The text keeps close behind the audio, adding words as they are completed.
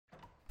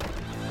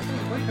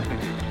Wait a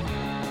minute.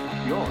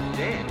 You're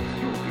dead.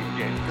 You'll be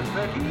dead for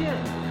 30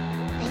 years.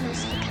 They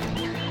Lucy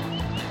coming up.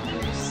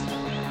 Lucy.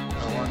 I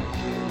want to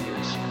hear you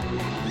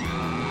scream.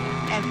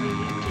 Whatever you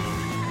do,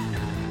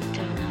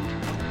 don't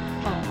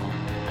fall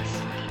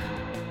asleep.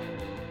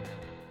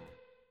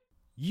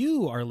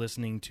 You are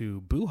listening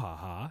to Boo Ha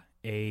Ha,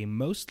 a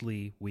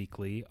mostly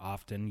weekly,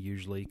 often,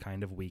 usually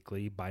kind of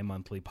weekly,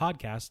 bi-monthly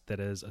podcast that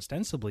is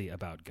ostensibly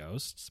about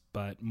ghosts,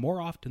 but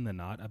more often than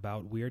not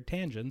about weird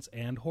tangents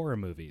and horror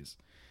movies.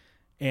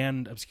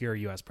 And obscure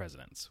U.S.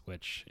 presidents,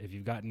 which, if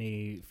you've got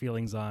any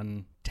feelings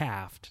on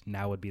Taft,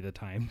 now would be the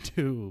time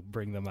to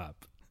bring them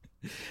up.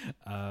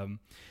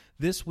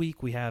 This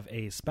week we have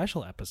a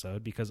special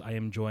episode because I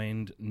am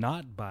joined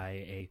not by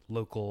a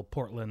local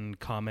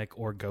Portland comic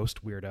or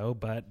ghost weirdo,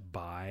 but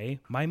by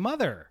my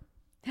mother.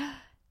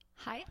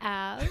 Hi,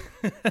 Al.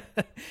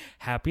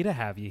 Happy to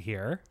have you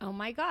here. Oh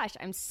my gosh,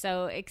 I'm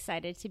so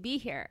excited to be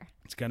here.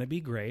 It's going to be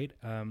great.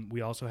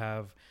 We also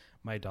have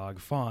my dog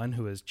Fawn,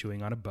 who is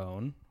chewing on a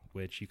bone,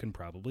 which you can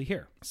probably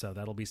hear. So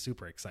that'll be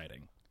super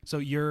exciting. So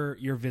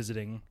you're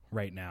visiting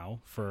right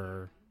now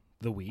for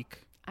the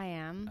week. I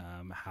am.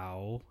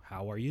 How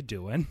are you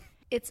doing?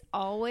 It's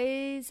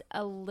always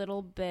a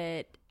little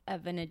bit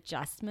of an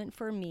adjustment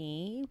for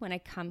me when I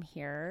come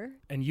here.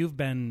 And you've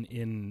been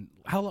in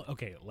how long?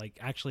 Okay, like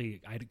actually,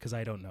 because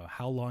I don't know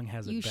how long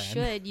has it been. You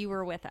should. You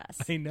were with us.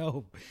 I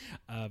know,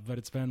 but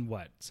it's been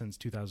what, since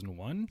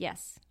 2001?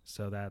 Yes.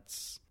 So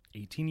that's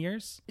 18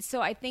 years.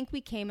 So I think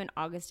we came in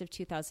August of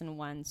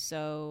 2001.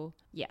 So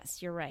yes,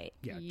 you're right.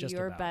 Yeah, just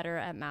you're about. better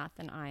at math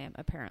than I am,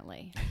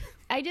 apparently.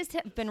 I just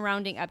have been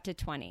rounding up to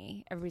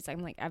 20. I'm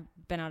like, I've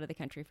been out of the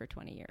country for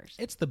 20 years.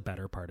 It's the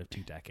better part of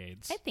 2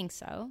 decades. I think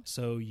so.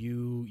 So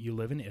you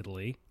live in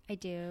Italy, I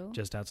do.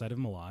 just outside of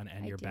Milan,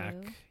 and I you're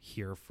back do.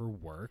 here for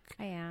work.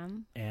 I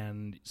am.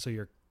 And so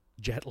you're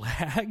jet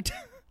lagged.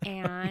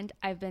 And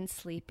I've been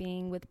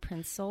sleeping with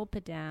Prince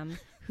Zolpidem,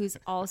 who's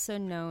also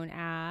known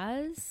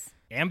as...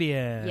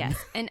 Ambien.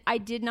 Yes, and I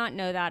did not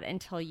know that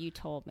until you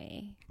told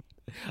me.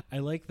 I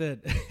like that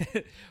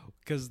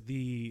because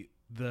the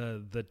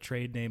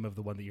trade name of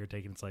the one that you're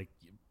taking, it's like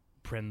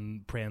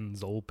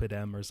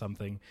Pranzolpidem or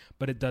something,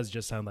 but it does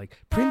just sound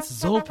like Prince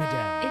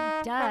Zolpidem.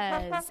 It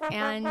does.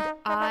 And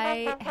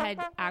I had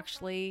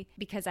actually,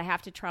 because I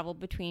have to travel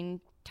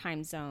between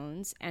time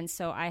zones, and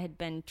so I had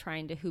been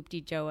trying to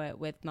hoop-de-joe it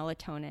with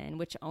melatonin,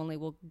 which only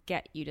will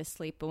get you to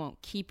sleep but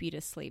won't keep you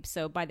to sleep.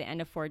 So by the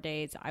end of 4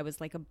 days, I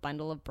was like a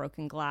bundle of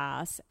broken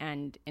glass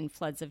and in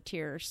floods of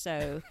tears.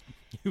 So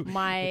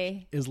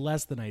my... is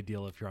less than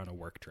ideal if you're on a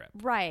work trip.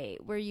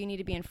 Right, where you need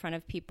to be in front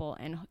of people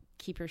and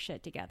keep your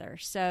shit together.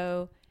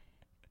 So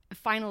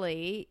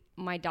finally,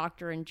 my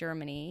doctor in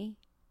Germany...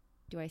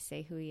 Do I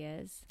say who he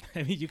is?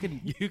 I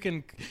mean,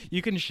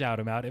 you can shout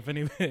him out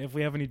if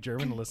we have any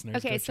German listeners.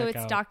 Okay, so it's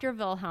out. Dr.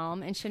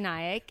 Wilhelm in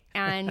Chennai,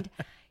 and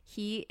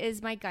he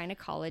is my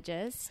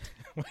gynecologist.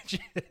 Which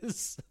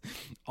is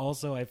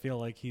also, I feel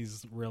like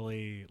he's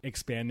really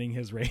expanding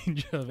his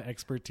range of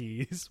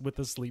expertise with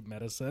the sleep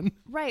medicine.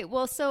 Right.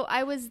 Well, so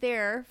I was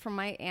there for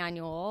my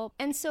annual,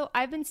 and so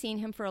I've been seeing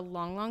him for a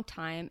long, long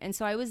time. And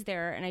so I was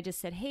there, and I just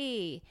said,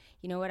 hey,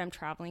 you know what? I'm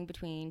traveling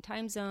between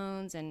time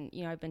zones, and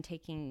I've been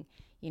taking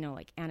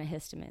like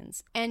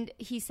antihistamines. And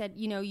he said,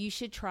 you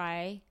should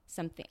try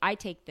something. I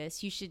take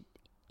this. You should,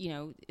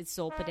 it's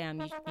Zolpidem.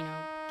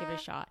 Give it a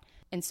shot.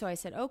 And so I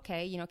said,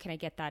 okay, can I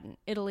get that in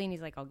Italy? And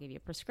he's like, I'll give you a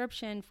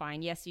prescription.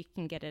 Fine. Yes, you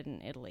can get it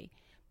in Italy.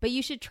 But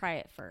you should try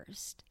it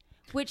first.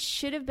 Which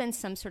should have been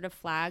some sort of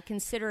flag,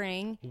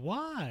 considering...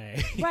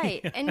 Why?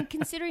 Right. And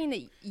considering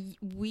that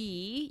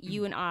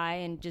you and I,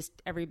 and just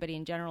everybody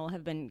in general,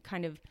 have been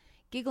kind of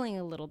giggling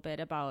a little bit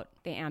about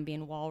the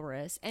Ambien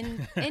walrus.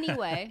 And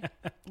anyway,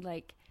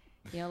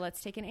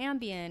 let's take an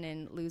Ambien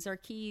and lose our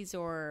keys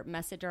or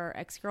message our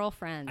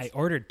ex-girlfriends. I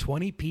ordered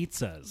 20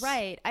 pizzas.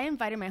 Right. I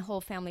invited my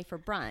whole family for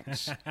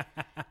brunch.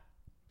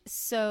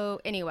 So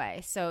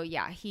anyway,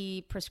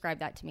 he prescribed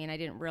that to me, and I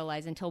didn't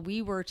realize until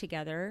we were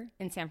together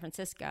in San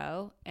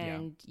Francisco,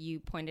 and you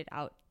pointed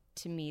out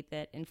to me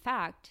that, in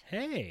fact...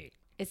 Hey!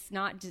 It's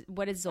not...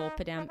 What is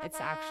Zolpidem?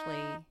 It's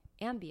actually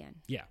Ambien.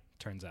 Yeah,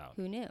 turns out.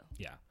 Who knew?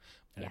 Yeah.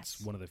 And Yes.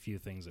 it's one of the few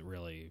things that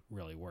really,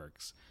 really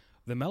works.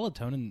 The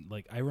melatonin,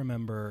 I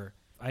remember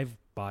I've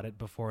bought it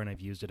before and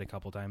I've used it a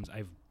couple times.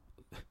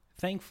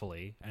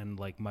 Thankfully, and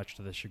much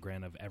to the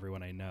chagrin of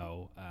everyone I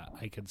know,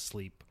 I could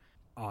sleep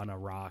on a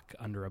rock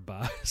under a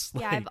bus.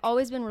 Yeah, I've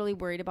always been really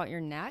worried about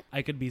your neck.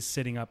 I could be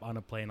sitting up on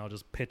a plane. I'll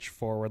just pitch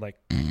forward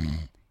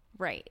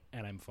right.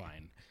 And I'm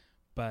fine.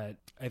 But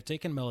I've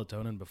taken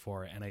melatonin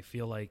before, and I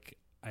feel like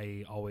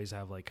I always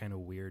have kind of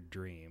weird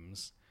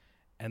dreams.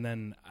 And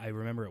then I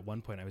remember at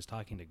one point I was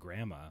talking to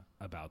Grandma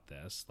about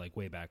this,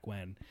 way back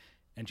when.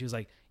 And she was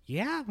like,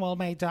 yeah, well,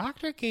 my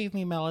doctor gave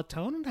me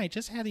melatonin. I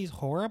just had these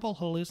horrible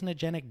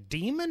hallucinogenic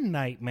demon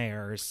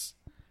nightmares.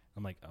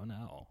 I'm like, oh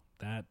no,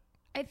 that...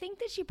 I think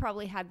that she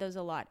probably had those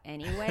a lot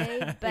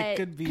anyway, but... It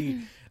could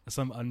be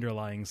some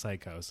underlying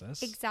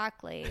psychosis.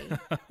 Exactly.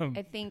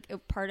 I think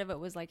part of it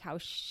was how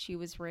she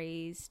was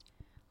raised,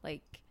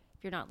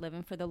 If you're not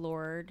living for the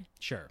Lord,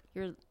 Sure.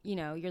 you're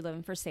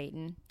living for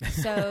Satan.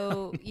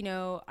 So,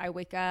 I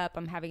wake up,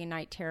 I'm having a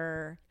night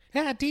terror.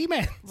 Yeah,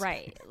 demons.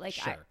 Right. Like,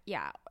 Sure.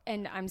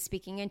 and I'm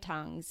speaking in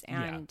tongues,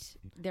 and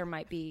there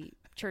might be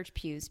church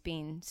pews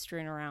being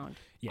strewn around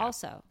Yeah.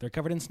 also. They're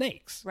covered in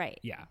snakes. Right.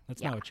 Yeah.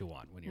 That's Yeah. not what you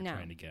want when you're No.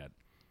 trying to get,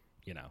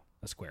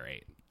 a square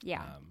 8.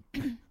 Yeah.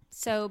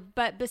 So,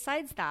 but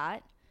besides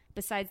that,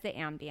 besides the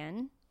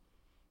Ambien,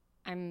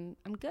 I'm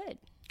good.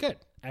 Good.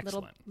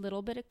 Excellent.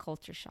 Little bit of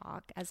culture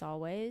shock, as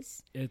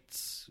always.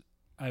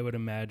 I would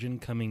imagine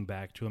coming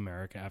back to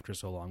America after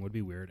so long would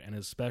be weird, and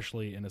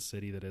especially in a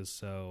city that is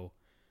so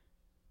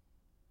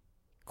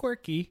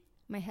quirky.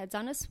 My head's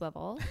on a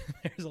swivel.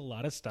 There's a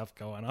lot of stuff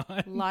going on.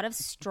 A lot of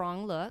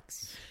strong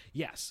looks.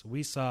 Yes,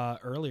 we saw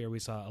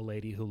a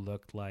lady who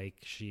looked like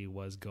she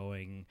was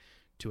going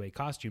to a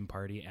costume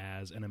party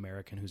as an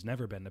American who's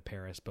never been to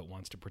Paris but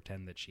wants to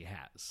pretend that she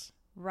has.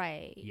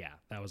 Right. Yeah,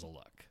 that was a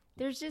look.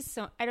 There's just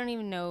I don't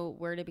even know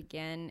where to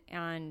begin,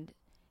 and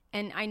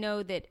I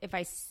know that if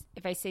I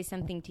say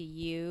something to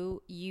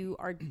you, you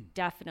are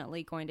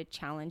definitely going to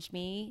challenge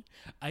me.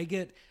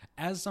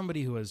 As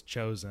somebody who has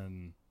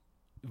chosen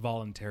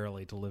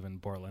voluntarily to live in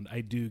Portland,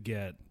 I do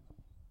get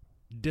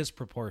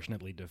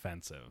disproportionately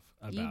defensive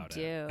about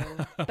You it.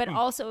 do. But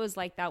also it was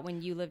like that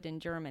when you lived in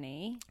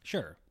Germany.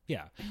 Sure.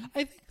 Yeah.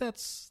 I think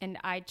that's And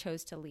I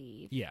chose to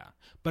leave. yeah.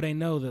 But I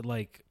know that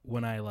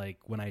when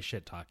I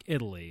shit talk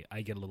Italy,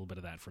 I get a little bit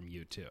of that from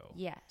you too.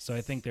 Yes. So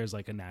I think there's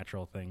like a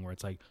natural thing where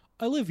it's like,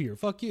 I live here,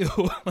 fuck you.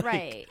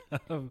 Right.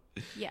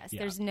 Yes. yeah.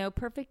 There's no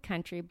perfect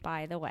country,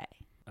 by the way.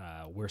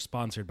 We're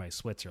sponsored by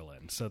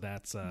Switzerland, so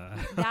that's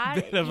That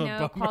bit of a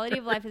bummer. quality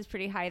of life is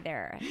pretty high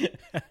there.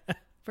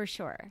 For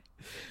sure.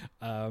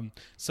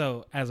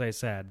 So, as I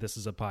said, this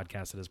is a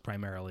podcast that is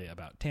primarily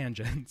about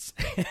tangents.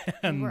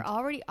 And We're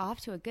already off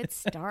to a good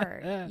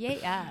start.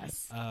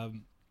 Yes.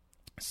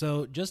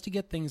 so, just to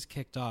get things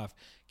kicked off,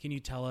 can you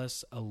tell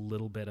us a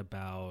little bit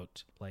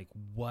about, like,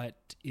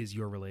 what is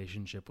your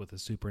relationship with the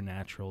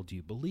supernatural? Do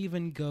you believe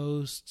in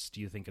ghosts?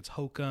 Do you think it's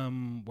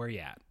hokum? Where are you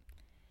at?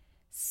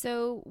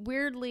 So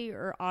weirdly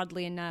or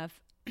oddly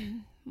enough,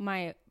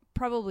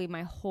 probably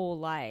my whole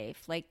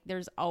life, like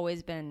there's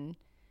always been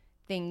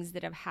things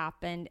that have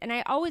happened. And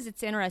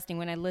it's interesting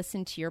when I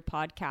listen to your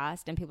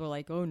podcast and people are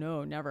like, oh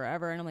no, never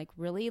ever. And I'm like,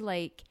 really?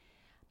 Like,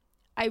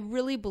 I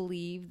really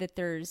believe that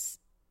there's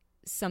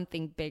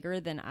something bigger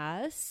than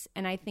us.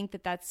 And I think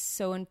that that's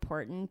so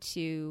important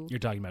to... You're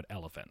talking about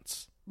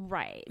elephants.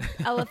 Right.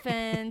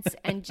 Elephants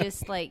and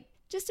just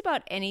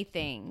about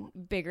anything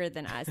bigger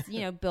than us,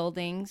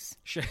 buildings,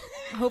 Sure.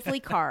 hopefully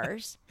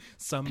cars.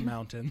 Some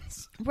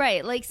mountains.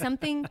 Right. Like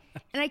something,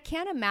 and I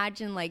can't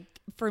imagine, like,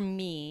 for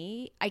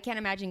me, I can't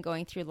imagine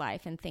going through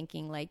life and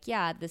thinking like,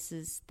 yeah, this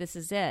is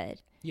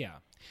it. Yeah.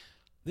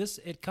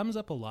 It comes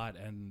up a lot,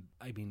 and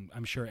I mean,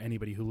 I'm sure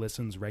anybody who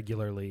listens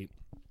regularly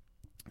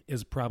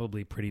is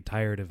probably pretty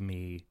tired of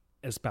me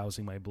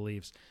espousing my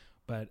beliefs,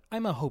 but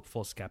I'm a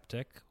hopeful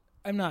skeptic.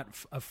 I'm not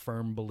a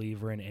firm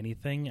believer in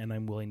anything, and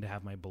I'm willing to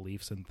have my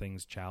beliefs and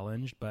things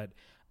challenged, but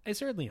I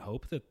certainly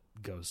hope that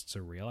ghosts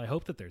are real. I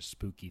hope that there's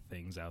spooky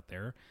things out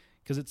there,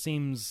 because it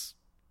seems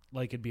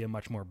like it'd be a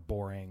much more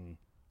boring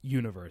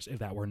universe if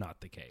that were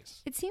not the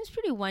case. It seems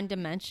pretty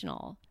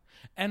one-dimensional.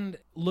 And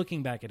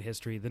looking back at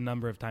history, the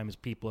number of times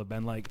people have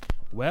been like,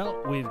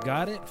 well, we've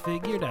got it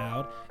figured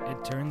out.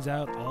 It turns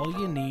out all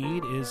you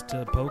need is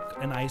to poke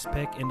an ice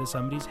pick into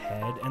somebody's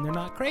head and they're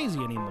not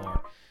crazy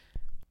anymore.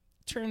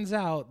 Turns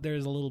out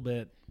there's a little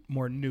bit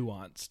more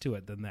nuance to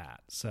it than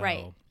that. So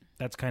Right.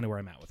 That's kind of where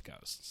I'm at with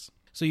ghosts.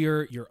 So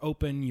you're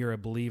open, you're a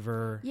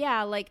believer.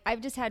 Yeah, like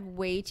I've just had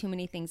way too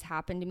many things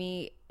happen to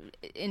me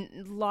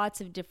in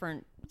lots of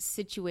different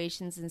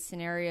situations and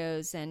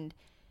scenarios, and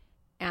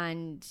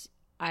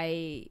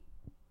I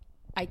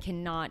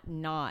cannot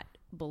not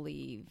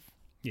believe.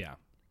 Yeah.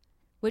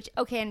 Which,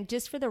 okay, and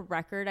just for the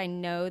record, I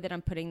know that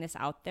I'm putting this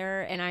out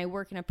there, and I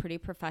work in a pretty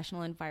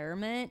professional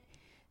environment,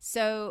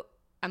 so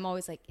I'm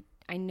always like,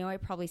 I know I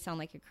probably sound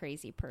like a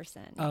crazy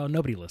person. Oh,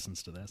 nobody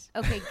listens to this.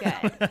 Okay,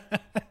 good.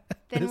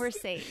 Then we're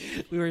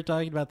safe. We were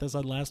talking about this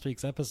on last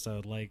week's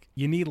episode. Like,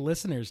 you need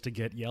listeners to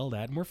get yelled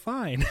at, and we're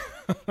fine.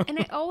 And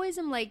I always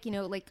am like,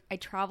 like I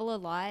travel a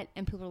lot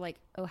and people are like,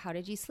 oh, how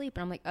did you sleep?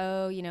 And I'm like,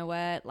 oh, you know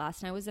what?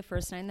 Last night was the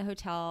first night in the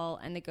hotel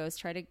and the ghosts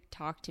tried to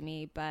talk to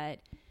me, but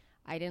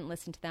I didn't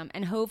listen to them.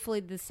 And hopefully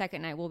the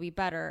second night will be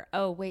better.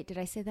 Oh, wait, did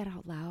I say that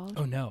out loud?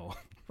 Oh, no.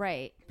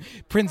 Right.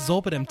 Prince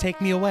Zolpidem, take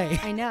me away.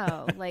 I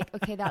know. Like,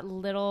 okay, that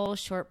little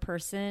short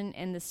person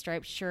in the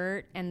striped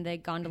shirt and the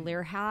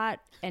gondolier hat,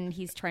 and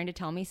he's trying to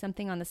tell me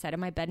something on the side of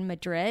my bed in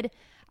Madrid.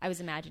 I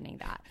was imagining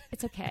that.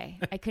 It's okay.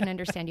 I couldn't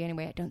understand you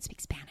anyway. I don't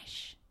speak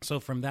Spanish. So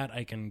from that,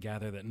 I can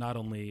gather that not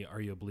only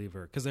are you a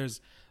believer, because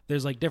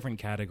there's like different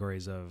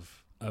categories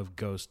of of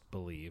ghost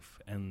belief,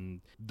 and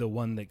the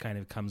one that kind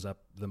of comes up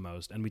the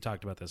most, and we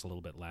talked about this a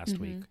little bit last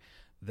week,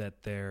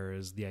 that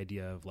there's the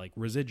idea of like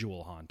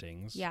residual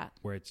hauntings,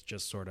 where it's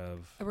just sort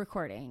of A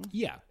recording.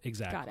 yeah,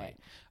 exactly.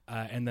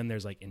 Got it. And then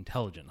there's like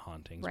intelligent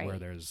hauntings, where Right.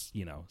 there's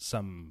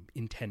some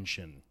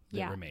intention that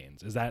Yeah.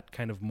 remains. Is that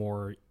kind of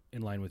more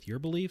in line with your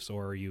beliefs,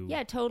 or are you?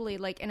 Yeah, totally.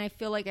 Like, and I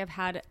feel like I've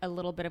had a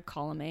little bit of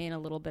column A and a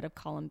little bit of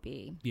column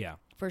B. Yeah.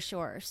 For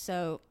sure.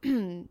 So,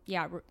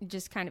 yeah,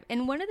 just kind of.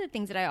 And one of the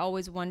things that I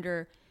always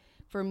wonder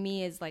for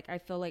me is like, I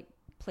feel like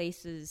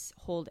places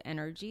hold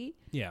energy.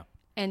 Yeah.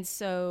 And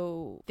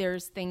so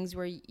there's things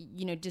where,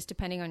 just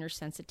depending on your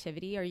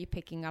sensitivity, are you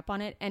picking up on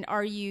it? And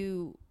do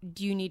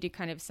you need to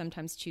kind of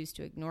sometimes choose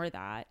to ignore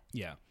that?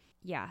 Yeah.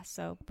 Yeah.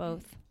 So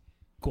both.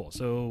 Cool.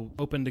 So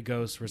open to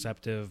ghosts,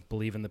 receptive,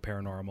 believe in the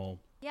paranormal.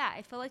 Yeah,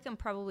 I feel like I'm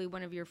probably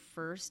one of your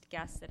first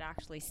guests that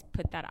actually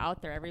put that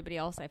out there. Everybody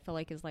else, I feel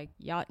like, is like,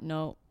 yeah,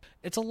 no.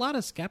 It's a lot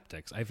of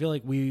skeptics. I feel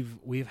like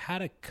we've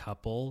had a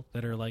couple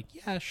that are like,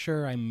 yeah,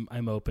 sure,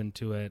 I'm open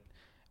to it,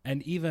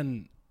 and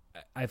even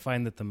I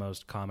find that the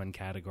most common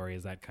category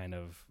is that kind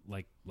of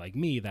like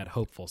me, that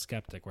hopeful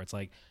skeptic, where it's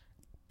like,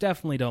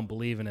 definitely don't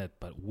believe in it,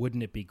 but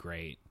wouldn't it be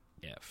great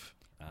if?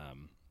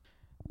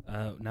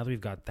 Now that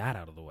we've got that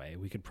out of the way,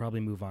 we could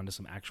probably move on to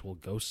some actual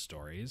ghost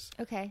stories.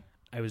 Okay.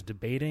 I was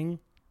debating,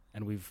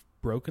 and we've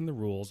broken the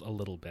rules a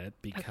little bit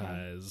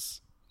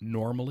because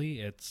normally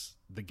it's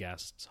the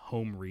guest's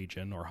home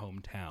region or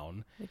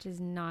hometown. Which is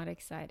not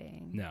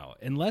exciting. No,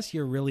 unless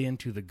you're really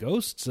into the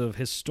ghosts of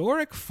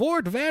historic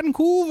Fort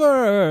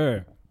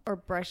Vancouver. Or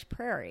Brush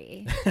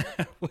Prairie.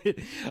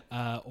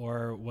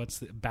 Or what's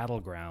the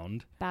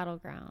Battleground,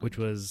 Battleground. which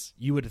was,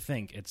 you would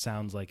think, it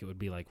sounds like it would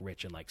be like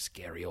rich and like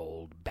scary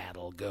old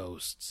battle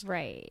ghosts.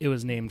 Right. It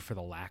was named for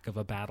the lack of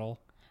a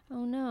battle.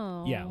 Oh,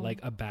 no. Yeah, like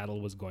a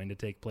battle was going to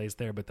take place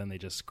there, but then they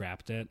just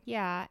scrapped it.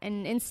 Yeah,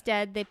 and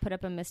instead they put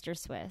up a Mr.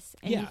 Swiss,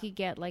 and Yeah. you could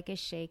get like a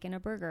shake and a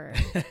burger.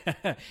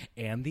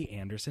 And the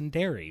Anderson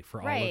Dairy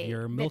for all of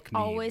your milk that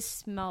needs. always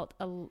smelt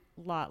a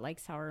lot like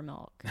sour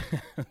milk.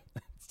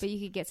 But you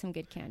could get some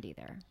good candy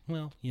there.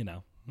 Well,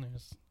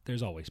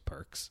 there's always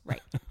perks. Right.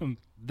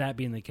 That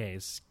being the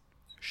case,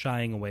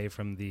 shying away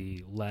from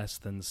the less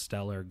than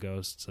stellar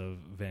ghosts of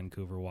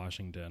Vancouver,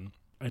 Washington,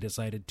 I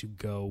decided to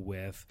go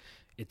with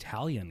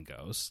Italian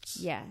ghosts.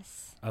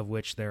 Yes. Of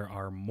which there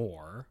are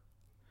more.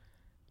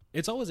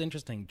 It's always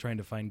interesting trying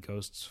to find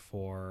ghosts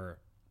for...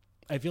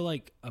 I feel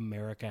like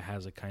America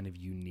has a kind of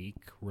unique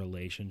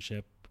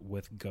relationship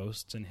with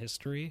ghosts in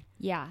history.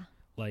 Yeah.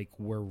 Like,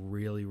 we're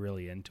really,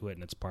 really into it,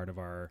 and it's part of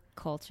our...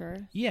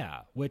 Culture.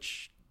 Yeah,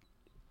 which,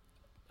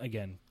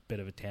 again, bit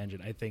of a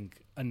tangent. I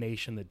think a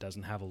nation that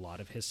doesn't have a lot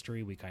of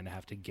history, we kind of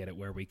have to get it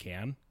where we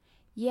can.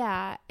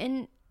 Yeah,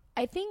 and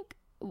I think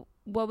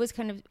what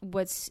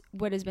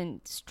has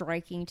been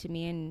striking to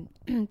me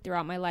and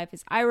throughout my life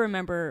is I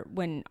remember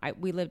when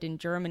we lived in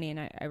Germany, and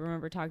I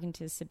remember talking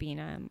to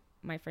Sabina,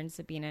 my friend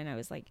Sabina, and I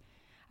was like,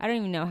 I don't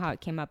even know how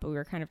it came up, but we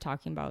were kind of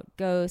talking about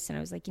ghosts, and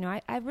I was like,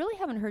 I really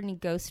haven't heard any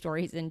ghost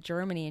stories in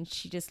Germany, and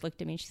she just looked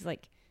at me and she's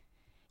like,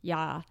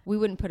 yeah, we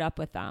wouldn't put up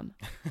with them.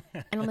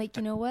 And I'm like,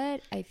 you know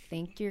what? I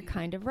think you're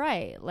kind of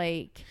right.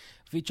 Like,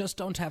 We just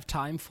don't have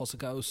time for the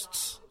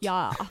ghosts.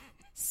 yeah.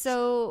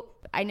 So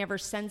I never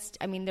sensed,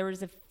 there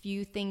was a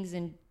few things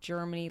in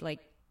Germany, like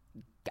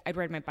I'd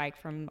ride my bike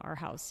from our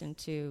house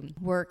into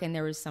work and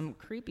there was some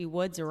creepy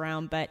woods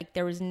around, but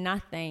there was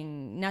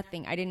nothing.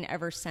 I didn't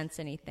ever sense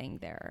anything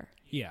there.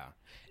 Yeah.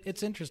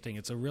 It's interesting.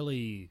 It's a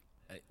really,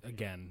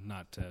 again,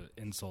 not to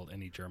insult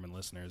any German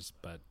listeners,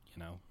 but,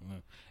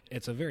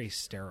 it's a very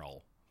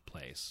sterile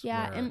place.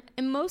 Yeah, where-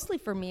 and mostly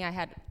for me,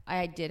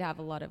 I did have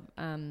a lot of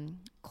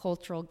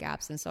cultural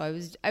gaps, and so I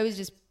was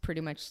just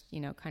pretty much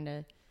kind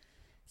of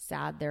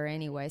sad there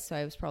anyway. So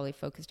I was probably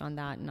focused on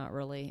that, and not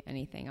really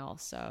anything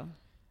else. So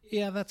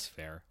Yeah, that's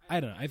fair. I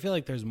don't know. I feel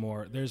like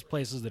there's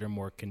places that are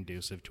more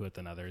conducive to it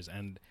than others,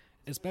 and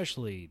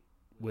especially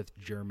with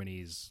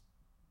Germany's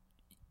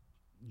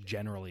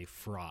generally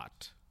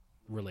fraught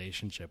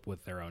relationship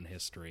with their own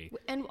history.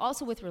 and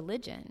also with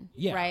religion,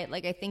 Yeah. right?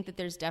 Like I think that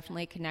there's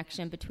definitely a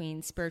connection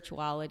between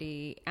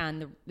spirituality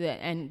and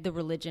the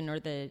religion or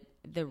the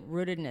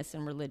rootedness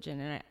in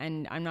religion,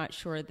 and I'm not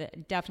sure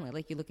that definitely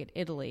like you look at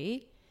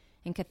Italy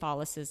and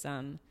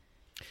Catholicism.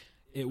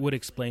 It would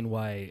explain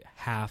why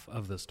half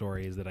of the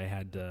stories that I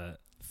had to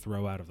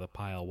throw out of the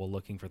pile while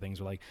looking for things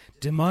were like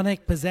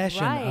demonic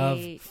possession Right.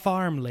 of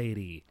farm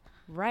lady.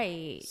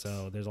 Right.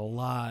 So there's a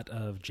lot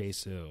of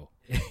Jesu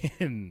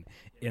in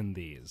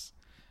these.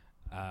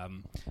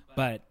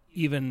 But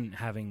even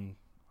having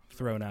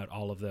thrown out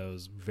all of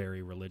those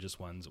very religious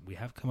ones, we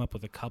have come up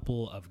with a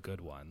couple of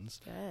good ones.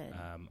 Good.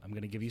 I'm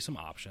going to give you some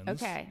options.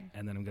 Okay.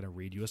 And then I'm going to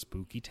read you a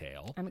spooky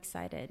tale. I'm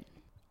excited.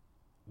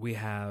 We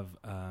have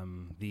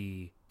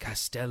the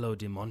Castello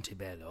di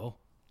Montebello,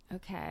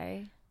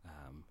 Okay.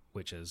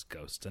 which is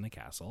ghosts in a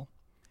castle.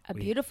 A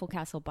beautiful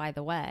castle, by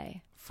the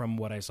way. From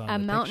what I saw A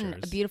in the mountain,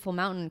 pictures, a beautiful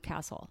mountain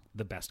castle.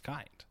 the best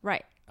kind.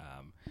 Right.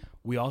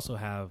 We also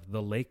have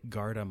the Lake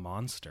Garda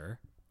Monster.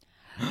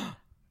 Oh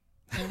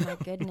my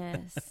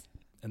goodness.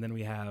 And then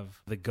we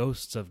have the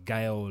ghosts of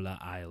Gaiola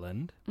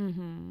Island.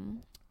 Mm-hmm.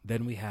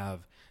 Then we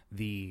have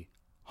the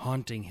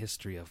haunting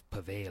history of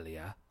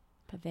Pavalia,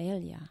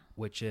 Pavalia.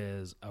 which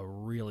is a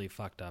really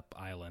fucked up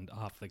island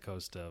off the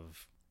coast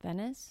of,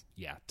 Venice?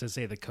 yeah, to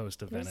say the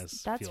coast of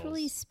Venice That's feels...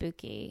 really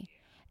spooky.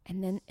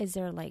 And then is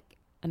there like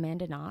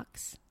Amanda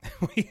Knox?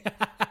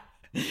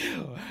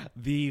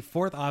 The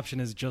fourth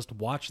option is just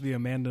watch the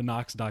Amanda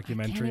Knox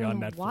documentary on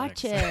Netflix.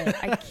 Watch it.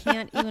 I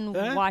can't even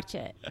watch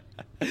it.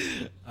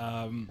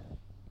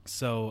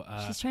 So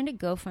She's trying to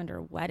go fund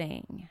her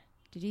wedding.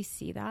 Did you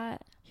see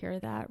that? Hear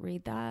that?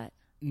 Read that?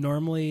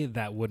 normally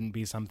that wouldn't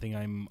be something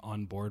I'm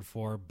on board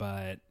for,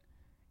 but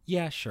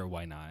yeah, sure,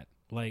 why not?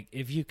 Like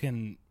if you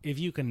can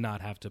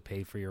not have to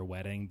pay for your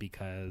wedding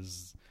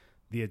because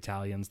the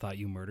Italians thought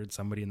you murdered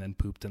somebody and then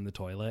pooped in the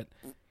toilet,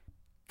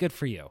 good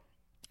for you.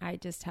 I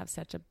just have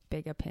such a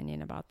big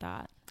opinion about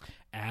that.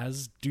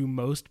 As do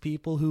most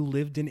people who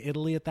lived in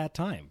Italy at that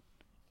time.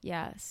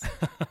 Yes.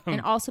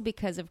 And also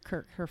because of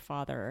Kirk, her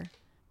father.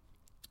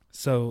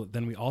 So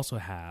then we also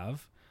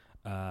have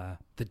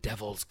the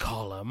Devil's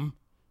Column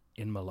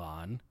in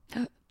Milan.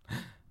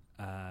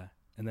 And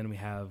then we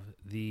have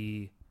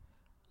the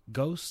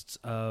Ghosts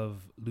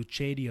of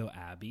Lucedio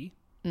Abbey.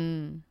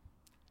 Mm.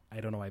 I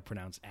don't know why I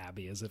pronounce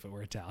Abbey as if it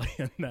were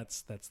Italian.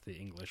 That's the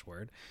English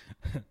word.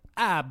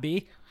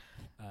 Abbey.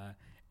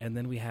 And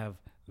then we have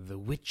the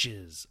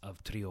Witches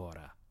of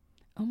Triora.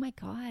 Oh my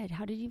God.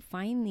 How did you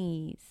find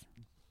these?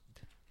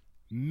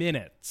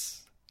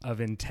 Minutes of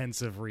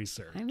intensive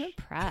research. I'm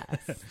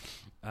impressed.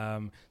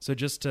 So I'm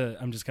just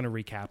going to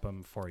recap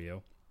them for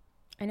you.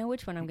 I know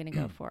which one I'm going to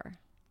go for.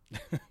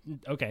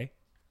 Okay.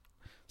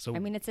 So I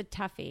mean, it's a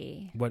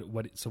toughie. what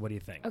do you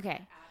think?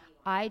 Okay.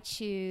 I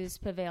choose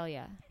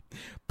Pavalia.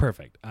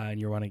 Perfect. And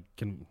you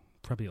can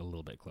probably a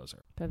little bit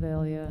closer.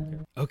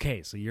 Pavalia.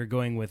 Okay, so you're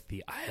going with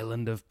the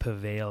island of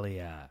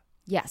Pavalia.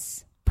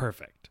 Yes.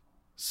 Perfect.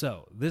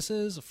 So this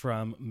is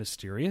from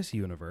Mysterious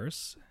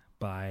Universe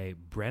by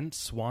Brent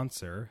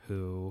Swanser,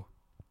 who,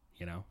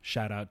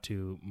 shout out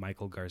to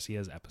Michael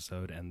Garcia's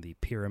episode and the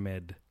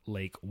Pyramid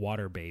Lake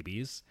Water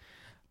Babies.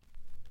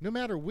 No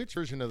matter which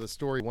version of the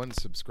story one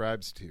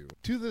subscribes to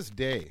this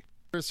day,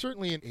 there is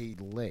certainly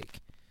a lake.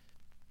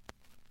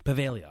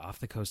 Pavalia, off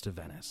the coast of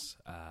Venice.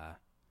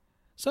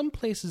 Some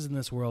places in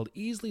this world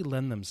easily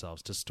lend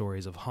themselves to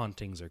stories of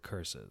hauntings or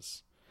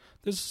curses.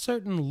 There's a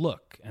certain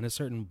look and a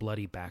certain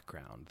bloody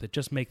background that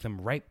just make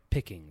them ripe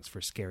pickings for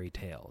scary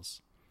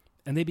tales.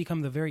 And they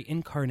become the very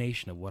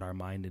incarnation of what our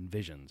mind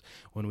envisions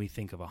when we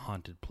think of a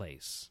haunted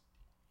place.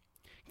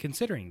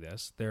 Considering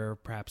this, there are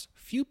perhaps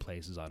few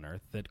places on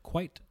Earth that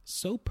quite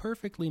so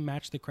perfectly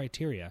match the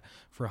criteria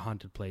for a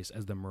haunted place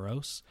as the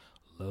morose,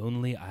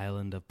 lonely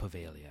island of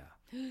Pavalia.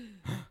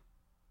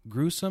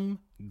 Gruesome,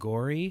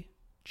 gory,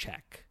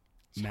 check.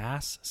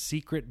 Mass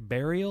secret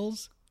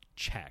burials,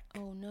 check.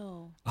 Oh,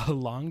 no. A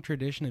long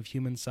tradition of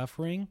human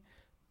suffering,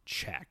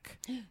 check.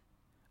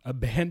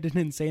 Abandoned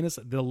insane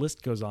the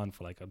list goes on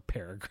for like a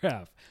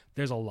paragraph.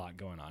 There's a lot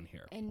going on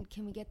here. And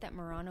can we get that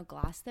Murano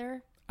glass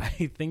there?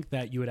 I think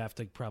that you would have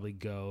to probably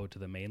go to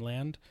the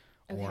mainland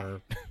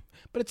but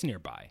it's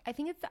nearby. I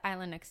think it's the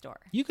island next door.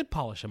 You could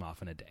polish them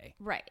off in a day.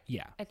 Right.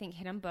 Yeah. I think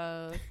hit them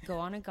both, go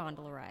on a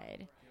gondola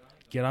ride,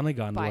 Get on a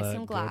gondola, buy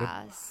some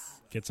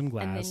glass, get some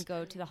glass, and then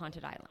go to the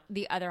haunted island,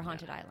 the other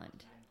haunted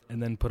island.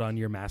 and then put on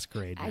your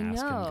masquerade I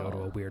mask and go know. to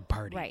a weird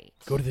party. Right.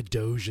 Go to the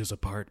Doge's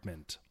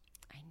apartment.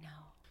 I know.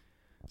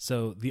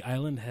 So the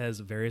island has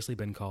variously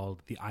been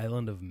called the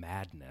Island of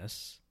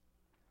Madness,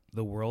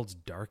 the world's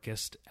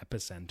darkest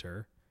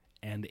epicenter,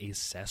 and a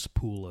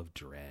cesspool of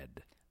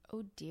dread.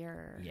 Oh,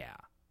 dear. Yeah.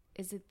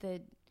 Is it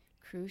the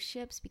cruise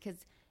ships?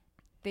 Because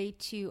they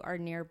too are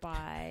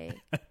nearby.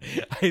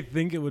 I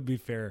think it would be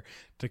fair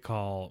to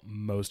call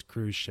most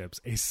cruise ships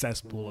a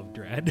cesspool of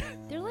dread.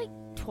 They're like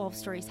 12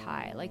 stories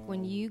high. Like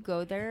when you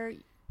go there,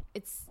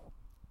 it's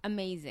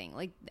amazing.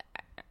 Like,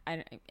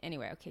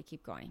 anyway, okay,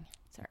 keep going.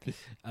 Sorry.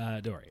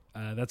 Don't worry.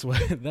 That's what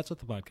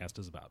the podcast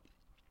is about.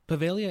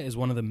 Pavalia is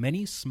one of the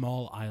many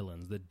small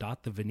islands that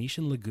dot the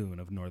Venetian lagoon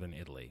of northern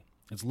Italy.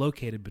 It's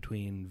located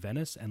between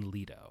Venice and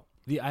Lido.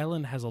 The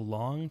island has a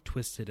long,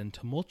 twisted, and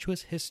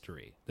tumultuous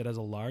history that has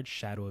a large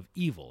shadow of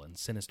evil and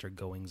sinister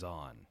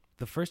goings-on.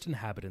 The first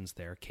inhabitants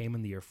there came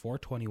in the year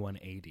 421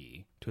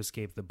 AD to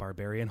escape the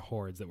barbarian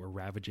hordes that were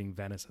ravaging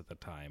Venice at the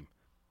time.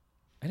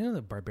 I didn't know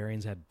that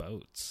barbarians had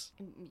boats.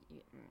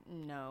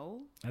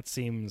 No. That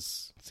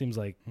seems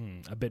like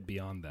a bit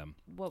beyond them.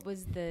 What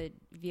was the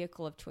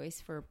vehicle of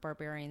choice for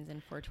barbarians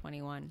in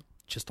 421?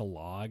 Just a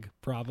log,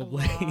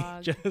 probably. A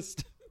log.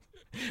 Just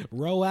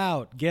row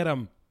out, get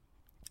them.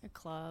 A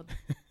club.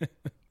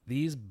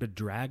 These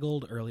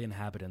bedraggled early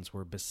inhabitants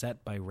were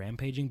beset by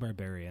rampaging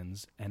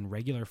barbarians, and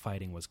regular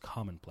fighting was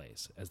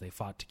commonplace as they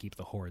fought to keep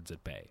the hordes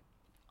at bay.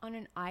 On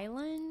an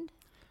island?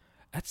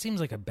 That seems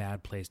like a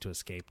bad place to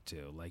escape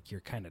to. Like,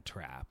 you're kind of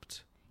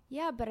trapped.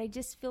 Yeah, but I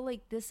just feel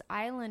like this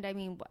island, I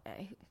mean...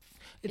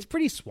 It's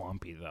pretty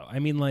swampy, though. I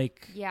mean,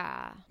 like...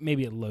 Yeah.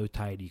 Maybe at low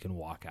tide you can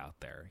walk out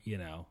there,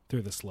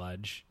 through the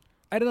sludge.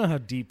 I don't know how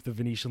deep the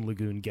Venetian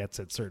lagoon gets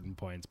at certain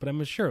points, but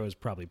I'm sure it was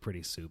probably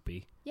pretty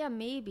soupy. Yeah,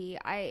 maybe.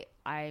 I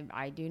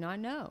do not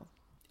know.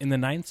 In the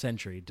 9th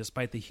century,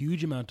 despite the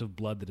huge amount of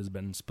blood that has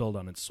been spilled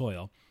on its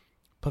soil,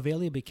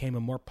 Poveglia became a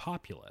more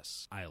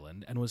populous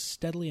island and was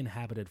steadily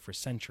inhabited for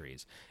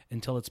centuries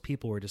until its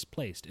people were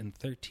displaced in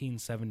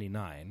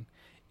 1379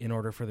 in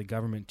order for the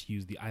government to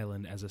use the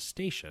island as a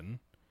station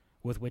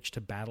with which to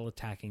battle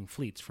attacking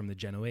fleets from the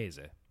Genoese,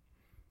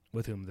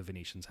 with whom the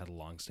Venetians had a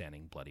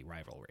long-standing bloody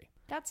rivalry.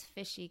 That's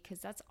fishy because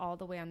that's all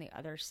the way on the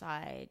other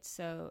side.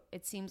 So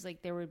it seems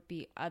like there would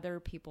be other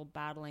people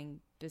battling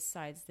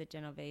besides the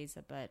Genovese,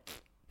 but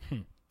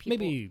people,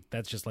 Maybe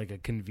that's just like a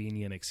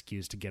convenient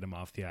excuse to get him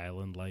off the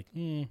island, like,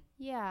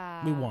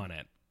 yeah, we want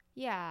it.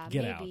 Yeah,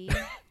 Get maybe.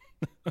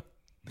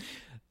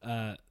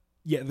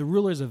 Yeah, the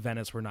rulers of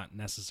Venice were not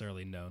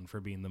necessarily known for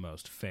being the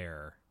most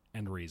fair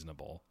and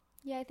reasonable.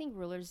 Yeah, I think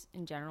rulers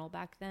in general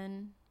back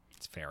then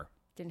It's fair.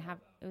 didn't have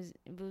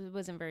it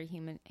wasn't very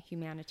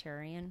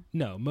humanitarian,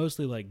 No,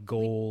 mostly like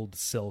gold,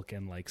 silk,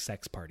 and like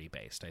sex party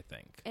based, I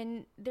think.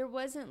 and there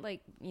wasn't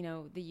like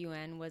the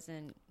UN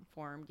wasn't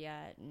formed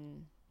yet,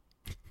 and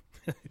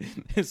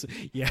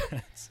Yeah,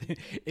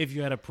 if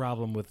you had a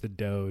problem with the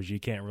Doge, you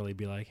can't really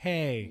be like,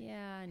 hey,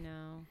 yeah,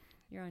 no,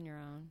 you're on your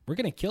own, we're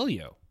going to kill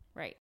you.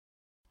 right?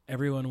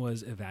 Everyone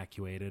was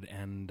evacuated,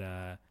 and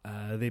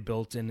they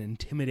built an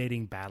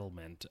intimidating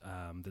battlement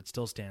that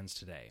still stands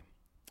today.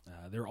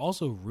 There are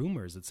also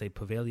rumors that say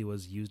Poveglia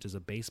was used as a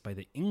base by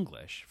the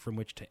English from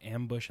which to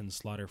ambush and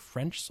slaughter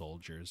French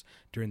soldiers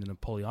during the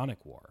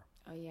Napoleonic War.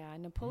 Oh yeah,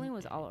 Napoleon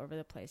was all over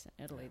the place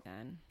in Italy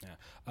then.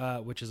 Yeah.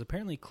 Which is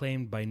apparently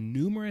claimed by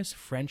numerous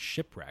French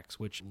shipwrecks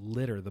which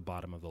litter the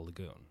bottom of the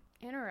lagoon.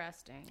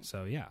 Interesting.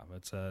 So yeah,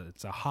 it's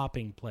a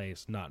hopping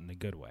place, not in a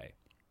good way.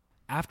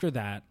 After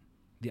that,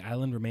 the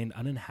island remained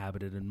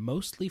uninhabited and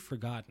mostly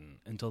forgotten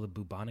until the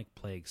bubonic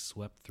plague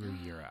swept through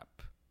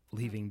Europe,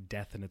 leaving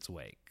death in its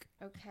wake.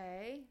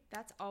 Okay,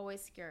 that's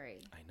always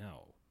scary. I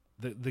know.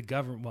 The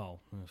government,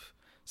 well,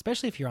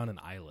 especially if you're on an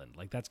island,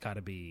 like that's got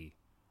to be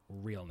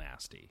real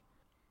nasty.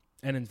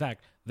 And in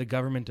fact, the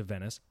government of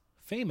Venice,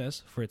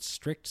 famous for its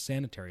strict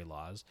sanitary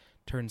laws,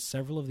 turned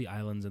several of the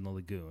islands in the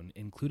lagoon,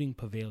 including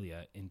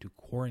Poveglia, into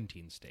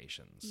quarantine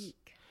stations,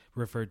 Eek.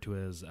 referred to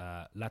as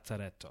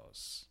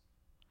lazzarettos,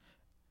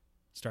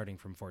 starting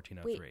from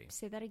 1403. Wait,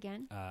 say that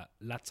again.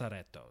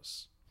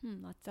 Lazzarettos.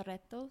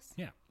 Lazzarettos?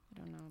 Yeah. I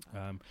don't know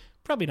about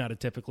Probably not a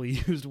typically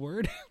used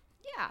word.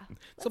 Yeah.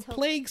 It's a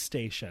plague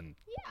station.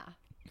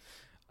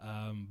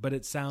 Yeah. But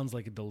it sounds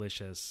like a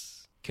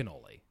delicious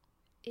cannoli.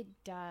 It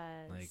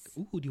does. Like,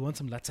 ooh, do you want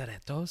some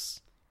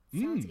lazzarettos?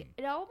 Sounds good.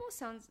 It almost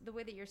sounds, the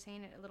way that you're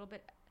saying it, a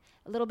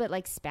little bit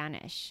like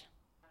Spanish.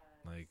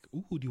 Like,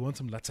 ooh, do you want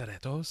some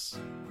lazzarettos?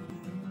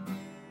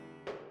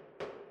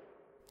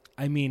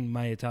 I mean,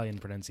 my Italian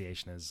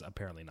pronunciation is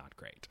apparently not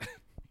great.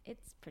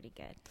 It's pretty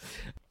good.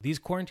 These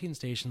quarantine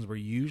stations were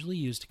usually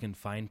used to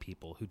confine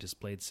people who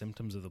displayed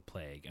symptoms of the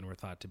plague and were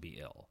thought to be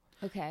ill.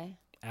 Okay.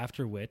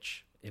 After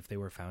which, if they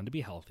were found to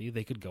be healthy,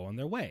 they could go on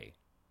their way.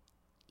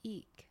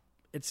 Eek.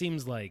 It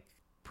seems like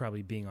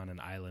probably being on an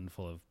island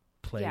full of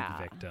plague Yeah.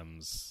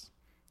 victims,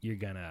 you're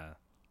gonna,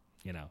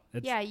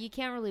 it's, Yeah, you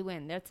can't really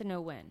win. That's a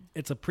no-win.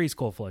 it's a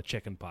preschool full of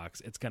chicken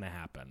pox. It's gonna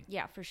happen.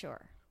 Yeah, for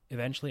sure.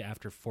 Eventually,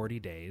 after 40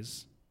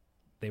 days,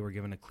 they were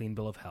given a clean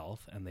bill of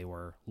health and they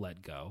were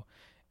let go.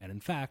 And in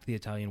fact, the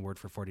Italian word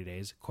for 40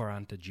 days,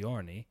 40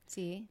 giorni,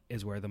 See?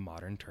 is where the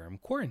modern term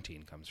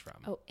quarantine comes from.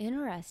 Oh,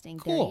 interesting.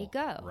 Cool,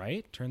 There you go.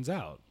 right? Turns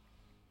out.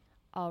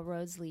 All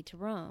roads lead to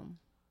Rome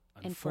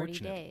in 40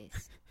 Unfortunate.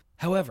 days.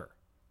 However,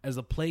 as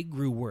the plague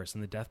grew worse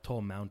and the death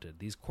toll mounted,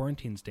 these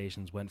quarantine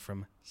stations went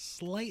from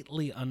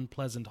slightly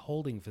unpleasant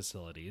holding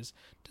facilities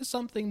to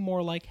something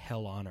more like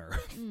hell on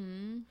earth.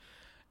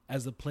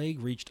 As the plague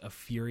reached a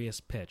furious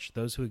pitch,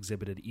 those who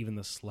exhibited even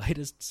the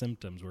slightest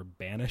symptoms were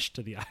banished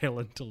to the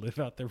island to live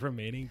out their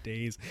remaining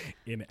days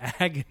in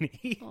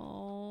agony.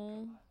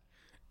 Oh.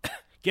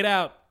 Get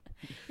out!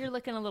 You're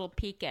looking a little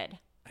peaked.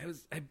 There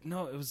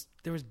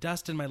was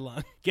dust in my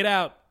lung. Get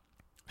out!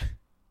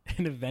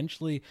 And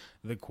eventually,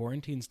 the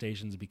quarantine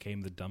stations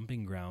became the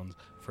dumping grounds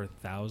for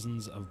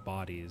thousands of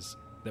bodies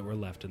that were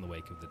left in the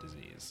wake of the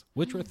disease,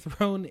 which were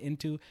thrown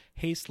into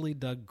hastily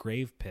dug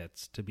grave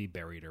pits to be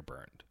buried or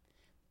burned.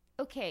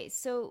 Okay,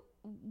 so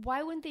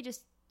why wouldn't they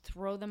just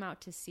throw them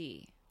out to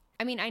sea?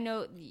 I mean, I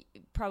know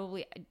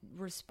probably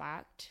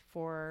respect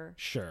for...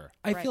 Sure.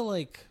 I Right. feel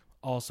like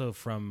also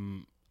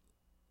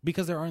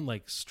because there aren't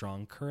like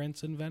strong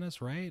currents in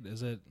Venice, right?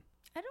 Is it?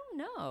 I don't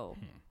know.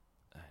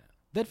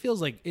 It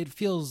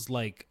feels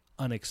like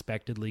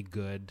unexpectedly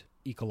good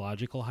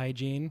ecological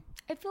hygiene.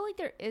 I feel like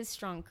there is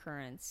strong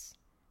currents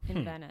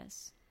in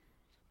Venice.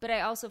 But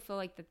I also feel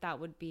like that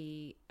would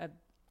be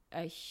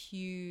a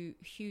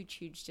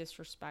huge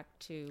disrespect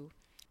to...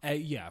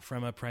 Yeah,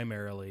 from a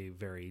primarily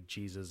very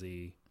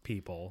Jesus-y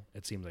people,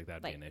 it seems like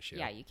that'd be an issue.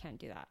 Yeah, you can't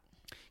do that.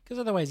 Because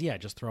otherwise, yeah,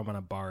 just throw them on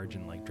a barge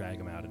and like drag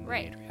them out in the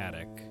Right.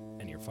 Adriatic,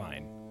 and you're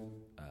fine.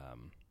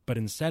 But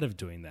instead of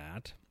doing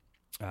that,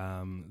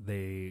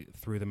 They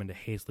threw them into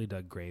hastily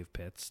dug grave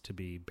pits to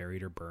be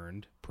buried or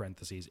burned,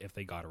 parentheses, if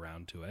they got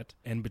around to it.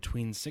 And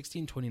between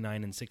 1629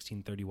 and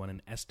 1631,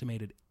 an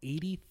estimated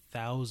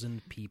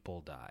 80,000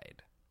 people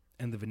died.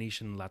 And the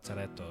Venetian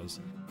lazzarettos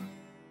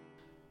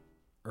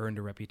earned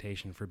a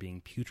reputation for being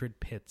putrid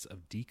pits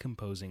of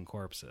decomposing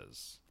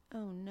corpses.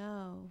 Oh,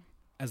 no.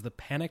 As the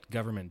panicked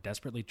government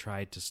desperately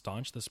tried to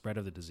staunch the spread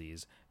of the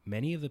disease,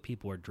 many of the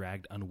people were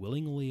dragged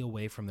unwillingly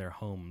away from their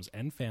homes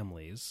and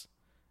families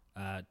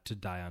to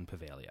die on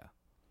Poveglia.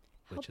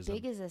 How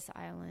big is this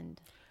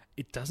island?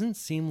 It doesn't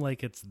seem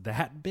like it's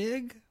that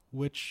big,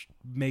 which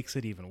makes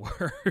it even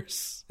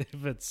worse.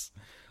 If it's...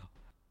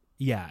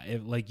 Yeah,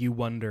 you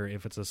wonder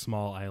if it's a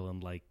small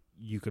island, like,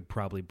 you could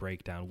probably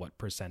break down what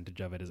percentage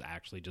of it is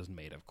actually just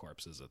made of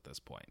corpses at this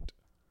point.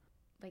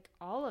 Like,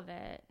 all of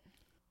it.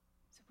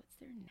 So what's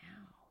there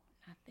now?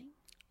 Nothing?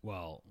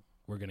 Well,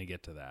 we're going to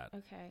get to that.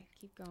 Okay,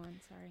 keep going.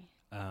 Sorry.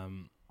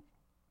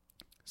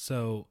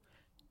 So,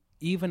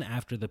 even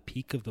after the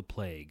peak of the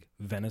plague,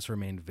 Venice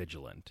remained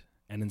vigilant.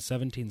 And in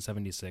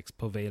 1776,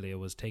 Poveglia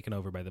was taken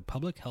over by the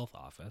Public Health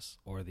Office,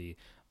 or the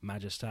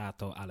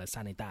Magistrato alla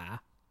Sanità.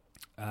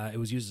 It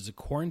was used as a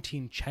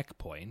quarantine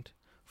checkpoint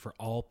for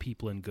all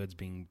people and goods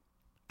being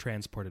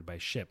transported by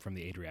ship from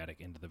the Adriatic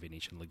into the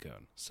Venetian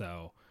lagoon.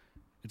 So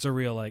it's a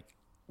real, like,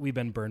 we've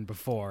been burned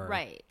before.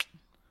 Right.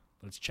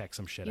 Let's check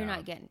some shit You're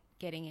out. not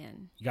getting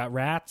in. You got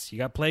rats? You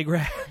got plague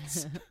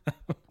rats?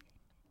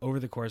 Over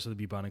the course of the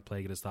bubonic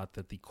plague, it is thought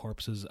that the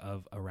corpses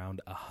of around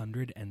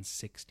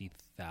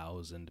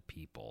 160,000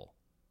 people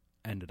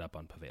ended up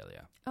on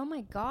Poveglia. Oh,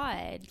 my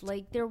God.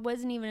 Like, there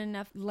wasn't even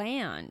enough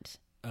land.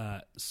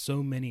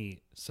 So many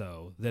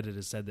so that it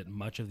is said that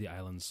much of the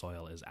island's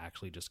soil is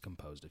actually just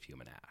composed of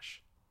human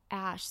ash.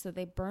 Ash, so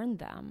they burned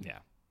them. Yeah.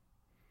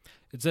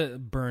 It's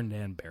burned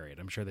and buried.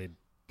 I'm sure they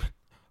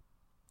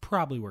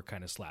probably were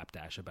kind of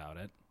slapdash about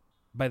it.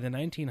 By the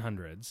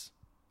 1900s,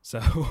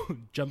 so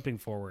jumping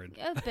forward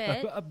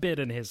a bit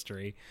in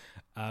history,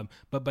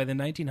 but by the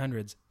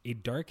 1900s, a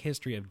dark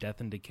history of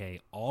death and decay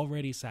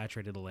already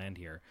saturated the land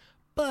here,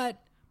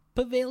 but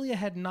Poveglia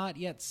had not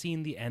yet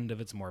seen the end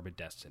of its morbid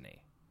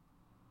destiny.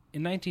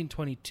 In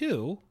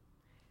 1922,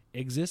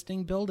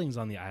 existing buildings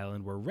on the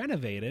island were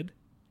renovated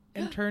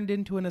and turned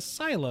into an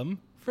asylum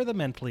for the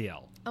mentally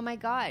ill. Oh, my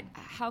God.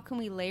 How can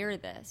we layer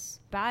this?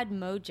 Bad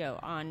mojo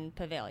on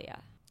Poveglia.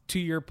 To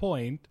your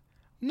point,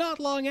 not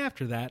long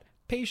after that,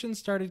 patients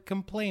started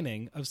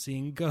complaining of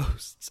seeing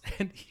ghosts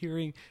and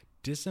hearing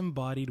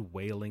disembodied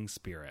wailing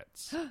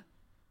spirits.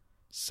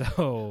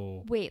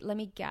 So... Wait, let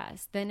me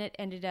guess. Then it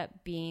ended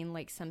up being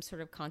like some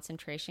sort of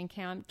concentration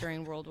camp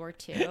during World War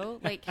II.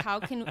 Like, how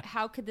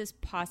could this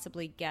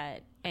possibly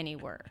get any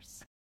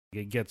worse?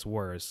 It gets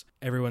worse.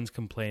 Everyone's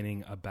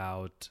complaining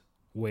about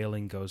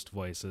wailing ghost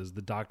voices.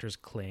 The doctors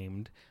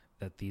claimed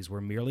that these were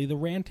merely the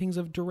rantings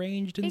of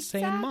deranged,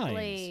 insane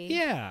minds.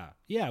 Yeah.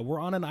 We're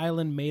on an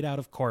island made out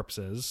of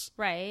corpses.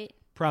 Right.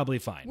 Probably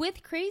fine.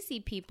 With crazy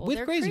people. With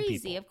They're crazy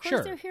crazy. people. Of course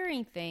Sure. they're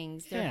hearing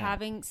things. They're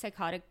having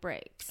psychotic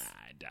breaks.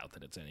 I doubt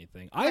that it's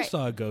anything. I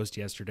saw a ghost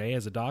yesterday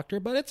as a doctor,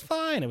 but it's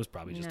fine. It was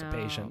probably just a No,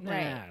 patient.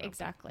 right, I don't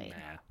exactly. think-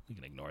 you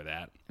can ignore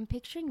that. I'm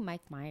picturing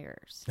Mike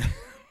Myers.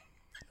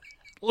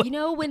 You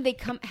know when they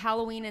come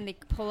Halloween and they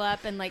pull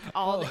up and like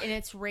and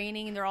it's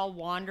raining and they're all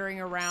wandering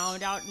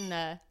around out in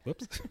the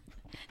Whoops.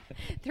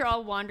 they're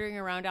all wandering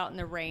around out in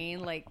the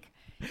rain like,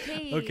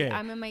 hey, Okay.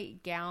 I'm in my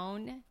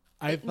gown.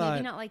 I Like, thought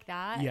maybe not like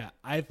that. Yeah,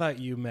 I thought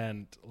you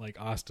meant like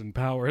Austin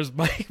Powers,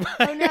 Mike Myers.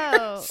 Oh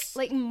no,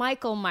 like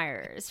Michael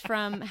Myers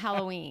from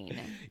Halloween.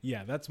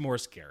 Yeah, that's more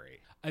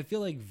scary. I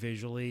feel like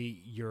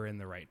visually you're in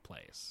the right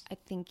place. I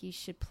think you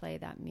should play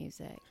that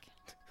music.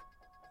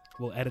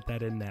 We'll edit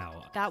that in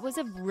now. That was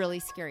a really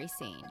scary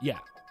scene. Yeah.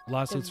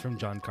 Lawsuits from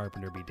John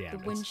Carpenter be damned.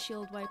 The It's-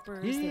 windshield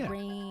wipers, Yeah. the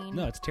rain.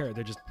 No, it's terrible.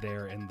 They're just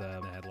there in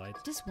the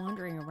headlights. Just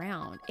wandering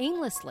around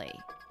aimlessly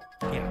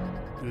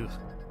Yeah. Ugh.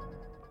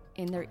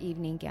 in their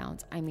evening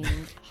gowns. I mean,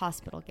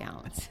 hospital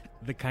gowns.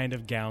 The kind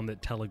of gown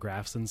that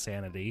telegraphs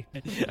insanity.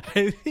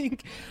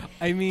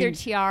 I mean, Their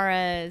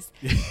tiaras,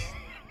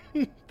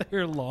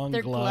 their long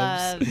their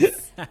gloves.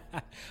 gloves.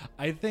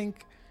 I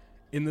think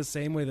in the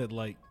same way that,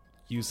 like,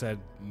 you said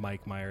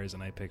Mike Myers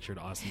and I pictured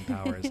Austin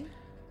Powers,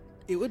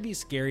 it would be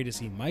scary to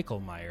see Michael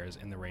Myers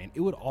in the rain.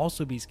 It would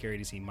also be scary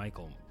to see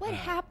Michael. What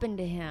happened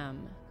to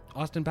him?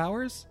 Austin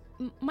Powers?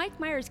 Mike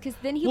Myers, because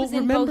then he Well, was in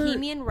remember-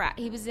 Bohemian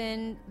Rhapsody. He was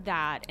in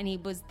that, and he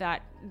was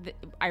that.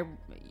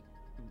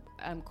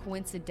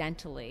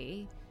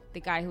 Coincidentally, the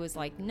guy who was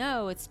like,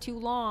 "No, it's too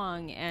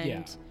long," and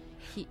Yeah.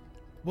 he.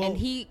 Well- and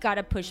he got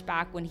a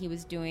pushback when he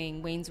was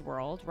doing Wayne's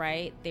World,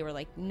 right? They were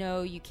like,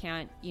 "No, you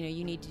can't. You know,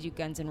 you need to do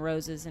Guns N'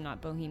 Roses and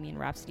not Bohemian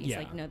Rhapsody." He's Yeah.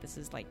 like, "No, this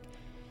is like,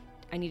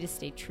 I need to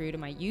stay true to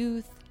my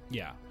youth."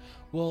 Yeah.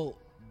 Well,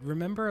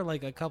 remember,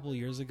 like, a couple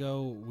years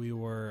ago,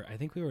 I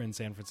think we were in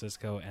San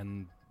Francisco,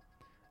 and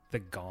the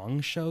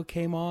Gong Show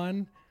came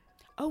on.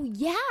 Oh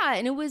yeah,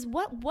 and it was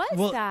what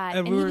was that?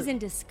 And he was in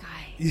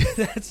disguise.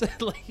 That's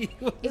like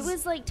It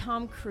was like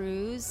Tom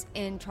Cruise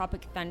in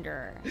Tropic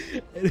Thunder.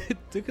 It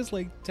took us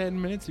like 10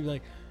 minutes to be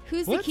like,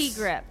 Who's the key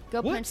grip?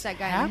 Go punch what's that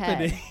guy in the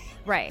happening? head.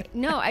 Right.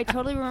 No, I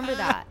totally remember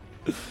that.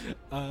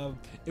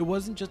 It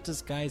wasn't just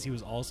disguise. He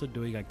was also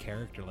doing a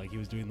character. Like he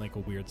was doing like a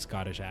weird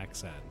Scottish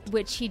accent.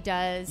 Which he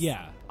does.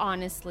 Yeah.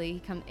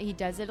 Honestly, he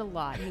does it a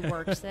lot. He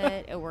works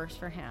it. It works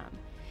for him.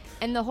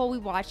 And we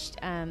watched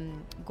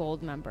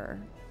Goldmember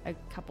a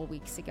couple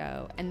weeks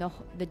ago, and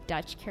the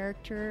Dutch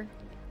character,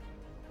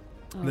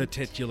 The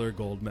titular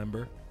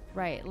Goldmember.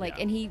 right? Like,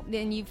 Yeah. and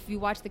then you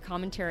watch the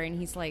commentary, and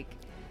he's like,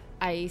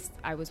 I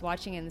was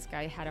watching, and this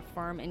guy had a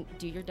farm, and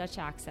do your Dutch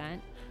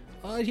accent.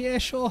 Oh yeah,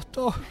 sure.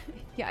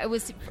 Yeah, it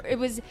was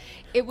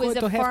Going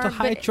a to have to farm,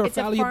 hide but your it's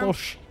a farm.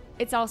 valuables.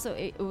 It's also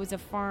it was a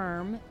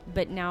farm,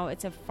 but now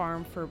it's a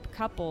farm for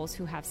couples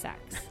who have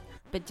sex.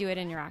 But do it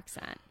in your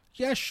accent.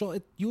 Yeah, sure.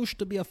 It used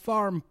to be a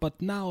farm,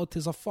 but now it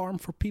is a farm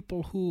for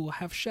people who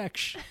have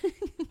sex.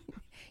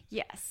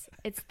 Yes,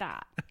 it's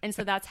that. And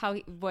so that's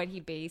what he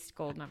based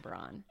Goldmember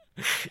on.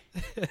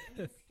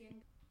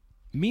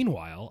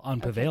 Meanwhile, on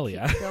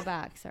Pavalia, Go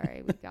back.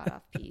 Sorry, we got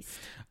off piece.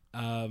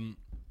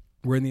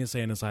 we're in the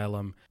insane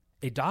asylum.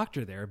 A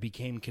doctor there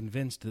became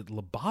convinced that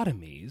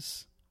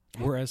lobotomies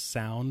were a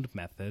sound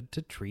method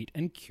to treat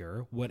and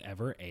cure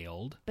whatever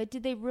ailed. But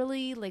did they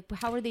really,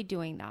 how are they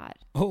doing that?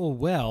 Oh,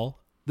 well,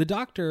 the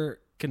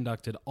doctor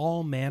conducted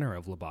all manner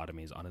of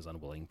lobotomies on his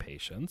unwilling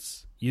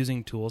patients,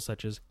 using tools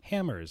such as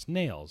hammers,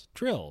 nails,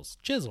 drills,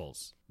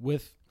 chisels,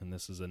 with, and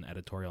this is an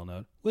editorial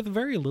note, with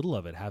very little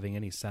of it having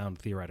any sound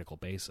theoretical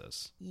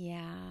basis.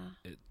 Yeah.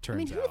 It I turns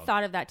mean, who out.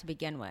 thought of that to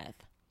begin with?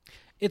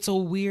 It's a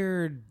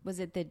weird... Was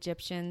it the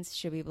Egyptians?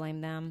 Should we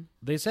blame them?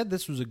 They said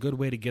this was a good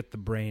way to get the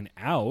brain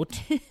out.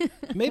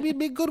 Maybe it'd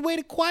be a good way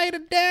to quiet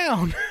it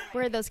down.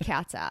 Where are those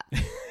cats at?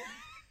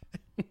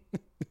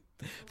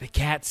 The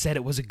cat said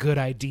it was a good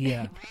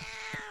idea.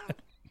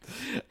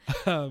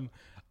 Not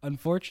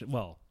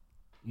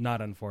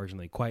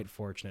unfortunately, quite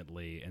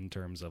fortunately, in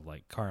terms of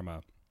like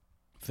karma,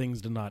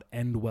 things did not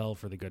end well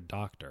for the good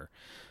doctor.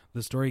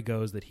 The story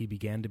goes that he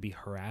began to be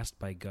harassed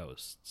by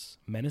ghosts,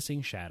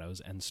 menacing shadows,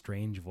 and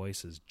strange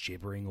voices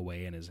gibbering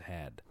away in his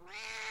head.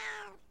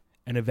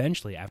 And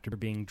eventually, after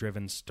being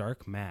driven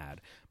stark mad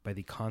by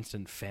the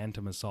constant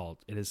phantom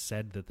assault, it is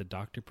said that the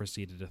doctor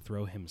proceeded to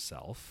throw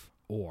himself,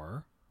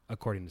 or,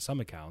 according to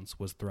some accounts,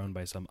 was thrown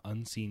by some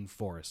unseen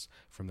force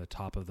from the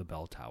top of the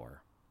bell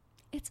tower.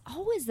 It's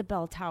always the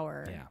bell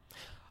tower. Yeah.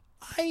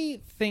 I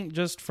think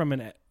just from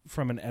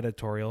an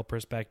editorial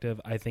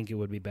perspective, I think it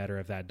would be better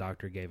if that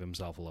doctor gave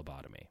himself a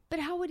lobotomy. But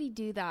how would he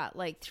do that?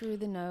 Like through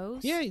the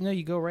nose? Yeah,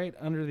 you go right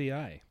under the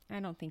eye. I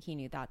don't think he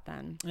knew that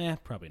then.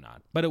 Probably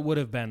not. But it would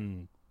have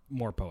been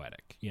more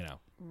poetic,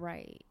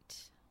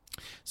 Right.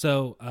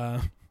 So,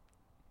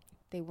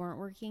 They weren't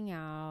working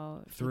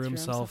out. He threw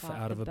himself off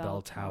out the of a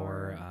bell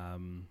tower.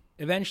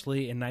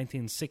 Eventually, in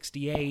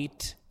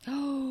 1968,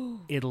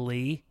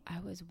 Italy, I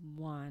was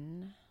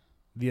one.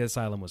 the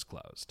asylum was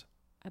closed.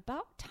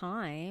 About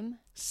time.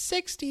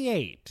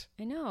 68.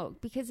 I know,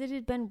 because it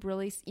had been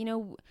really,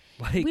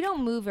 Like, we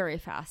don't move very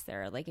fast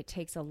there. Like, it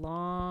takes a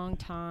long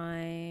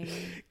time.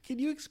 Can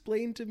you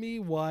explain to me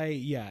why,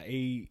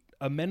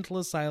 a mental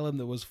asylum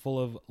that was full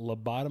of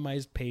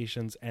lobotomized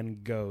patients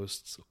and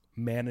ghosts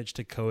managed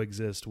to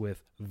coexist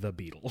with the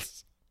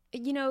Beatles?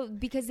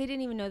 Because they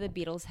didn't even know the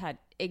Beatles had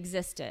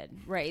existed,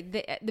 right?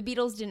 The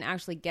Beatles didn't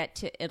actually get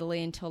to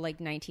Italy until like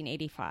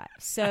 1985.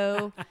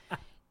 So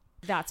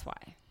that's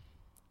why.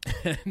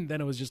 And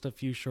then it was just a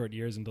few short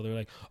years until they were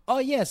like, oh,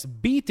 yes,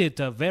 beat it,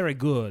 very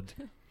good.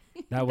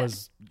 That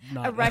was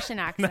not A Russian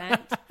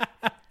accent.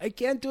 I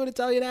can't do an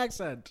Italian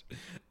accent.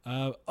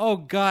 Oh,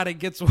 God, it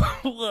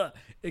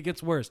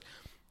gets worse.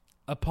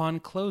 Upon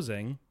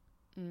closing,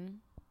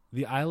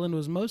 the island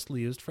was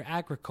mostly used for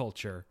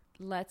agriculture,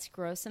 Let's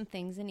grow some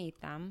things and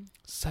eat them.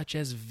 such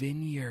as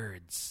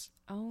vineyards,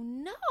 Oh,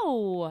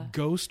 no.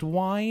 ghost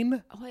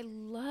wine. Oh, I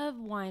love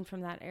wine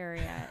from that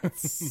area.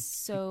 It's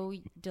so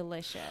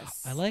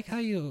delicious. I like how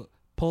you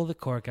pull the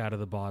cork out of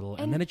the bottle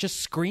and then it just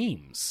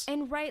screams.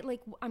 And right,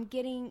 like I'm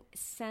getting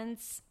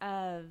sense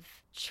of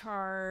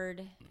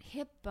charred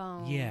hip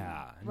bone.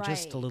 Yeah, right.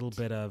 just a little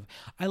bit of...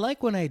 I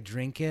like when I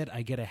drink it,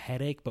 I get a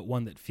headache, but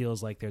one that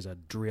feels like there's a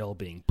drill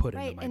being put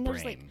Right, into my and brain.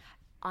 there's like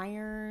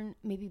iron,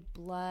 maybe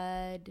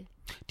blood.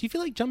 Do you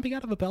feel like jumping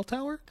out of a bell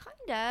tower?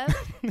 Kind of.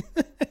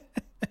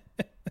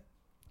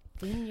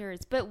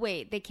 Vineyards. But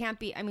wait, they can't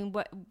be... I mean,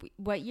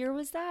 what year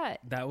was that?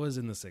 That was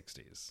in the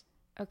 60s.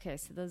 Okay,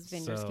 so those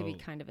vineyards could be So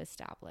kind of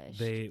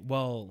established.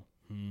 We'll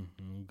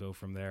go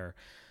from there.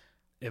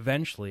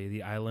 Eventually,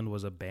 the island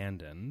was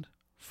abandoned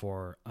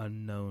for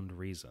unknown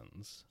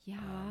reasons.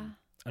 Yeah.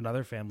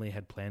 Another family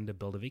had planned to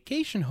build a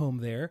vacation home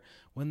there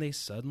when they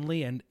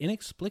suddenly and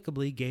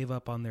inexplicably gave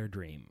up on their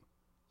dream.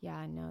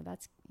 Yeah, no,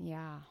 that's...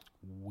 Yeah.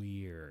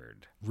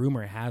 Weird.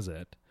 Rumor has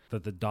it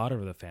that the daughter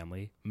of the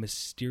family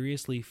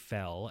mysteriously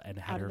fell and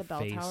had Out of her the bell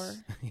face... tower?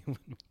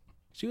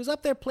 She was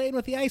up there playing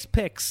with the ice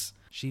picks.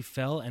 She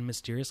fell and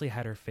mysteriously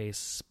had her face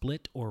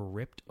split or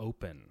ripped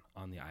open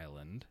on the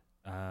island,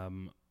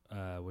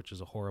 which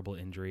is a horrible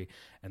injury,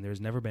 and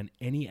there's never been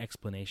any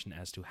explanation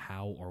as to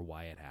how or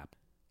why it happened.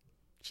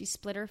 She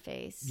split her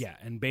face. Yeah,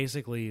 and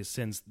basically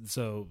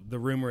so the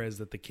rumor is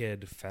that the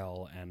kid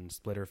fell and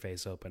split her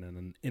face open in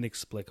an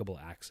inexplicable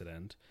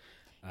accident.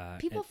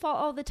 People fall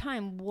all the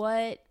time.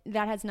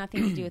 That has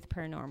nothing to do with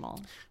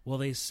paranormal. Well,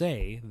 they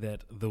say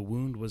that the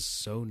wound was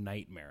so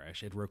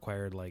nightmarish, it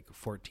required like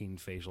 14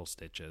 facial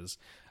stitches.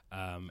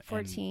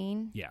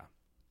 14? Yeah.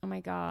 Oh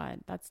my God,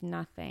 that's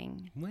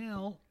nothing.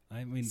 Well,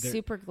 I mean,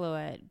 Super glue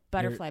it,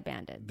 butterfly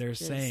bandage. They're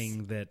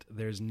saying that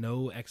there's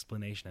no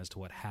explanation as to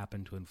what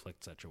happened to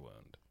inflict such a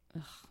wound.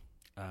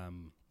 I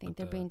think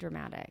they're being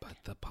dramatic. But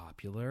the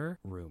popular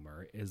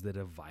rumor is that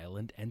a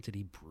violent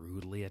entity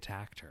brutally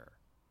attacked her.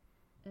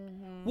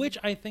 Mm-hmm. Which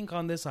I think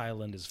on this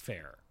island is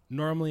fair.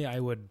 Normally I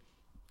would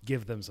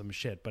give them some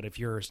shit, but if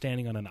you're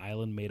standing on an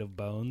island made of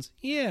bones,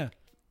 yeah.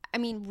 I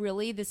mean,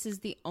 really, this is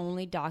the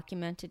only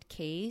documented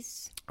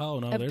case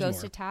of ghost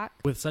more. attack?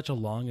 With such a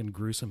long and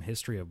gruesome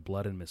history of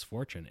blood and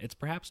misfortune, it's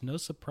perhaps no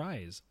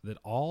surprise that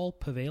all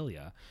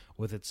Poveglia,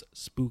 with its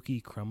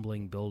spooky,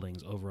 crumbling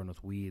buildings overrun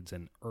with weeds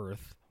and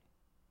earth...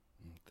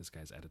 This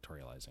guy's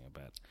editorializing a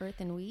bit. Earth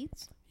and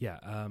weeds?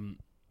 Yeah,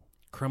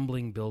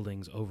 crumbling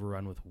buildings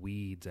overrun with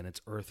weeds and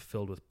its earth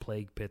filled with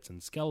plague pits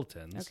and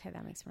skeletons. Okay,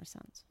 that makes more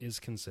sense.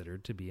 Is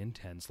considered to be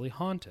intensely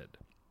haunted.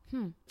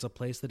 It's a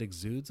place that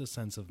exudes a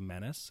sense of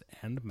menace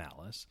and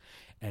malice,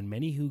 and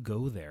many who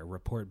go there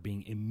report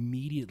being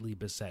immediately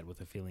beset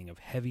with a feeling of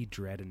heavy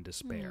dread and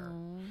despair,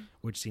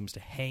 which seems to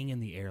hang in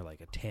the air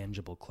like a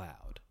tangible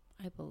cloud.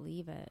 I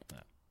believe it. Yeah.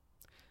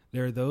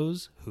 There are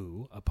those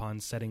who, upon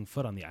setting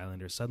foot on the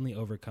island, are suddenly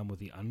overcome with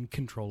the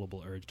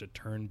uncontrollable urge to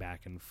turn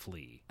back and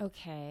flee.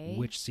 Okay.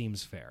 Which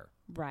seems fair.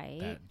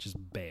 Right. That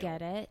just bail.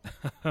 Get it?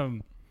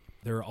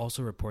 There are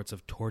also reports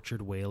of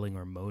tortured wailing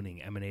or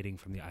moaning emanating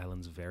from the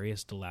island's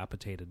various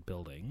dilapidated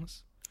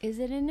buildings. Is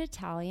it in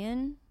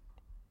Italian?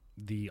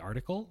 The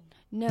article?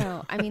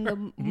 No, I mean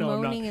the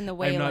moaning and the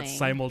wailing. I'm not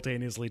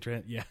simultaneously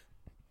yeah.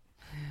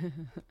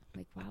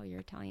 Like, wow,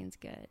 your Italian's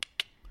good.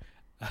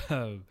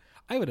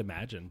 I would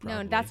imagine,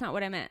 probably. No, that's not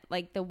what I meant.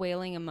 Like the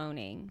wailing and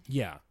moaning.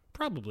 Yeah,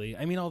 probably.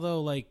 I mean,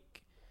 although,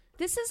 like...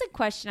 This is a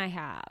question I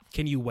have.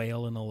 Can you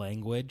wail in a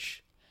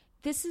language?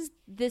 This is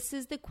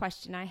the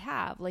question I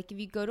have. Like, if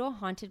you go to a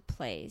haunted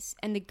place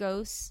and the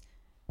ghosts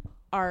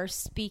are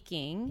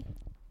speaking...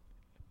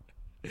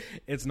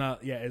 It's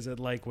not... Yeah, is it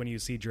like when you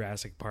see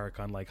Jurassic Park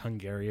on, like,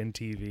 Hungarian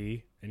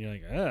TV? And you're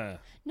like, ugh.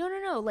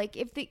 No. Like,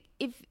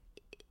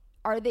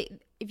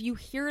 if you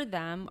hear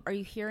them, are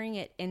you hearing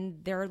it in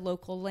their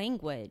local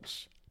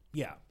language?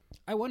 Yeah.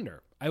 I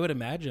wonder. I would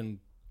imagine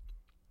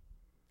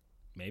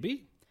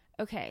maybe.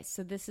 Okay,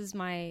 so this is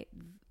sidebar.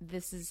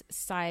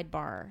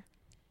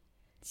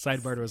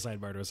 Sidebar to a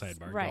sidebar to a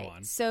sidebar. Right. Go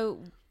on.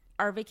 So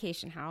our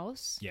vacation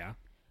house. Yeah.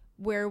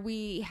 Where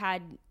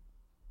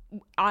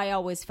I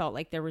always felt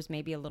like there was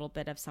maybe a little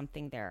bit of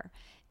something there.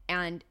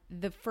 And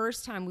the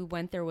first time we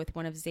went there with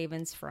one of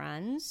Zaven's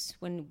friends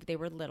when they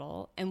were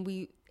little,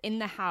 and in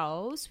the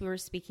house, we were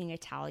speaking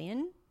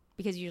Italian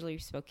because usually we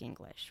spoke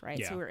English, right?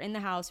 Yeah. So we were in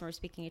the house and we were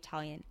speaking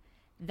Italian.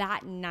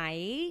 That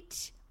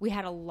night, we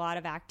had a lot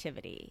of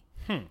activity.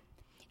 And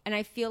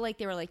I feel like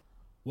they were like,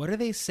 what are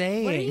they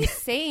saying? what are you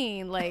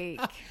saying? Like,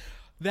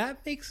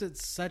 that makes it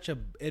such a...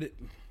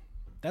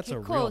 That's a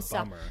cool, real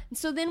bummer.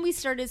 So then we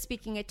started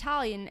speaking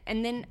Italian,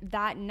 and then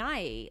that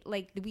night,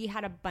 like, we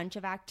had a bunch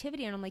of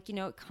activity, and I'm like,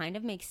 it kind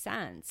of makes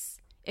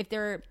sense if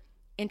they're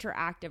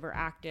interactive or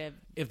active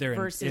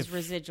versus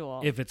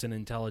residual. If it's an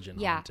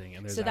intelligent haunting.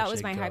 And so that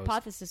was my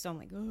hypothesis. So I'm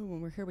like, oh,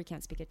 when we're here, we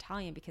can't speak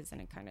Italian because then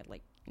it kind of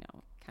like,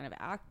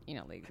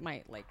 like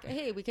might like,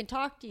 hey, we can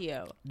talk to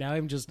you. Now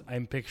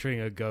I'm picturing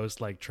a ghost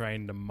like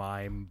trying to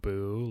mime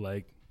Boo,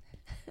 like,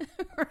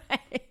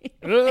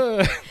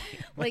 right.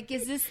 Like,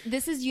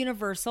 this is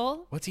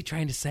universal? What's he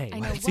trying to say? I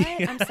know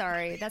what? I'm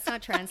sorry. That's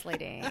not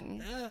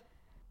translating.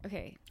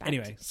 Okay.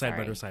 Anyway,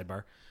 sidebar to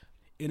sidebar.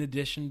 In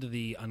addition to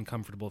the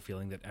uncomfortable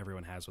feeling that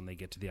everyone has when they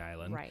get to the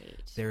island, right,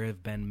 there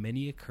have been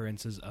many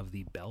occurrences of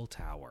the bell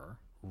tower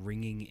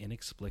ringing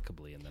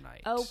inexplicably in the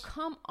night. Oh,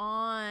 come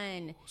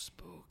on. Oh,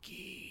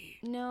 spooky.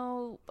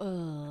 No.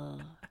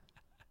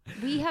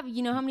 We have,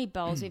 how many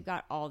bells we've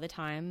got all the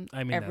time?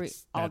 I mean,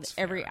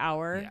 every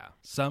hour? Yeah.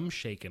 Some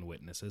shaken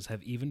witnesses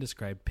have even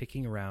described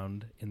picking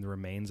around in the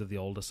remains of the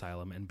old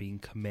asylum and being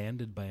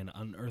commanded by an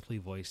unearthly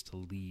voice to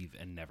leave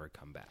and never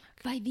come back.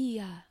 Vai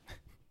via.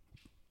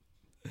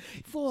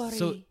 Fuori.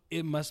 So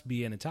it must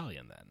be in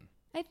Italian then.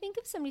 I think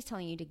if somebody's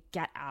telling you to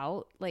get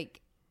out, like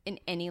in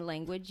any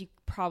language, you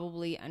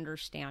probably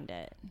understand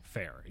it.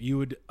 Fair. You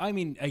would, I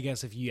mean, I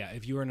guess if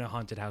you were in a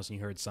haunted house and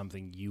you heard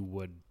something, you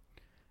would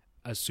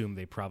assume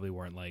they probably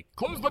weren't like,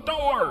 close the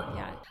door!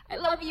 Yeah. I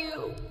love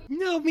you!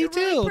 No, me You're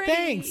too! Really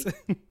Thanks!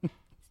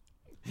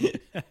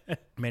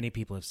 Many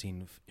people have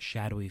seen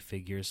shadowy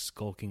figures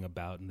skulking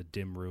about in the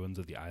dim ruins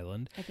of the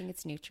island. I think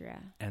it's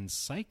Nutria. And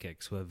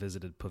psychics who have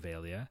visited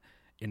Poveglia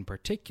in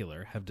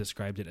particular have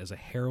described it as a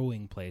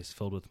harrowing place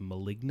filled with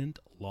malignant,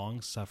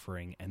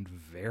 long-suffering, and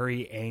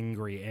very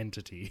angry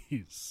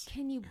entities.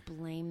 Can you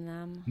blame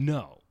them?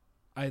 No,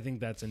 I think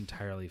that's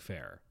entirely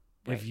fair.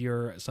 Right. If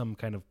you're some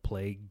kind of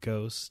plague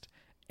ghost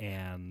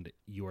and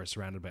you are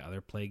surrounded by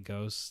other plague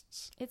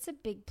ghosts, It's a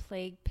big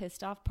plague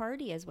pissed off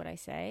party is what I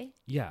say.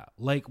 yeah,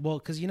 like, well,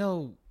 because, you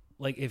know,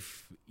 like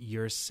if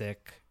you're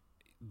sick,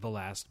 the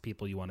last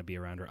people you want to be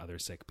around are other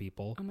sick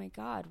people. Oh my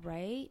God,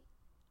 right?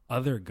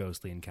 Other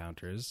ghostly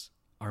encounters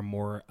are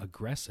more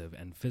aggressive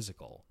and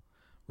physical.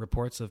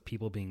 Reports of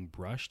people being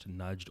brushed,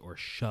 nudged, or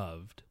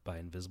shoved by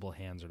invisible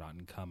hands are not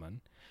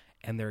uncommon,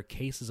 and there are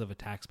cases of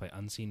attacks by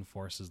unseen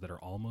forces that are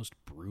almost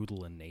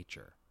brutal in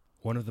nature.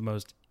 One of the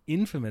most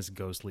infamous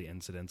ghostly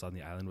incidents on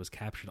the island was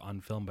captured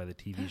on film by the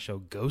TV show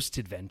Ghost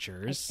I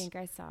Adventures think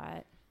I saw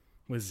it.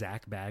 with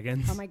Zach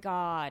Baggins. Oh my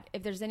God.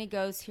 If there's any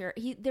ghosts here,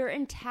 they're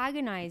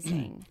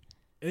antagonizing.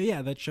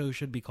 Yeah, that show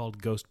should be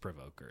called Ghost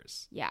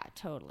Provokers. Yeah,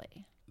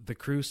 totally. The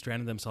crew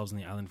stranded themselves on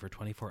the island for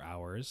 24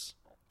 hours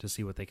to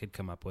see what they could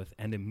come up with,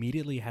 and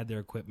immediately had their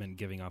equipment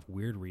giving off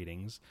weird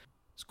readings.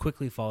 It was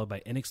quickly followed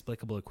by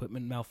inexplicable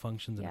equipment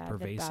malfunctions and Yeah, a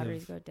the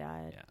batteries go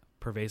dead.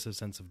 pervasive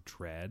sense of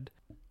dread.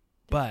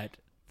 But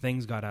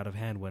things got out of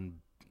hand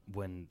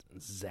when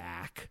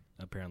Zach,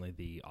 apparently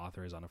the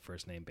author is on a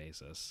first name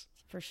basis,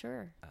 For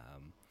sure.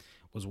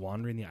 was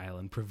wandering the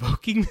island,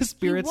 provoking the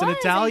spirits He in was.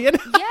 Italian.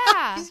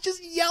 Yeah. He's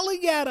just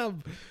yelling at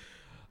him.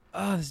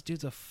 Oh, this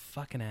dude's a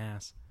fucking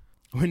ass.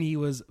 When he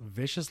was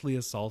viciously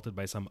assaulted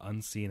by some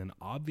unseen and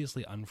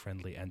obviously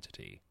unfriendly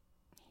entity.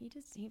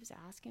 He was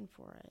asking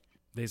for it.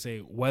 They say,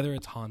 whether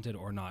it's haunted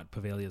or not,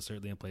 Poveglia is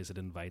certainly a place that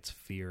invites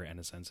fear and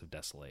a sense of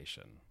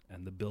desolation.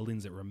 And the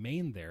buildings that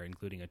remain there,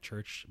 including a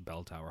church,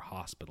 bell tower,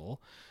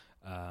 hospital.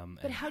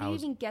 But how do you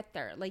even get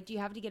there? Like, do you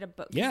have to get a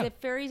boat? 'Cause Yeah. the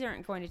ferries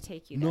aren't going to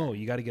take you there. No,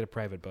 you got to get a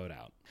private boat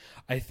out.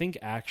 I think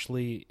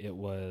actually it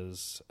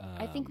was...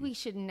 I think we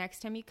should, next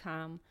time you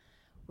come,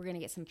 we're going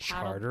to get some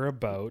charter a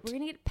boat. We're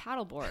going to get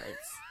paddle boards.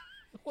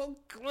 Well,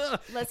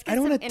 Let's get I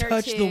don't some want to inner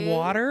touch the tube.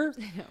 water.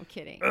 No, I'm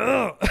kidding.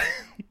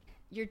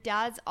 Your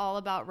dad's all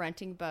about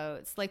renting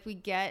boats. Like, we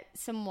get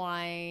some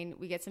wine,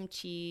 we get some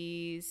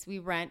cheese, we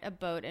rent a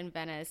boat in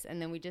Venice,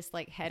 and then we just,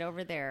 like, head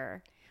over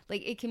there.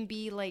 Like, it can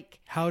be,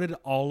 like... How did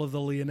all of the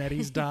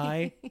Leonettis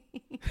die?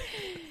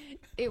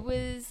 It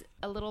was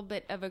a little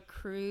bit of a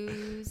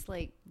cruise,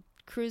 like,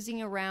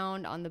 cruising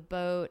around on the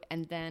boat,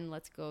 and then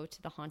let's go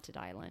to the haunted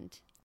island.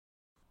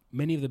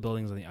 Many of the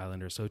buildings on the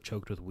island are so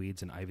choked with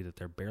weeds and ivy that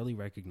they're barely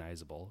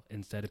recognizable,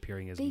 instead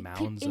appearing as They mounds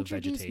could of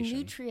introduce vegetation.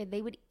 nutria.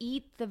 They would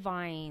eat the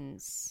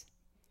vines.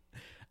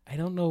 I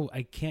don't know.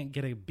 I can't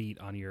get a beat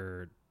on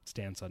your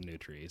stance on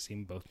nutria. You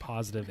seem both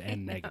positive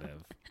and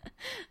negative.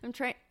 I'm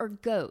trying, or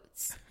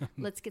goats.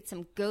 Let's get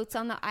some goats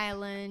on the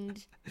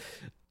island.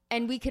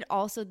 And we could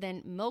also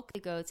then milk the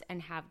goats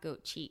and have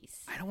goat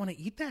cheese. I don't want to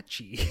eat that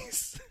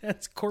cheese.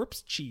 That's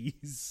corpse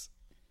cheese.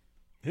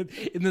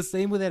 In the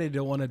same way that I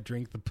don't want to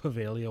drink the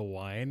Poveglia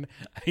wine,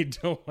 I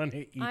don't want to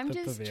eat I'm the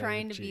just Poveglia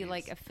trying to cheese. be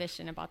like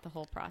efficient about the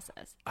whole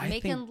process. I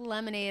Making think-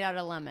 lemonade out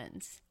of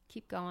lemons.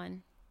 Keep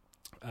going.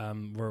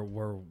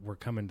 We're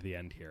coming to the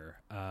end here.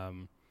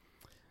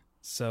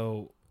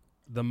 So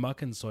the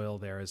muck and soil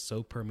there is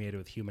so permeated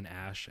with human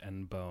ash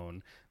and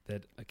bone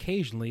that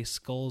occasionally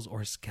skulls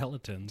or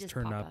skeletons Just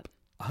turn pop up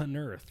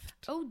unearthed.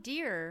 Oh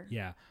dear.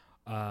 Yeah.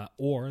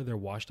 Or they're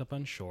washed up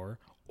on shore,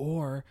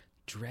 or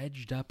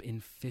dredged up in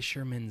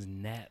fishermen's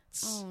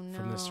nets Oh,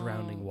 from the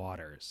surrounding no.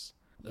 waters.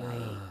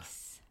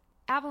 Yikes.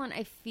 Avalon,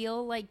 I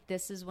feel like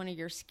this is one of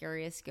your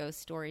scariest ghost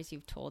stories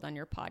you've told on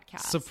your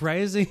podcast.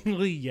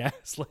 Surprisingly,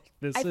 yes. Like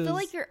this I is feel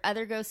like your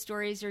other ghost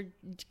stories are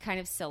kind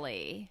of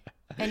silly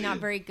and not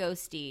very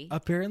ghosty.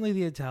 apparently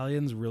the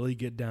Italians really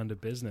get down to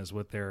business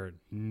with their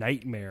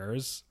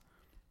nightmares.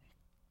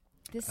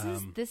 This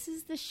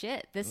is the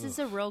shit. This is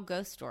a real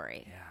ghost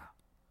story.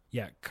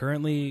 Yeah.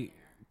 Currently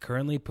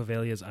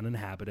Poveglia is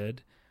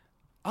uninhabited.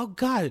 Oh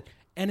God.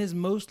 And is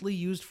mostly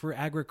used for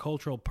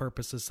agricultural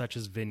purposes such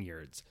as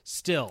vineyards.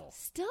 Still,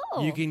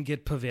 you can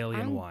get Poveglia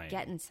I'm wine.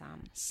 getting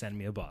some. Send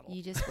me a bottle.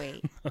 You just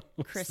wait.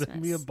 Christmas. Send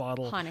me a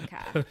bottle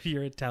Hanukkah. of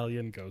your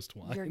Italian ghost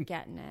wine. You're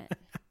getting it.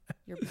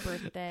 Your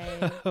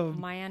birthday,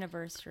 my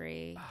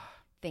anniversary,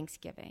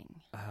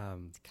 Thanksgiving.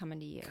 It's coming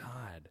to you.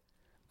 God.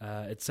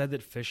 It's said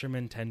that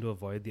fishermen tend to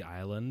avoid the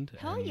island.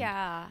 Hell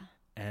yeah.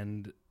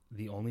 And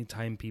the only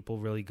time people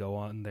really go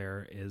on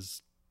there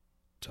is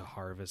to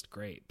harvest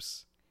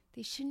grapes.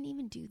 They shouldn't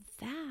even do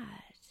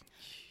that.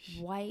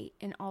 White,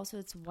 and also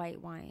it's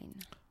white wine.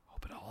 Oh,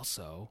 but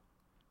also,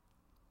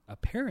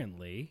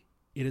 apparently,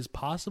 it is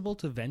possible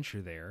to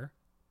venture there,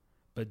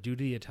 but due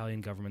to the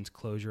Italian government's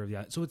closure of the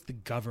island, so it's the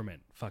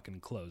government fucking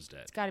closed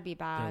it. It's got to be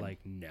bad. They're like,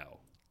 no,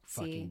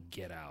 fucking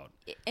get out.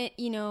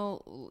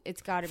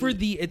 It's got to be. For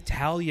the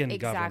Italian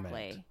Exactly.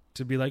 government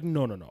to be like,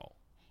 no.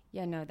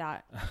 Yeah, no,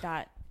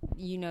 that's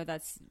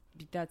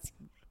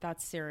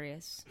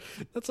serious.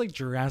 That's like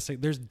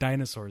Jurassic. There's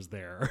dinosaurs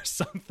there or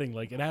something.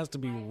 Like, it has to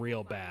be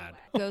real bad.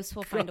 Ghosts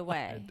will find a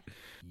way.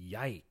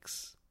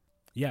 Yikes.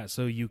 Yeah,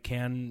 so you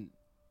can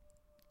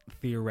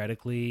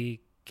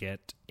theoretically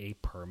get a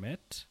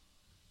permit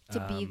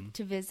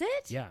to visit.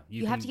 Yeah,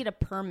 you have to get a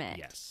permit.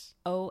 Yes,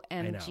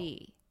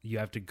 OMG. you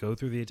have to go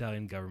through the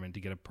Italian government to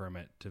get a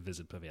permit to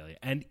visit Poveglia,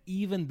 and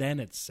even then,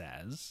 it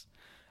says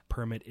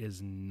permit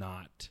is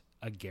not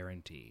a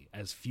guarantee,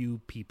 as few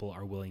people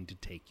are willing to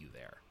take you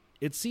there.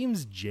 It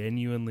seems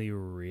genuinely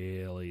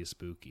really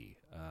spooky.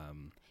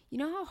 You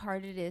know how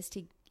hard it is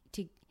to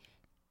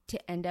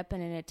end up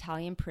in an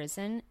Italian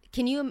prison?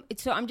 Can you?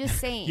 So I'm just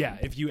saying. Yeah,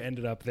 if you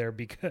ended up there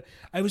because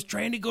I was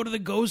trying to go to the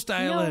ghost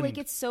island. No, like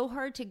it's so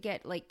hard to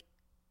get like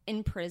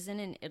in prison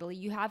in Italy.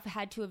 You have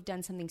had to have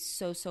done something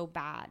so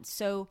bad.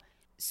 So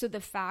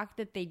the fact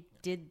that they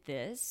did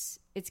this,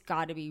 it's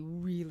got to be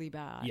really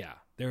bad. Yeah,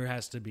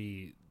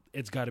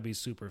 it's got to be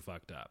super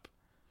fucked up.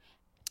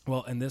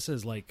 Well, and this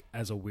is like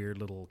as a weird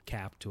little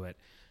cap to it.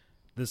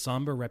 The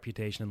somber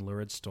reputation and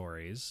lurid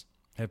stories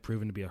have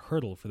proven to be a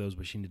hurdle for those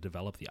wishing to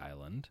develop the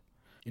island.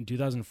 In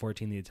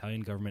 2014, the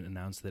Italian government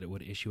announced that it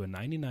would issue a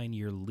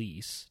 99-year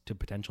lease to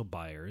potential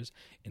buyers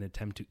in an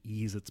attempt to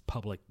ease its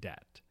public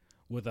debt,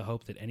 with the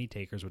hope that any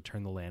takers would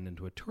turn the land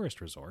into a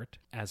tourist resort,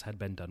 as had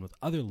been done with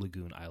other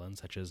lagoon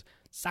islands such as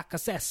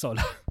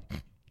Sacasessola,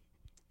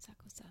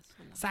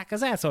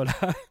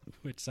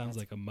 which sounds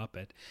like a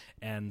Muppet,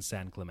 and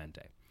San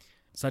Clemente.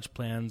 Such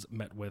plans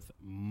met with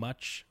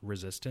much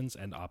resistance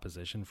and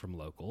opposition from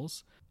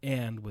locals,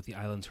 and with the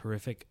island's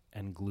horrific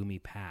and gloomy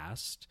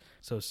past,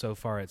 so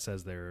far it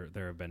says there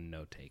have been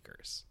no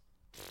takers.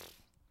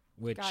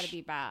 Which, Got to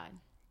be bad.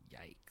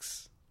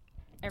 Yikes.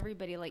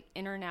 Everybody, like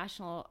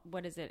international,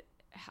 what is it,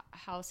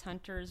 house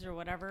hunters or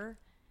whatever?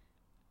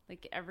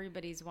 Like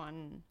everybody's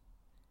one.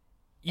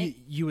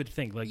 You would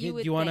think, like, You do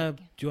would you want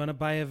think. to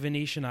buy a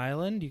Venetian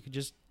island? You could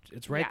just,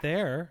 it's right Yeah.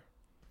 there.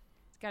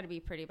 It's got to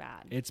be pretty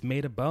bad. It's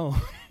made of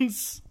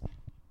bones.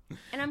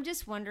 And I'm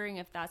just wondering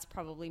if that's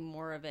probably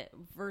more of it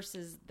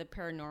versus the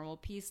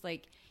paranormal piece.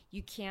 Like,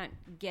 you can't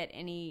get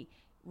any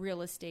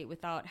real estate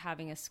without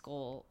having a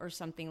skull or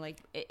something. Like,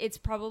 it's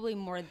probably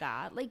more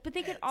that. Like, but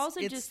they could also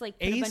It's just like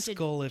put a a bunch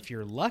skull if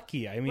you're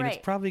lucky. I mean, Right.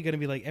 it's probably going to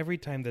be like every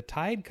time the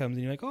tide comes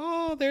and you're like,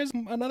 oh, there's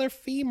another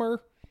femur.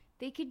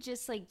 They could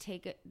just like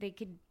they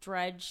could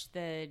dredge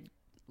the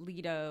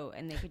Lido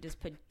and they could just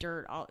put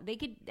dirt all. They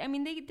could. I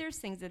mean, there's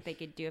things that they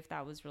could do if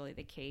that was really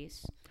the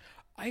case.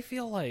 I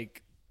feel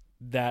like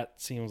that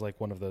seems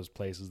like one of those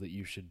places that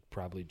you should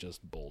probably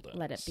just bulldoze.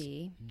 Let it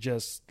be.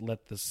 Just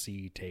let the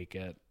sea take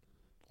it.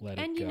 Let it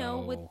go. And you know,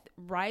 with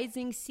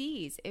rising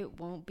seas, it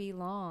won't be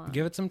long.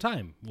 Give it some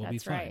time. We'll be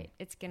That's fine. right.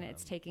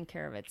 It's taking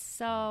care of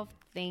itself.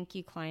 Thank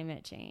you,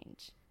 climate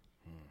change.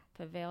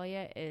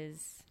 Poveglia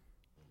is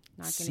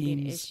not going to be an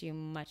Seems- issue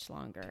much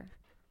longer.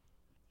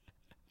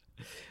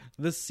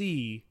 The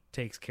sea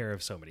takes care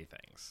of so many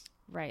things.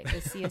 Right.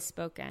 The sea has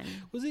spoken.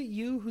 Was it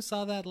you who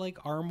saw that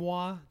like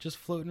armoire just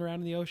floating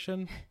around in the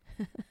ocean?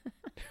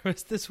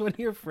 Was this one of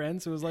your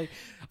friends who was like,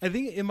 I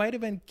think it might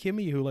have been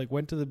Kimmy who like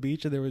went to the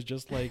beach and there was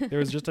just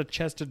a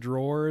chest of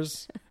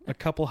drawers a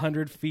couple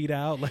 100 feet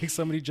out. Like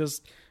somebody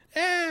just,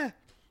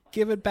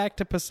 give it back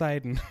to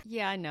Poseidon.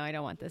 Yeah, no, I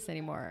don't want this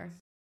anymore.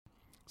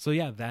 So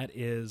yeah, that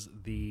is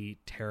the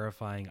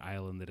terrifying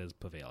island that is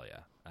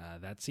Poveglia.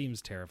 That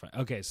seems terrifying.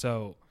 Okay,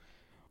 so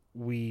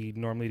we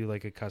normally do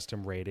like a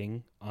custom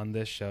rating on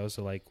this show.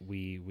 So like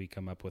we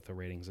come up with a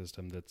rating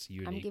system that's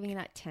unique. I'm giving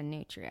that 10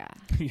 nutria.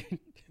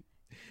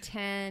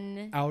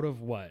 10. Out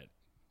of what?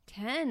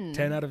 10.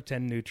 10 out of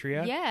 10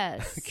 nutria?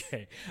 Yes.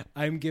 Okay.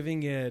 I'm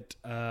giving it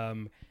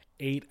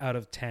 8 out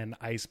of 10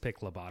 ice pick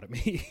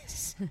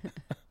lobotomies.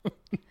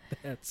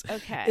 That's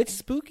Okay. It's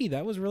spooky.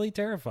 That was really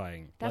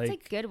terrifying. That's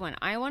like, a good one.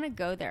 I want to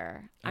go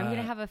there. I'm going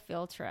to have a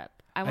field trip.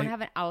 I want to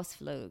have an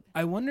Ausflug.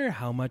 I wonder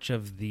how much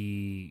of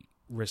the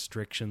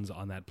restrictions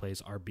on that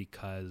place are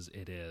because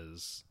it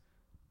is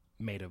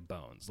made of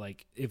bones.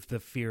 Like if the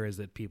fear is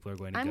that people are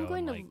going to I'm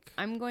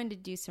go going to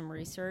do some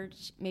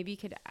research. Maybe you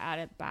could add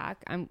it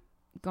back.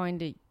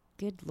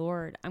 Good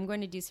Lord. I'm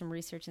going to do some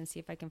research and see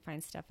if I can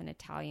find stuff in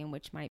Italian,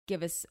 which might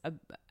give us a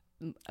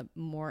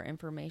more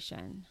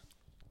information.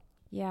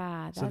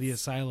 Yeah. so the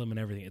asylum and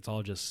everything, it's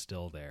all just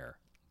still there.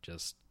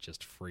 Just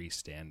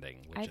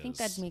freestanding. I think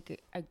that'd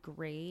make a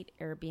great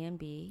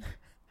Airbnb.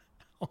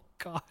 Oh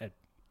God.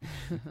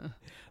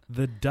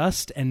 The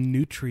dust and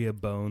nutria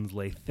bones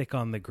lay thick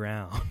on the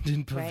ground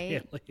in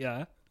Right?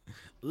 Poveglia.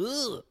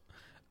 Ugh.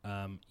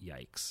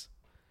 Yikes.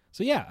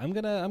 So yeah, I'm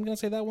gonna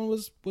say that one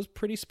was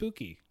pretty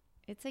spooky,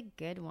 It's a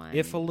good one.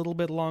 if a little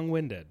bit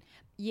long-winded.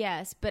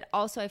 Yes, but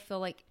also I feel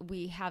like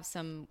we have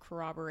some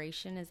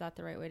corroboration. Is that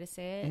the right way to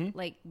say it?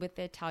 Like with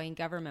the Italian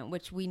government,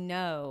 which we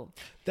know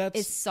That's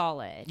is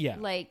solid. Yeah.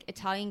 Like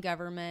Italian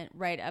government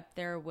right up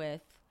there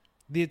with.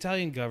 the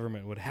Italian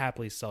government would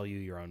happily sell you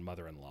your own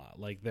mother-in-law.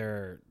 Like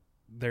they're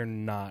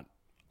not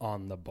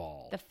on the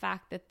ball. The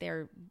fact that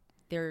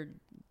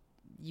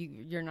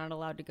you're not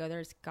allowed to go there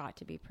has got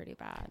to be pretty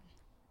bad.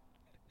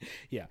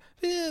 Yeah.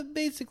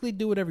 Basically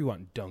do whatever you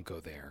want. Don't go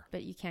there.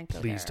 But you can't go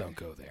there. Please don't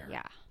go there.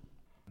 Yeah.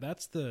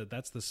 That's the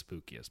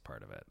spookiest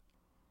part of it.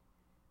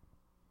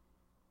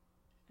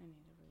 I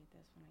need to read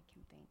this when I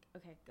can think.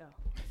 Okay, go.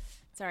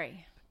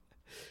 Sorry.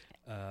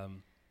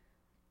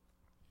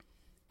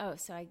 Oh,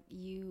 so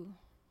you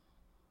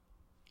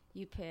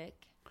pick.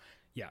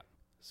 Yeah.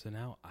 So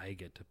now I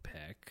get to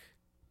pick.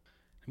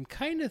 I'm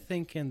kind of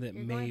thinking that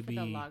You're maybe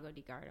going for the Lago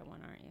di Garda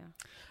one, aren't you?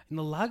 in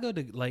the Lago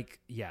de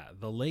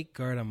the Lake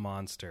Garda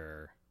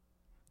monster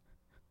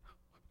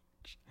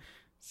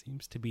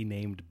seems to be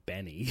named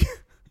Benny.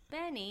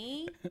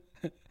 Benny.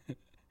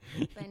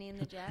 Benny and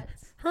the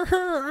Jets.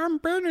 I'm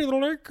Benny, the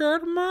Lake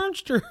Garda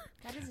monster.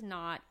 That is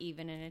not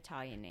even an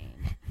Italian name.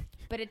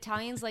 But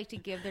Italians like to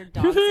give their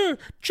dogs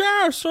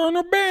Ciao,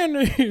 sono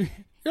Benny,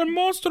 il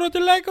mostro di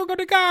Lake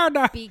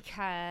Garda.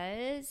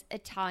 because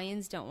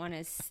Italians don't want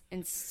to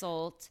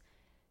insult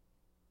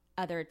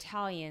other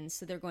Italians,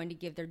 so they're going to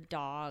give their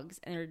dogs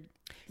and their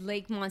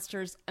lake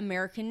monsters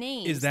American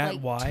names. Is that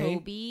like why?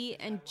 Toby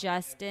and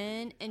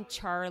Justin and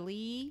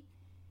Charlie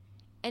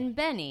and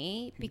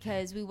Benny,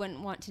 because we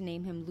wouldn't want to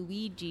name him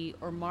Luigi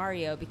or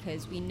Mario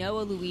because we know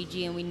a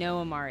Luigi and we know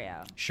a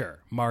Mario. Sure,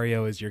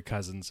 Mario is your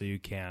cousin, so you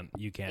can't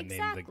name the.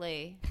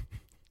 Exactly.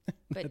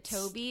 But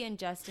Toby and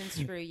Justin,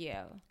 screw you.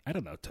 I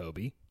don't know,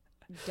 Toby.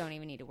 Don't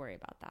even need to worry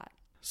about that.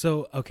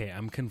 So okay,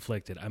 I'm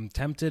conflicted. I'm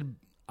tempted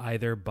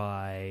either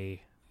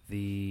by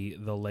the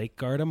Lake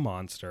Garda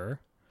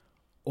monster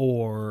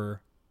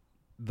or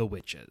the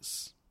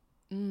witches.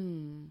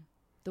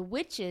 The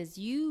witches,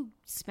 you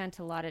spent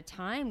a lot of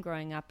time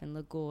growing up in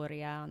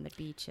Liguria on the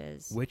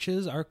beaches.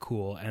 Witches are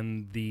cool,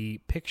 and the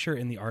picture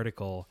in the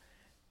article,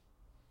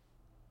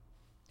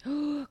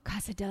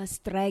 Casa della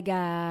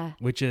Strega.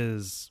 which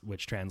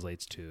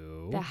translates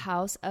to The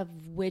House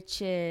of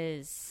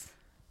Witches.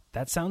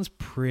 that sounds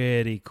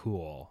pretty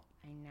cool.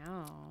 I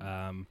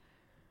know.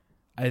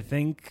 I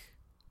think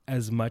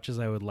as much as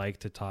I would like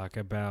to talk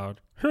about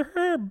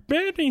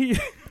Benny,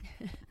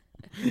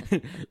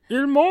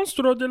 il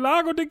monstro del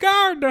Lago di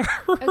Garda.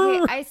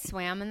 Okay, I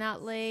swam in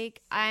that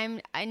lake.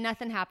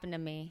 Nothing happened to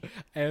me.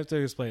 I have to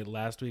explain.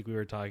 Last week we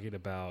were talking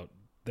about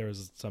there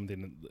was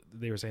something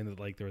they were saying that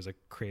like there was a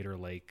Crater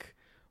Lake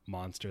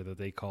monster that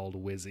they called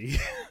Wizzy.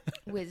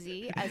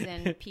 Wizzy, as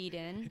in peed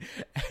in.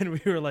 And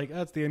we were like,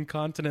 that's the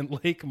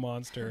incontinent lake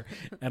monster.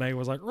 And I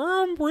was like,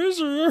 I'm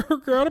Wizzy, I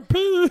gotta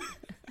pee.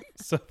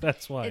 So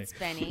that's why. It's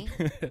Benny.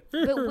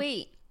 But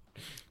wait,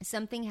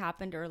 something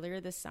happened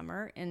earlier this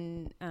summer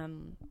in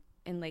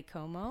Lake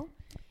Como.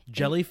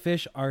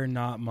 Jellyfish are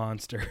not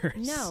monsters.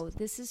 No,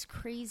 this is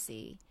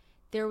crazy.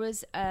 There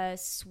was a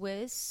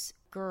Swiss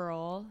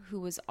girl who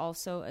was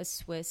also a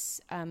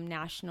Swiss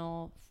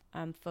national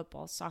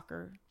football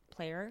soccer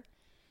player,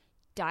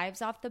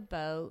 dives off the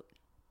boat,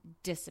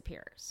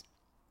 disappears.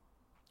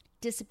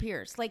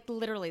 Like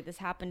literally, this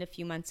happened a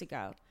few months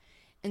ago.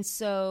 And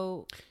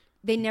so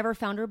they never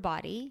found her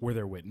body. Were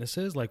there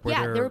witnesses? Like,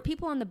 There were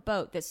people on the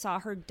boat that saw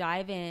her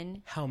dive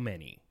in. How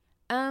many?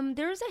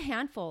 There was a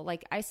handful.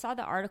 Like I saw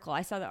the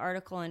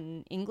article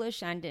in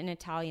English and in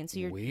Italian.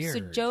 So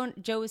Weird. So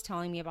Joe was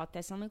telling me about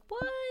this. I'm like,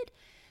 what?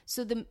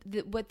 So the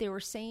what they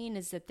were saying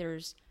is that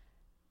there's,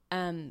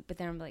 but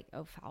then I'm like,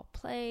 oh, foul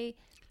play.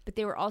 But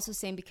they were also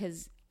saying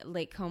because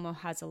Lake Como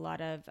has a lot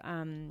of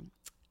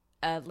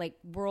like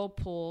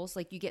whirlpools,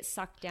 like you get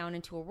sucked down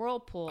into a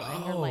whirlpool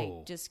and you're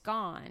like just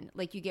gone.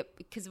 Like you get,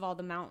 because of all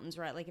the mountains,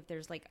 right? Like if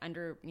there's like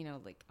under,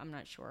 like I'm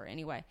not sure.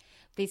 Anyway,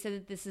 they said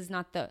that this is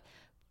not the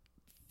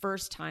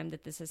first time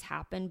that this has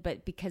happened,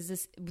 but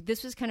because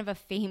this was kind of a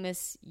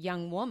famous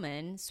young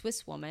woman,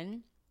 Swiss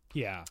woman,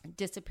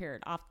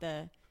 disappeared off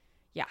the,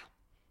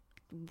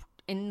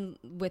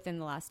 within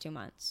the last 2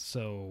 months.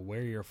 So where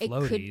are your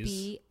floaties? It could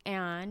be,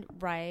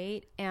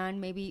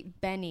 and maybe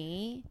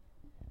Benny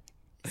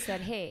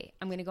said, hey,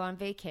 I'm going to go on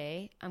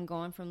vacay. I'm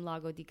going from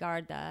Lago di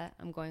Garda.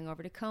 I'm going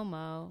over to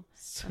Como.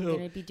 I'm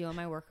going to be doing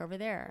my work over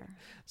there.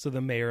 So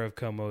the mayor of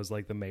Como is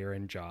like the mayor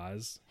in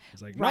Jaws.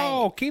 He's like, Right.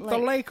 no, keep the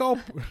lake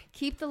open.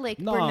 Keep the lake.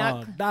 No, we're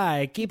not,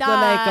 keep the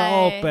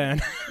Die. lake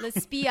open. La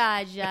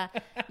spiaggia.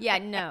 Yeah,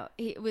 no.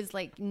 It was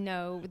like,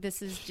 no,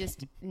 this is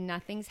just,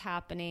 nothing's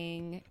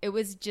happening. It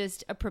was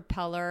just a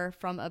propeller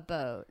from a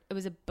boat. It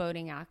was a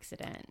boating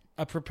accident.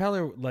 A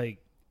propeller, like,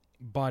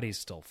 bodies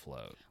still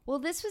float. Well,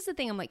 this was the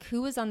thing. I'm like,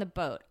 who was on the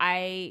boat?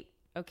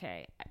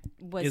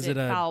 Was Is it it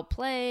a- foul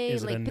play?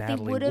 is it a But they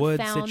Natalie would have Wood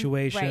found,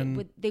 situation?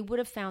 Right, they would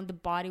have found, the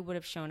body would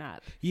have shown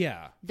up.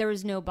 Yeah. There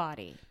was no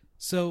body.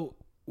 So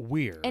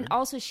weird. And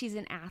also, she's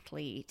an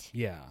athlete.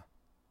 Yeah.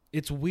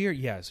 It's weird.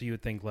 Yeah. So you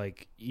would think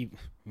like, I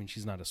mean,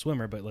 she's not a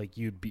swimmer, but like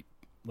you'd be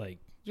like,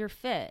 You're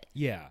fit.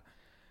 yeah.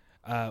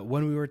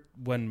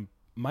 When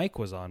Mike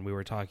was on, we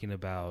were talking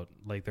about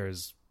like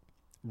there's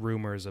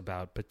rumors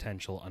about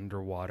potential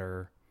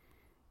underwater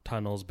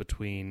tunnels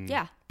between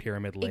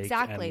Pyramid Lake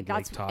Exactly. and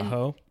That's Lake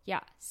Tahoe.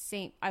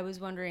 Same. I was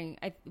wondering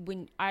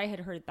when I had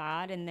heard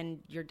that, and then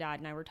your dad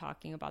and I were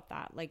talking about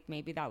that. Like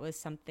maybe that was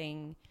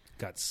something.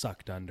 Got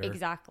sucked under.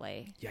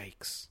 Exactly.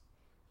 Yikes.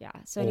 Yeah.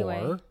 So anyway,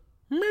 Or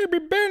maybe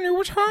Benny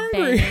was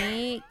hungry.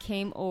 Benny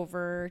came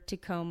over to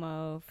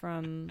Como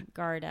from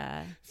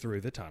Garda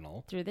Through the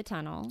tunnel. through the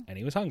tunnel. And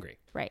he was hungry.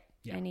 Right.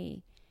 Yeah. And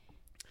he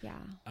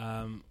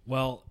Yeah.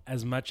 Well,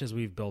 as much as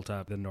we've built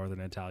up the northern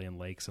Italian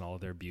lakes and all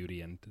of their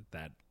beauty and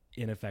that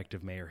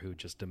ineffective mayor who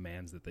just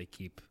demands that they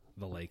keep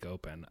the lake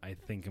open, I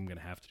think I'm going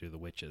to have to do the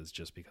witches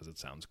just because it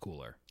sounds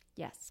cooler.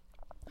 Yes.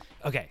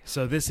 Okay,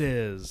 so this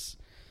is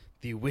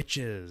the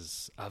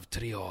Witches of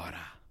Triora.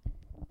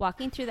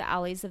 Walking through the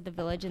alleys of the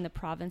village in the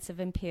province of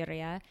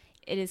Imperia,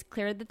 it is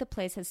clear that the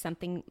place has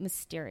something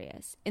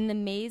mysterious. In the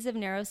maze of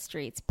narrow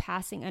streets,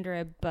 passing under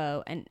a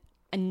bow and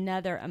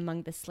another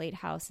among the slate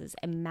houses,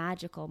 a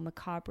magical,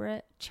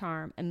 macabre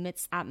charm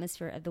amidst the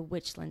atmosphere of the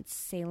witchland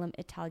Salem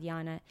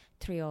Italiana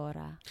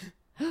Triora.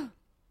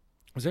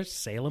 Was there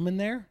Salem in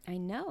there? I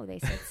know, they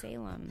said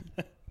Salem.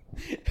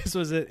 This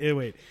was it.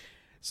 Wait.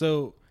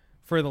 So,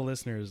 for the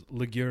listeners,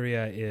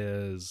 Liguria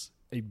is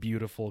a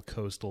beautiful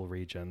coastal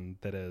region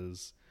that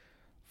is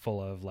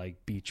full of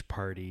like beach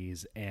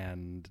parties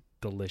and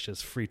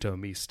delicious frito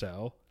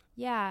misto.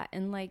 Yeah,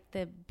 and like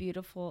the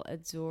beautiful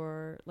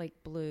azure, like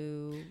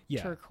blue,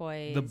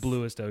 turquoise. The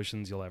bluest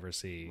oceans you'll ever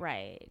see.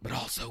 Right. But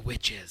also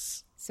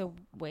witches. So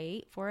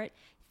wait for it.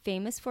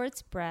 Famous for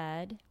its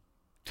bread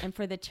and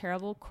for the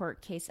terrible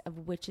court case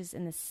of witches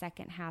in the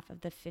second half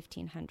of the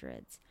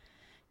 1500s.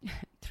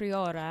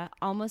 Triora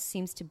almost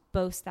seems to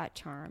boast that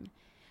charm.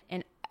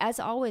 And as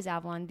always,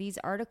 Avalon, these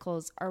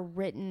articles are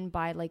written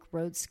by like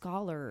Rhodes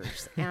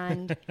Scholars.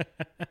 And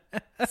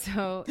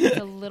so it's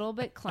a little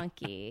bit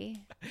clunky.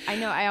 I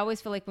know. I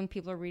always feel like when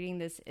people are reading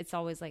this, it's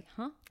always like,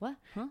 huh? What?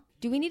 Huh?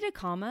 Do we need a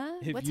comma?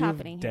 If What's you've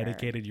happening here?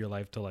 dedicated your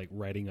life to like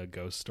writing a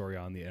ghost story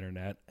on the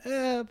internet,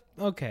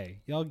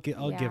 okay. I'll give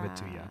it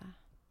to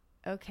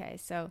you. Okay.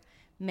 So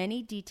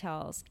many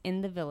details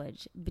in the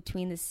village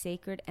between the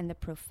sacred and the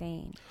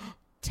profane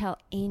tell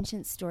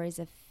ancient stories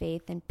of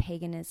faith and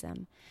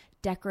paganism.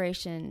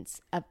 Decorations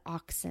of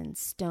oxen,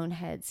 stone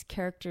heads,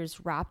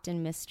 characters wrapped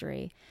in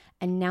mystery,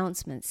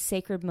 announcements,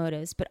 sacred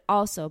motives, but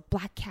also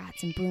black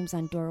cats and brooms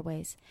on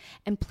doorways,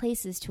 and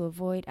places to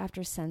avoid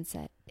after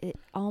sunset. It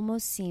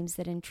almost seems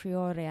that in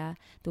Triora,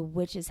 the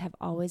witches have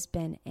always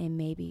been and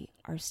maybe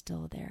are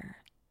still there.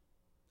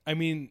 I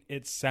mean,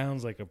 it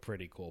sounds like a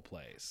pretty cool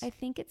place. I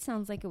think it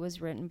sounds like it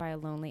was written by a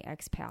lonely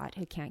expat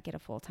who can't get a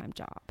full-time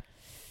job.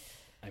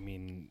 I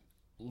mean,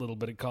 a little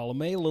bit of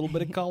column A, a little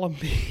bit of column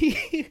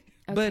B.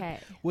 But Okay.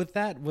 with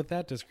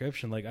that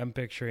description, like I'm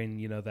picturing,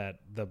 that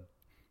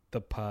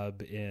the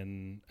pub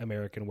in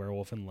American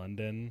Werewolf in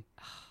London,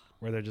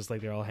 where they're just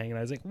like they're all hanging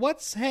out. It's like,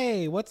 what's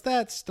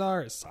that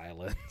star?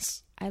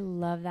 Silence. I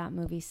love that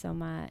movie so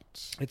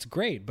much. It's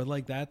great, but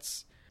like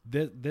this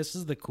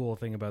is the cool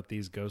thing about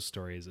these ghost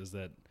stories is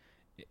that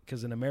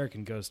because in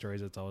American ghost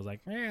stories it's always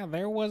like, yeah,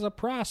 there was a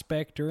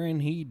prospector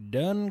and he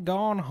done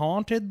gone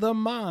haunted the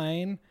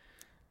mine.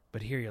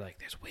 But here you're like,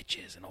 there's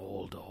witches and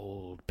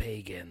old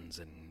pagans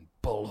and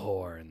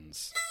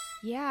bullhorns.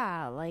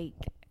 Yeah, like,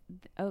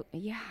 oh,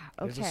 yeah,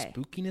 okay. There's a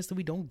spookiness that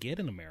we don't get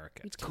in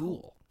America. It's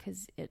cool.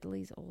 Because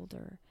Italy's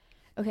older.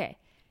 Okay,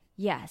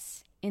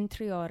 yes, in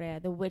Triora,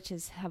 the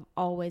witches have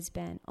always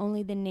been.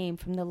 Only the name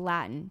from the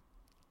Latin,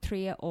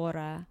 tria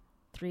ora,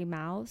 3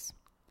 mouths,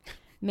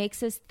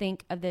 makes us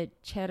think of the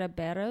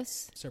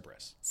Cerberus.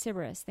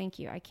 Cerberus, thank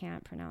you. I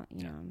can't pronounce, I'm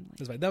like,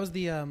 That's fine. That was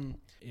the,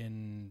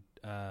 in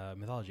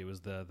mythology, it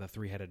was the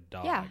 3-headed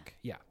dog.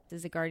 Yeah.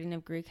 As the guardian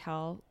of Greek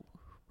hell,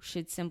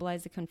 should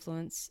symbolize the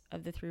confluence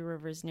of the 3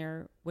 rivers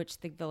near which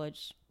the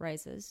village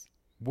rises.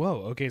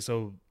 Whoa, okay,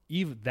 so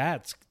even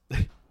that's...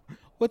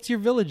 What's your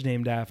village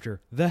named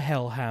after? The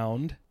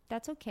Hellhound.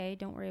 That's okay.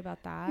 Don't worry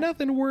about that.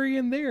 Nothing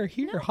worrying there.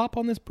 Here, hop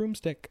on this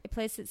broomstick. A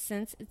place that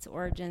since its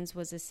origins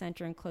was a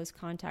center in close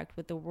contact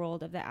with the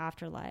world of the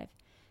afterlife.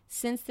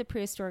 Since the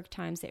prehistoric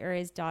times, the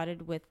area is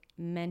dotted with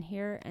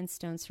menhir and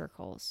stone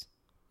circles.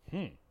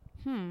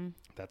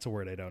 That's a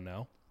word I don't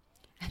know.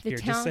 The Here,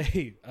 town, just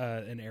say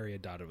an area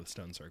dotted with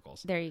stone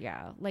circles. there you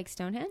go. Like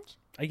Stonehenge?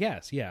 I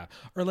guess, yeah.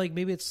 Or like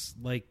maybe it's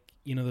like,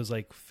 those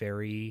like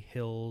fairy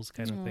hills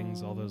kind of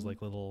things, all those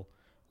like little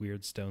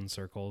weird stone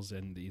circles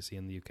that you see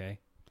in the UK.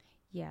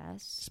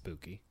 Yes.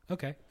 Spooky.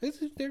 Okay.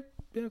 They're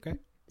okay.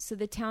 So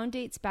the town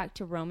dates back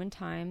to Roman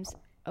times.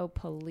 Oh,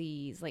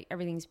 please. Like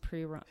everything's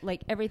pre-Roman.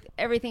 Like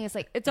everything is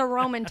like, it's a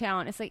Roman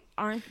town. It's like,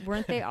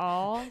 weren't they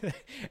all?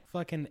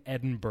 Fucking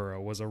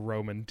Edinburgh was a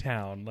Roman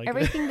town. Like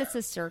Everything that's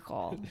a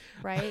circle,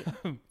 right?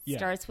 Yeah.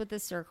 Starts with a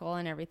circle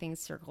and everything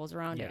circles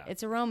around it. Yeah.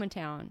 It's a Roman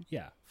town.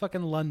 Yeah.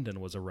 Fucking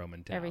London was a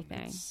Roman town.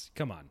 Everything.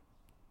 Come on.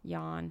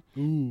 Yawn.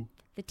 Ooh.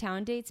 The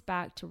town dates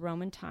back to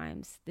Roman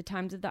times, the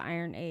times of the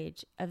Iron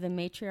Age, of the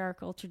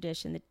matriarchal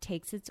tradition that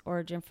takes its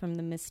origin from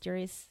the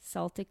mysterious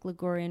Celtic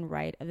Ligurian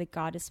rite of the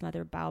goddess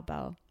mother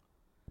Balbo.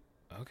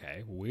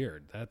 Okay.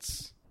 Weird.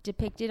 That's...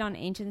 Depicted on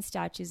ancient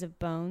statues of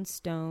bone,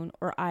 stone,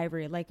 or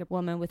ivory, like a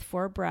woman with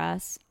 4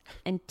 breasts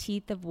and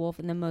teeth of wolf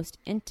in the most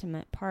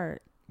intimate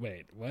part.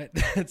 Wait, what?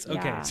 That's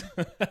okay.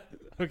 Yeah.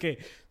 Okay.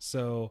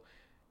 So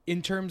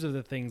in terms of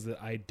the things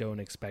that I don't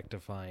expect to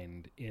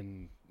find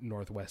in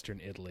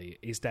northwestern Italy,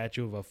 a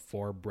statue of a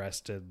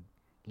 4-breasted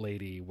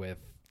lady with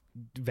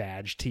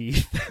vag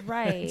teeth.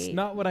 Right. It's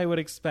not what I would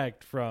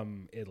expect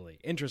from Italy.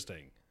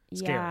 Interesting.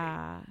 Scary.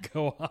 Yeah.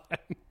 Go on.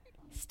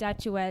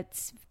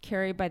 statuettes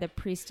carried by the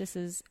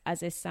priestesses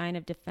as a sign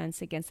of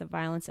defense against the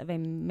violence of a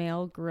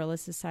male guerrilla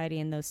society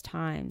in those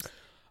times.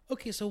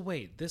 Okay, so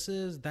wait,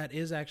 that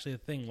is actually a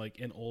thing. Like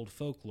in old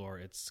folklore,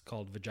 it's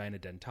called vagina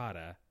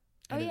dentata,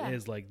 and yeah. it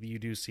is like you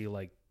do see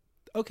like.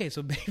 Okay,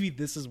 so maybe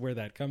this is where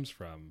that comes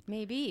from.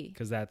 Maybe.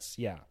 Because that's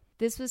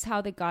This was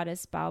how the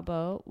goddess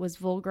Balbo was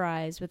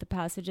vulgarized with the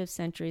passage of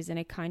centuries in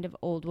a kind of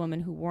old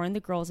woman who warned the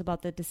girls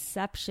about the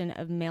deception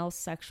of male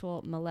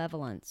sexual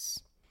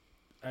malevolence.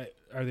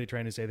 Are they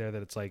trying to say there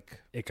that it's like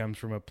it comes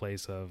from a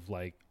place of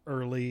like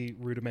early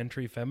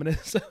rudimentary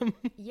feminism?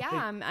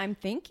 Yeah, I'm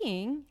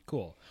thinking.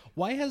 Cool.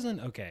 Why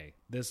hasn't, okay,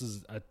 this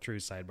is a true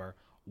sidebar.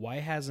 Why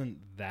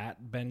hasn't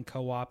that been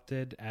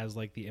co-opted as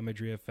like the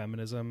imagery of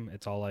feminism?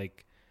 It's all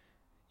like,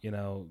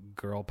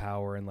 girl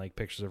power and like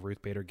pictures of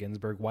Ruth Bader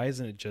Ginsburg. Why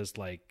isn't it just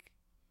like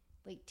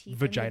teeth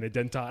vagina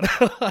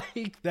dentata?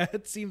 Like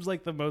that seems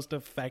like the most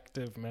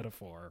effective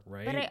metaphor,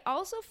 right? But I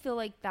also feel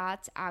like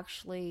that's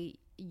actually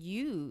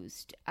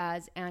used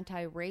as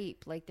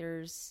anti-rape. Like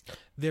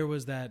there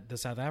was the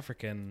South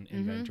African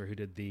inventor who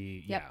did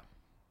the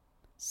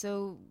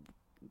So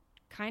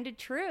kind of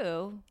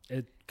true.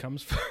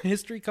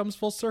 History comes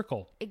full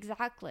circle.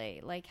 Exactly.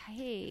 Like,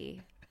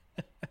 hey.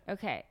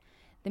 Okay.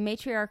 The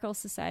matriarchal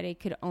society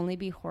could only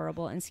be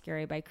horrible and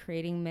scary by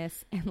creating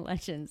myths and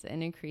legends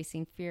and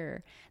increasing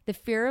fear. The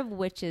fear of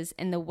witches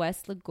in the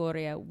West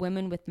Liguria,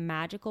 women with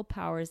magical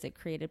powers that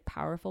created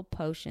powerful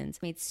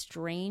potions, made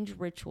strange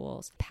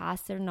rituals,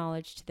 passed their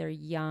knowledge to their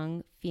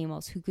young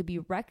females who could be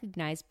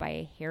recognized by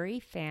a hairy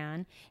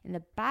fan in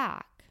the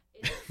back.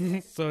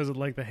 So is it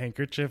like the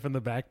handkerchief in the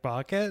back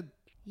pocket?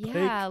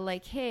 Yeah,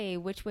 like, hey,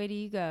 which way do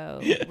you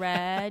go?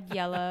 Red,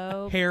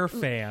 yellow? Hair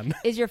fan.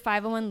 Is your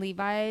 501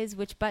 Levi's?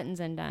 Which button's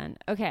undone?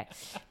 Okay.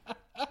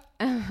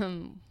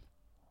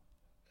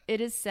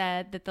 It is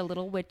said that the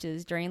little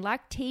witches during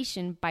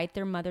lactation bite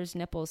their mother's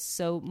nipples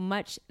so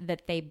much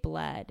that they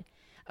bled.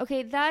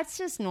 Okay, that's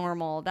just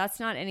normal. That's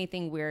not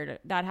anything weird.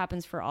 That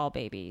happens for all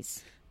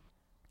babies.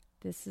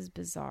 This is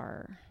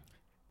bizarre.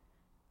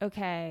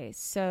 Okay,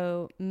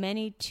 so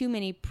too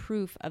many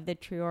proof of the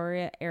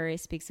Trioria area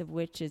speaks of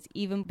witches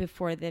even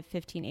before the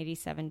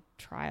 1587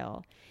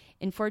 trial.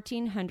 In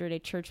 1400, a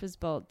church was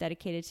built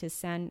dedicated to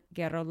San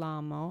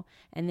Gerolamo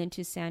and then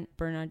to San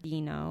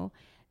Bernardino,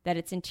 that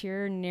its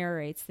interior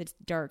narrates the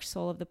dark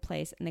soul of the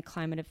place and the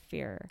climate of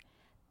fear.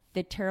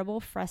 The terrible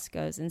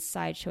frescoes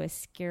inside show a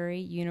scary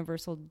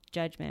universal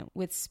judgment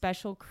with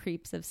special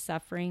creeps of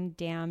suffering,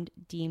 damned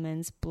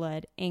demons,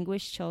 blood,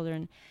 anguished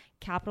children,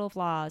 capital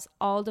laws,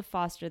 all to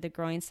foster the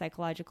growing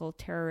psychological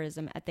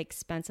terrorism at the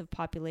expense of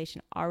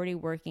population already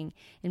working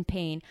in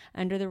pain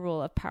under the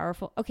rule of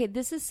powerful... Okay,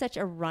 this is such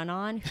a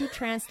run-on. Who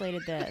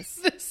translated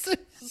this?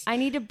 I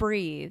need to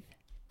breathe.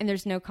 And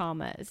there's no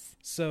commas.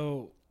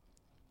 So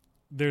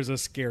there's a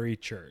scary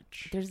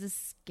church. There's a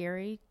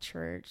scary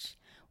church.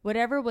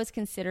 Whatever was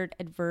considered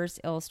adverse,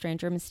 ill,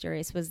 strange, or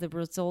mysterious was the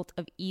result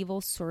of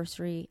evil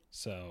sorcery.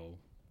 So,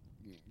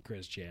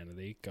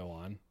 Christianity, go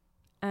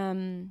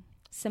on.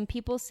 Some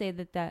people say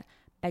that the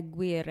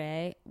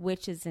aguirre,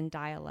 witches in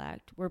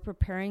dialect, were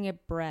preparing a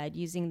bread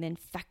using the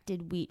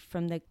infected wheat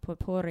from the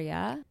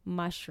purpurea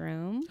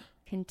mushroom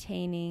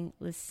containing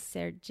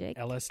lysergic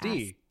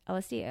LSD.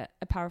 LSD,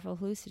 a powerful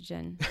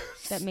hallucinogen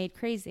that made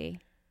crazy.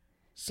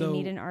 So they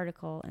need an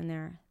article in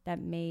there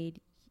that made,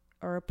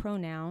 or a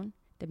pronoun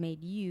that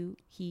made you,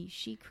 he,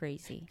 she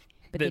crazy.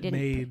 But that they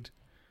didn't.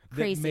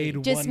 Crazy.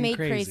 Just made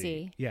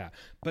crazy. Yeah.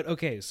 But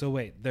okay, so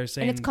wait, they're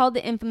saying... And it's called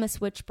the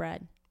infamous witch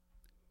bread.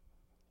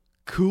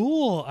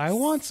 Cool. I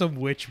want some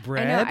witch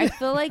bread. I know. I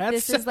feel like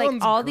this is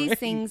like all great. These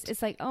things.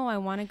 It's like, oh, I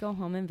want to go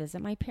home and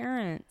visit my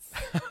parents.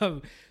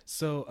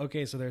 So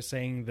they're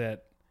saying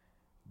that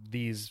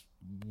these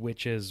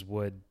witches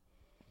would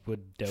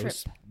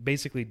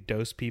basically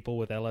dose people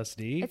with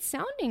LSD. It's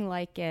sounding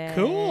like it.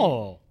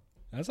 Cool.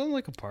 That sounds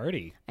like a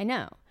party. I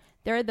know.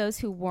 There are those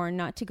who warn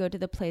not to go to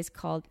the place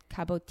called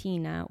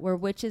Cabotina, where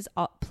witches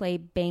play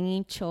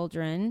banging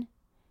children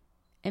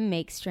and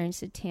make strange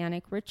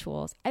satanic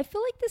rituals. I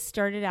feel like this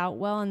started out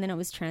well and then it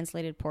was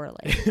translated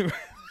poorly.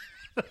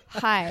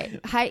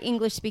 Hi,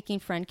 English-speaking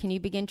friend. Can you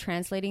begin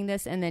translating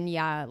this? And then,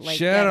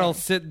 sure, I'll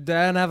sit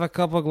down, have a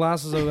couple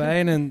glasses of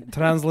wine, and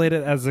translate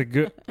it as a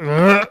good...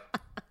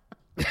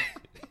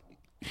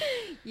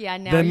 Yeah,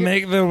 now then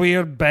make the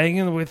weird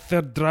banging with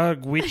the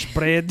drug witch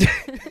bread.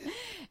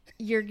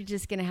 You're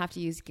just going to have to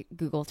use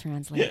Google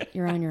Translate.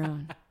 You're on your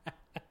own.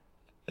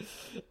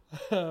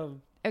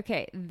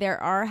 Okay,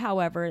 there are,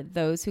 however,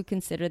 those who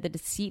consider the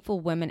deceitful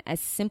women as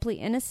simply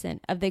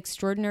innocent of the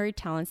extraordinary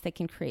talents that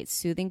can create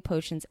soothing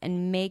potions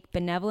and make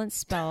benevolent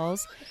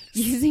spells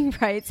using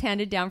rites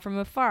handed down from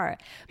afar.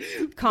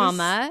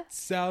 Comma. This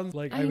sounds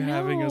like I'm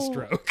having a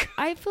stroke.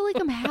 I feel like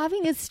I'm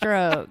having a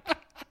stroke.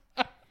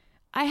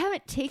 I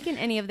haven't taken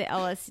any of the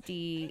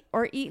LSD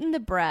or eaten the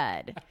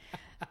bread.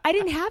 I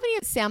didn't have any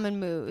salmon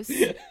mousse.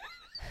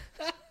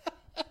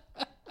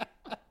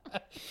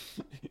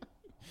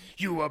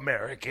 You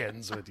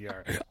Americans with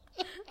your...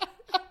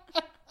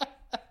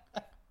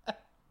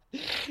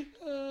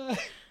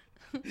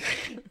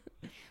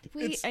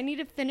 I need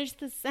to finish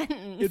the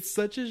sentence. It's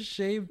such a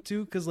shame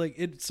too, because like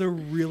it's a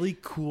really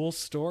cool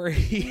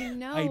story. I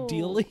know.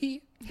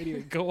 Ideally,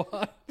 anyway, go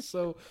on.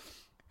 So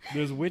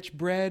there's witch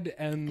bread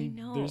and I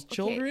know. there's Okay.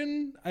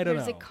 children. I don't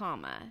There's know. a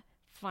comma,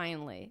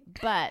 finally.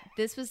 But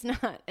this was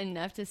not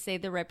enough to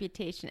save the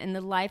reputation and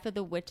the life of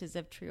the witches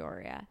of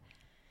Trioria.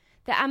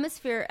 The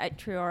atmosphere at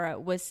Trioria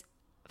was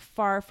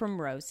far from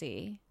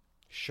rosy,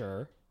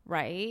 Sure.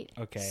 right?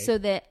 Okay. So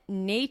that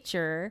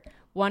nature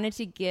wanted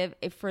to give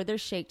a further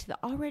shake to the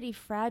already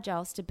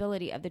fragile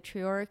stability of the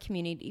Trioria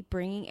community,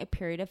 bringing a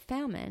period of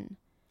famine.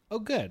 Oh,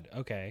 good.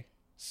 Okay.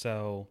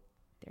 So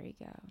There you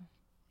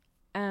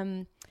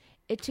go.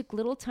 It took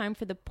little time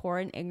for the poor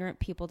and ignorant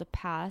people to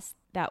pass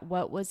that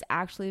what was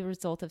actually the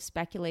result of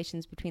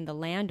speculations between the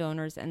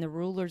landowners and the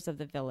rulers of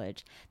the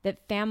village,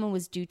 that famine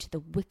was due to the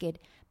wicked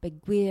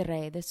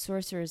Beguire, the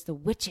sorcerers, the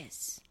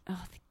witches.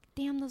 Oh,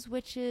 damn those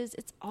witches.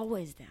 It's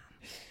always them.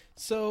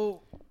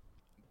 So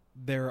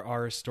there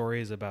are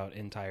stories about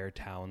entire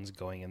towns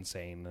going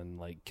insane and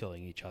like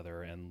killing each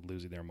other and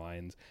losing their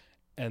minds.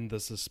 And the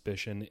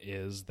suspicion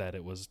is that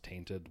it was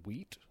tainted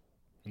wheat.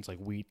 It's like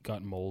wheat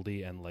got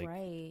moldy and like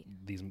Right.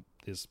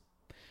 this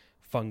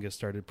fungus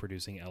started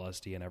producing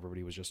LSD and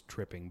everybody was just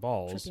tripping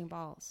balls. Tripping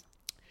balls.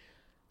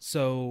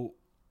 So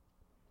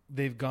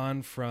they've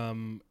gone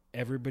from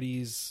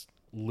everybody's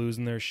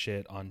losing their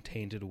shit on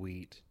tainted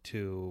wheat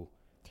to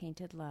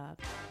Tainted love.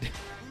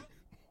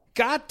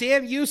 God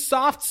damn you,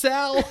 soft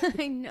cell.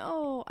 I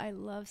know. I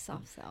love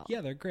soft cell.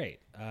 Yeah, they're great.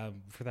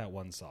 For that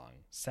one song,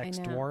 Sex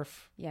know. Dwarf.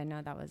 Yeah,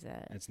 no, that was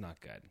it. It's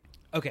not good.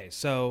 Okay,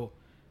 so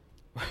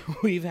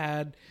we've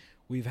had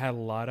a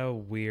lot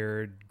of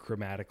weird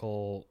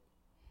grammatical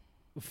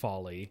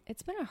folly.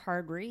 It's been a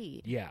hard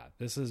read. Yeah,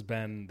 this has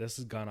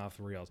gone off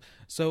the rails.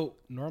 So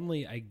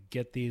normally I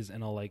get these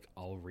and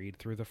I'll read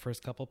through the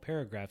first couple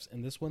paragraphs,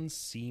 and this one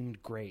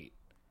seemed great,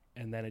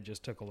 and then it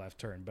just took a left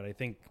turn. But I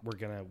think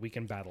we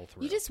can battle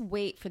through. You just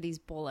wait for these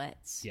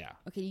bullets. Yeah.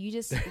 Okay, you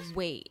just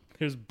wait.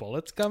 There's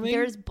bullets coming.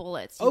 There's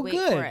bullets. You Oh, wait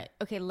good. for it.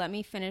 Okay, let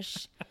me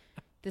finish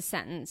the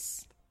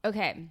sentence.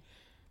 Okay.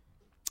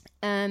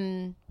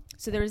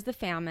 So there was the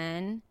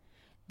famine.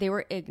 They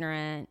were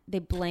ignorant. They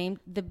blamed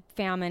the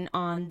famine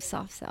on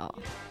soft cell.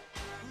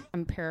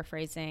 I'm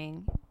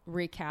paraphrasing,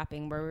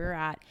 recapping where we were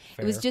at.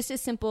 It was Fair. just a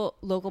simple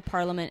local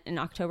parliament in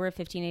October of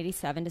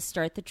 1587 to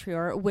start the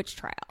Trioria witch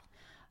trial,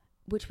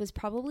 which was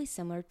probably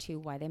similar to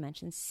why they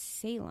mentioned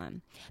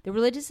Salem. The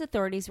religious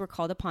authorities were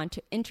called upon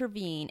to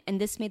intervene, and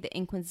this made the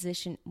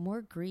Inquisition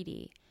more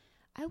greedy.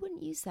 I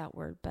wouldn't use that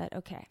word, but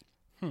okay.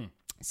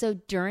 So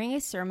during a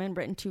sermon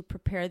written to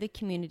prepare the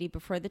community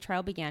before the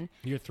trial began,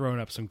 You're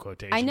throwing up some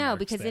quotation I know marks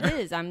because there. it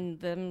is. I'm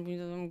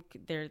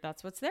there.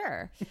 That's what's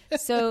there.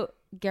 So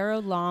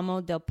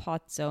Girolamo del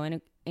Pozzo,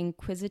 an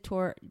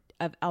inquisitor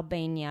of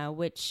Albania,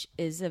 which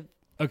is a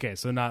Okay,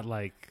 so not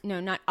like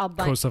not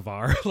Albania.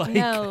 Kosovar. Like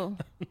No.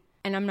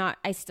 And I'm not,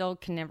 I still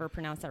can never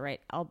pronounce that right.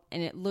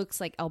 And it looks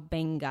like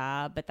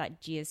Albenga, but that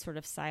G is sort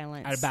of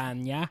silent.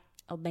 Albania.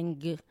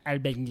 Albenga.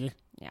 Albania.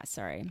 Yeah,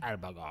 sorry.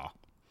 Albaga.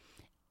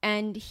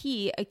 And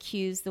he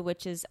accused the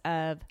witches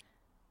of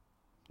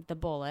the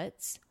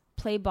bullets,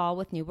 play ball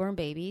with newborn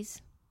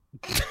babies.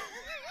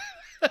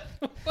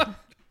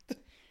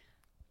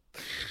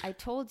 I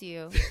told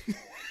you,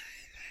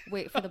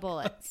 wait for the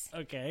bullets.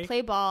 Okay.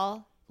 Play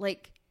ball,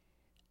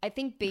 I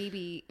think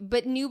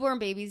but newborn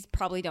babies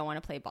probably don't want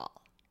to play ball.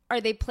 Are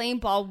they playing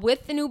ball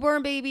with the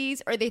newborn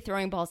babies? Are they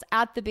throwing balls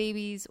at the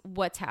babies?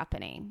 What's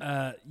happening?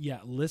 Yeah,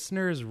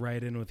 listeners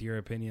write in with your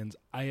opinions.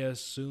 I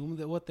assume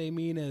that what they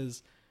mean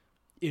is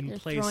in They're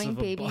place throwing of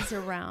a babies ball.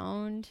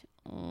 around.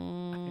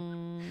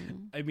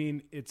 I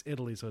mean, it's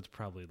Italy, so it's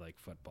probably like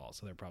football.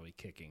 So they're probably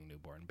kicking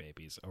newborn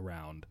babies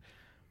around.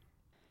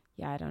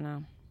 Yeah, I don't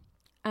know.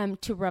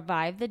 To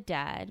revive the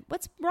dead.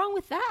 What's wrong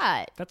with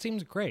that? That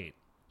seems great.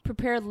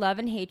 Prepare love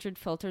and hatred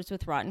filters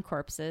with rotten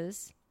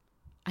corpses.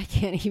 I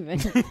can't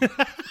even.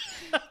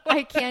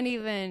 I can't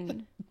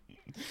even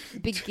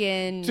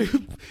begin.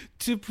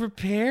 To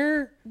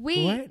prepare?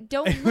 Wait, What?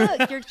 don't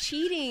look. You're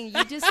cheating.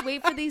 You just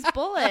wait for these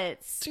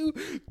bullets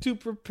To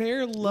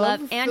prepare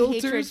love and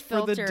filters hatred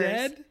for the filters.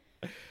 dead?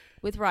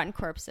 with rotten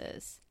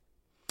corpses.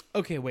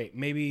 Okay, wait.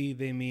 Maybe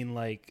they mean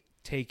like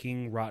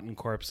taking rotten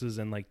corpses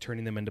and like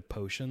turning them into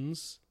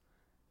potions.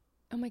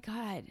 Oh my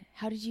God.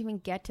 How did you even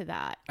get to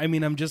that? I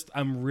mean, I'm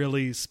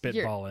really You're-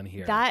 spitballing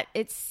here. That,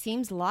 it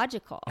seems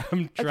logical.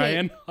 I'm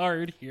trying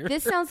hard here.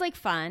 This sounds like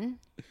fun.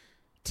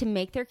 To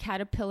make their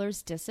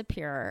caterpillars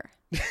disappear.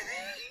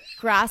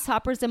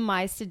 Grasshoppers and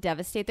mice to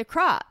devastate the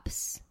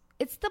crops.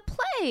 It's the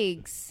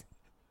plagues.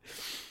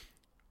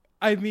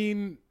 I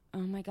mean, Oh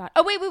my God.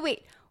 Oh,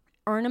 wait.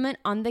 Ornament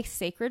on the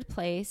sacred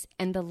place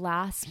and the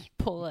last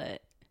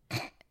bullet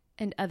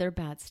and other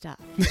bad stuff.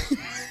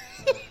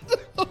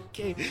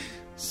 okay.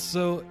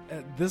 So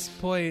at this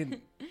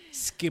point,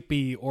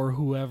 Skippy or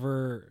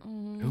whoever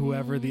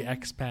the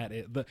expat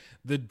is,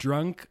 the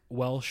drunk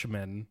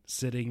Welshman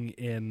sitting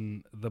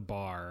in the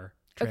bar.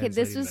 Okay,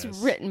 this was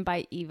translating written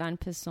by Ivan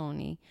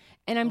Pisoni.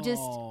 And I'm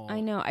just, Oh.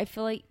 I know, I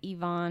feel like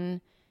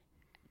Ivan,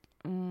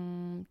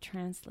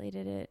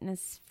 translated it and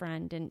his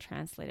friend didn't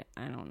translate it.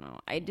 I don't know.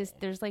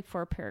 There's like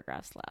 4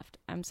 paragraphs left.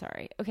 I'm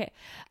sorry. Okay.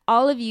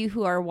 All of you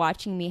who are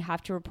watching me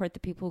have to report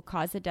the people who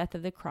caused the death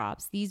of the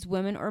crops. These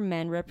women or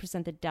men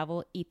represent the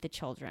devil, eat the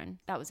children.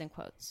 That was in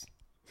quotes.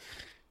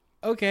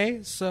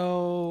 Okay,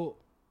 so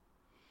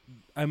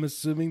I'm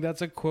assuming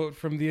that's a quote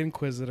from the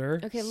Inquisitor.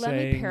 Okay, let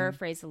me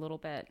paraphrase a little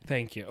bit.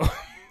 Thank you.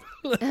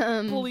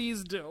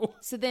 Please do.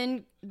 So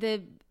then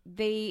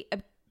they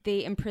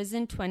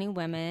imprisoned 20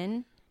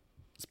 women.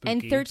 Spooky.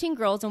 And 13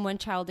 girls and 1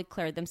 child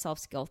declared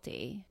themselves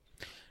guilty.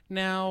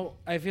 Now,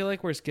 I feel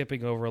like we're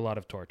skipping over a lot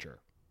of torture.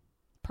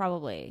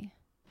 Probably.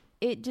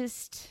 It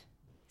just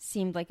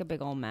seemed like a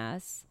big old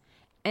mess.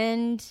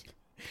 And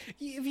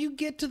if you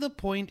get to the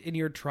point in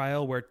your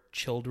trial where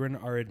children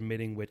are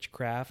admitting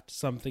witchcraft,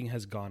 something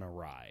has gone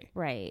awry.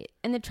 Right.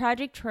 And the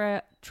tragic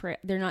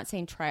they're not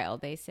saying trial,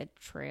 they said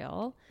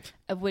trail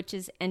of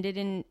witches ended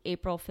in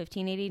April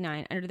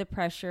 1589 under the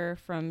pressure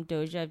from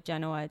Doge of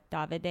Genoa,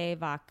 Davide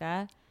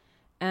Vacca.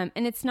 And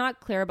it's not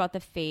clear about the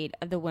fate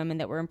of the women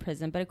that were in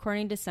prison, but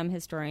according to some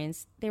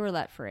historians, they were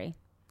let free.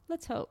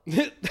 Let's hope.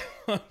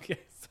 Okay.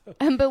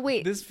 So but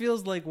wait. This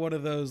feels like one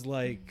of those,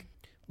 like,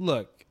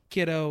 look,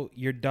 kiddo,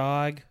 your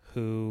dog,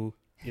 who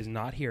is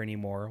not here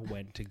anymore,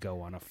 went to go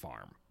on a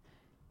farm.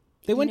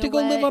 They went to go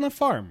live on a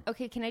farm.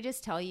 Okay, can I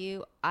just tell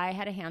you, I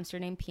had a hamster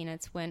named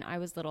Peanuts when I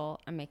was little.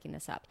 I'm making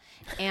this up.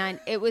 And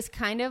it was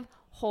kind of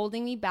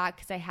holding me back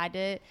because I had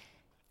to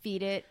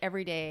feed it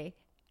every day.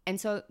 And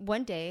so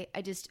one day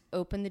I just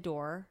opened the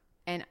door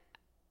and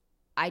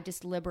I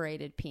just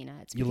liberated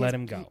Peanuts. You let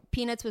him go.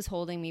 Peanuts was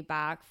holding me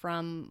back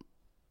from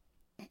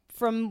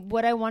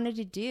what I wanted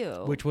to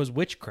do. Which was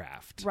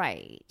witchcraft.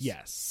 Right.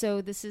 Yes.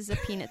 So this is a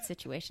Peanut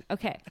situation.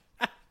 Okay.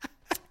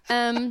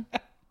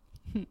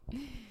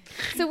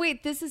 So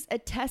wait, this is a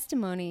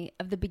testimony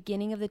of the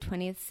beginning of the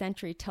 20th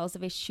century, tells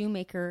of a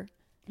shoemaker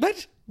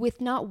What? with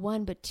not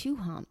 1 but 2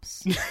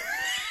 humps.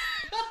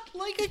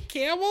 Like a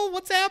camel?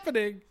 What's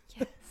happening?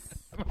 Yes.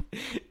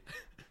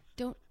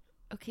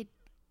 Okay,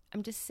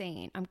 I'm just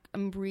saying.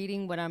 I'm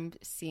reading what I'm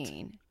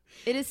seeing.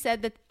 It is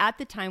said that at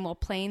the time while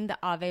playing the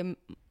Ave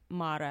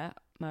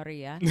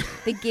Maria,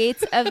 the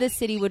gates of the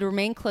city would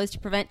remain closed to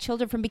prevent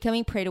children from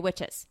becoming prey to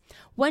witches.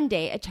 One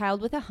day, a child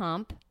with a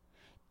hump,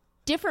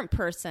 different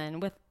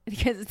person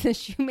because the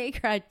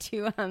shoemaker had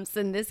 2 humps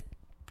and this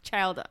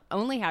child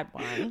only had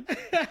 1.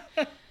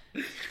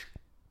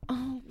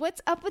 Oh,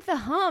 what's up with the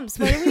humps?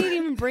 Why do we need to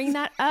even bring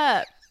that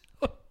up?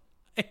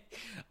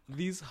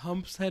 These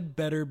humps had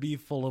better be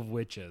full of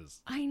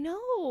witches. I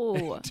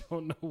know. I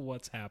don't know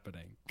what's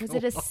happening. Was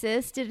it a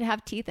cyst? Did it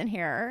have teeth and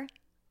hair?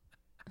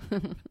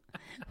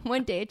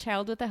 One day, a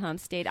child with a hump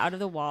stayed out of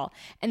the wall,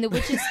 and the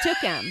witches took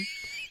him,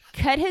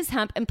 cut his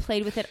hump, and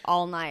played with it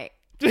all night.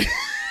 The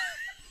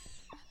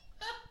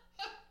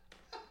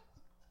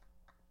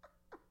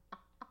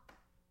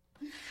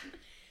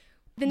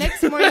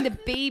next morning, the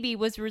baby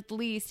was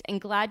released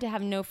and glad to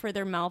have no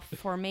further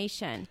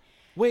malformation.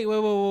 Wait,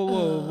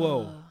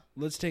 whoa.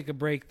 Let's take a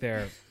break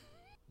there.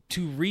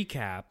 To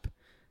recap,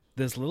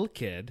 this little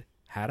kid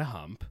had a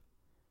hump.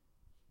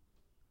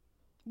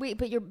 Wait,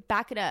 but you're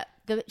back it up.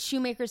 The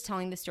shoemaker's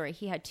telling the story.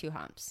 He had 2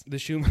 humps.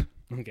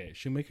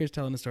 Shoemaker's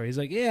telling the story. He's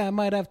like, yeah, I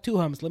might have 2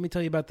 humps. Let me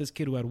tell you about this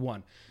kid who had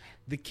 1.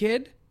 The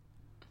kid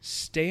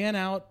staying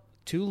out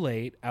too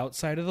late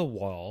outside of the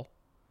wall.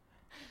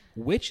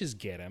 Witches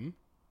get him.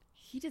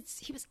 He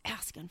was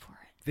asking for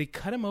it. They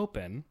cut him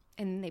open.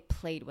 And then they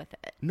played with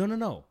it.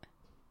 No.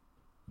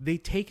 They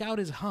take out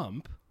his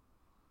hump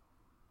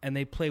and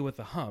they play with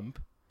the hump.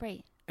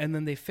 Right. And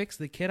then they fix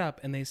the kid up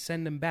and they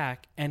send him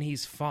back and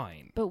he's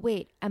fine. But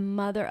wait, a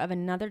mother of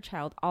another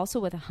child, also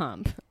with a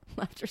hump,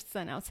 left her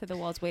son outside the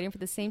walls waiting for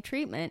the same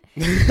treatment.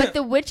 But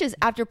the witches,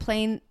 after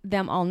playing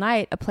them all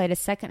night, applied a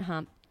second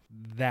hump.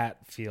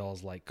 That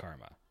feels like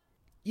karma.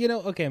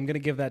 Okay, I'm going to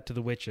give that to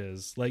the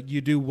witches. Like,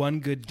 you do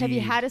one good deed. Have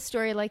you had a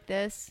story like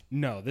this?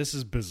 No, this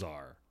is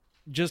bizarre.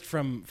 Just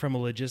from a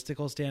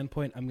logistical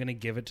standpoint, I'm going to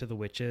give it to the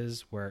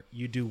witches where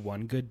you do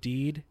one good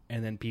deed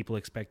and then people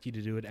expect you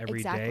to do it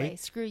every day. Exactly.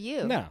 Screw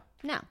you. No.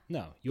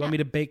 You want me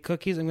to bake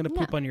cookies? I'm going to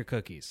poop on your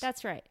cookies.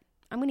 That's right.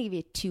 I'm going to give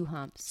you 2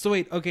 humps. So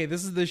wait, okay,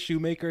 this is the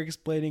shoemaker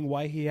explaining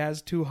why he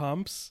has 2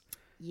 humps?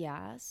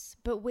 Yes.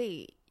 But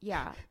wait,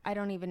 yeah, I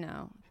don't even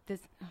know.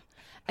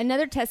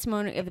 Another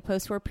testimony of the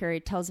post-war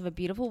period tells of a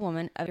beautiful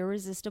woman of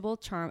irresistible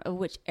charm of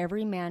which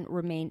every man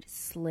remained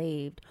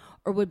slaved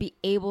or would be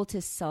able to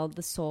sell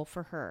the soul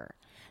for her.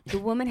 The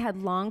woman had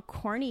long,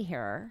 corny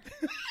hair.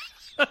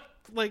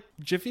 Like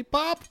Jiffy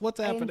Pop?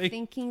 What's happening? I'm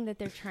thinking that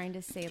they're trying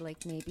to say,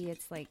 like, maybe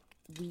it's like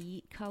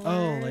wheat color.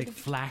 Oh, like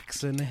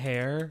flaxen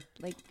hair?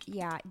 Like,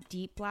 yeah,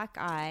 deep black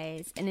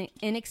eyes and an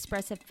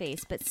inexpressive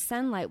face, but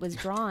sunlight was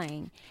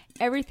drawing.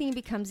 Everything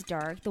becomes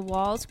dark. The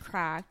walls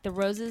cracked. The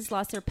roses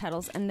lost their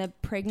petals, and the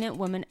pregnant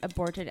woman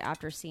aborted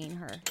after seeing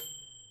her.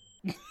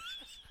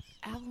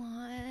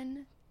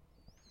 Avalon,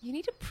 you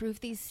need to prove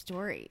these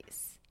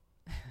stories.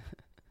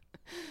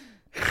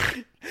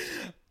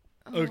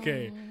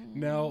 Okay,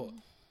 now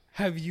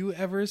Have you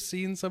ever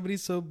seen somebody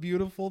so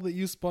beautiful that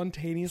you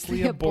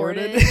spontaneously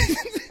Aborted. aborted?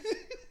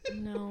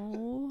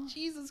 No.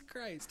 Jesus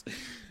Christ.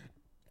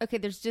 Okay,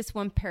 there's just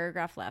one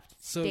paragraph left.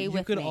 So Stay you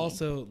with could me.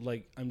 also,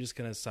 like, I'm just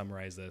going to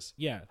summarize this.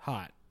 Yeah,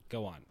 hot.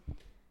 Go on.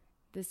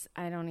 This,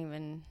 I don't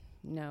even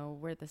know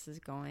where this is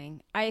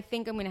going. I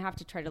think I'm going to have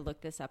to try to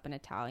look this up in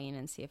Italian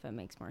and see if it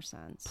makes more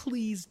sense.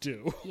 Please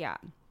do. Yeah.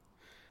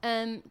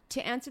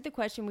 To answer the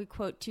question, we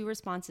quote 2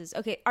 responses.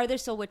 Okay, are there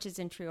still witches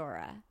in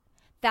Triora?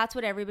 That's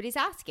what everybody's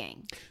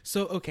asking.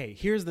 So, okay,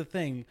 here's the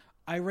thing.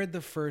 I read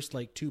the first,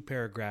 like, 2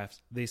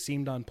 paragraphs. They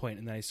seemed on point,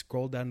 and then I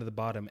scrolled down to the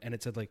bottom, and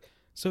it said, like,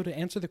 so to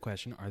answer the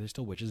question, are there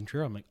still witches in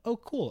Triora? I'm like, oh,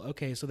 cool.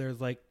 Okay, so there's,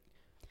 like,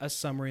 a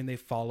summary, and they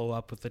follow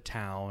up with the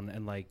town,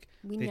 and, like,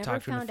 We they never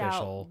talk to an found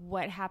official. out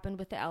what happened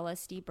with the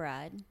LSD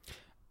bread.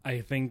 I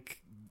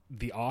think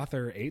the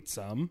author ate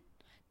some.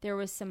 There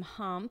was some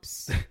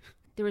humps.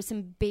 There was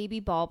some baby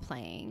ball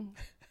playing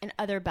and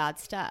other bad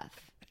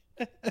stuff.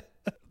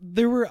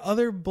 There were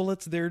other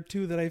bullets there,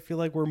 too, that I feel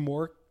like were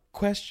more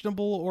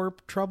questionable or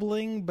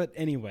troubling. But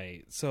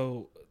anyway,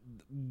 so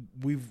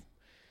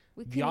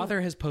the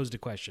author has posed a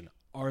question.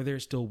 Are there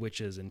still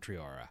witches in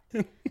Triora?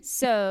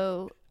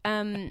 So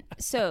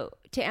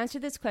to answer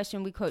this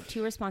question, we quote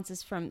 2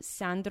 responses from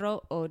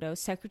Sandro Odo,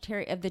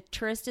 secretary of the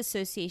Tourist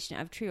Association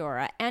of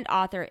Triora and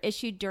author,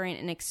 issued during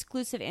an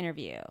exclusive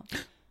interview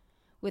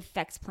with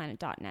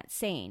FexPlanet.net,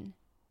 saying,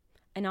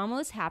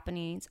 anomalous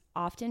happenings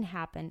often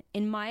happen.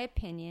 In my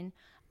opinion,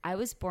 I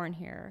was born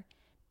here.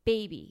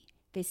 Baby,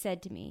 they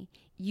said to me,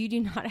 you do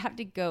not have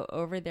to go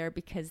over there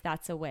because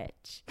that's a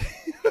witch.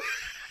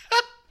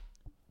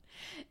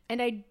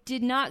 And I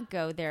did not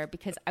go there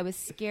because I was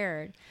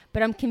scared.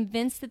 But I'm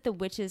convinced that the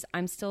witches,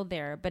 I'm still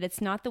there. But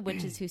it's not the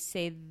witches who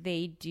say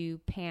they do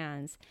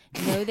pans.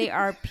 No, they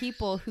are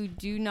people who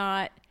do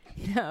not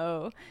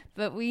know.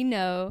 But we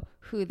know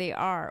who they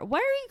are. Why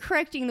are you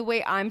correcting the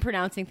way I'm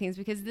pronouncing things?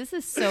 Because this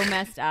is so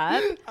messed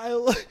up. I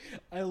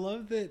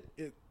love that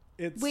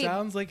it Wait.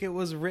 sounds like it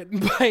was written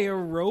by a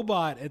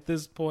robot at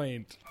this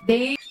point.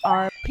 They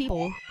are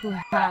people who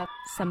have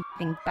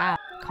something bad,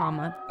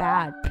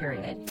 bad,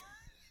 period.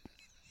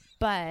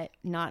 But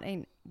not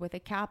with a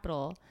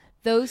capital.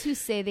 Those who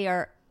say they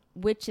are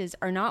witches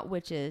are not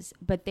witches,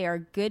 but they are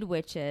good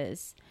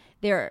witches.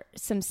 There are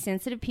some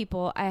sensitive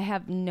people. I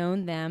have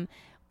known them.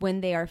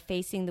 When they are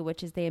facing the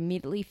witches, they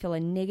immediately feel a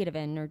negative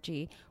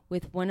energy.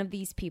 With one of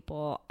these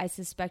people, I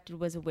suspected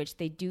was a witch.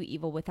 They do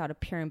evil without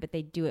appearing, but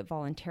they do it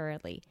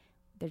voluntarily.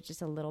 There's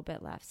just a little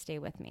bit left. Stay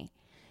with me.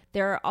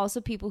 There are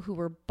also people who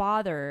were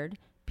bothered,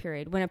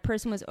 period. When a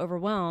person was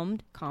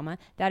overwhelmed,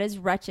 that is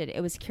wretched.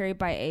 It was carried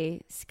by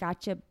a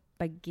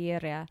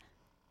scacciabaghera.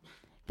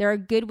 There are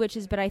good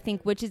witches, but I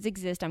think witches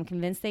exist. I'm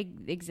convinced they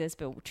exist,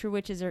 but true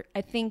witches are...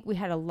 I think we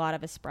had a lot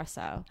of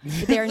espresso.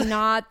 But they are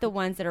not the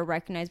ones that are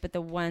recognized, but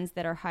the ones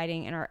that are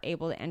hiding and are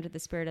able to enter the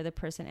spirit of the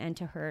person and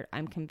to hurt.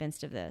 I'm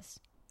convinced of this.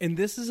 And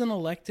this is an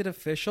elected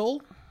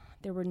official?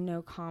 There were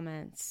no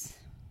comments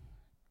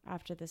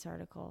after this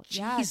article.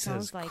 Yeah, it Jesus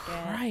sounds like it.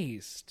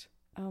 Christ.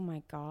 Oh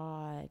my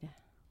God.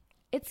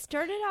 It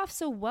started off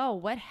so well.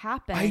 What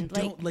happened? I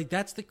don't... Like,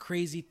 that's the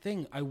crazy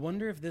thing. I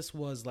wonder if this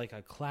was, like,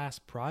 a class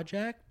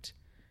project...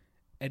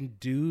 And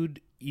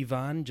dude,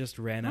 Ivan just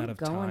ran out of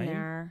time.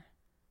 There.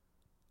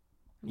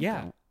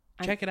 Yeah,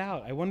 check it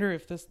out. I wonder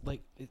if this,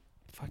 like, it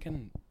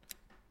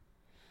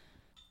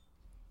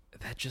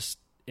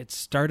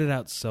started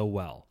out so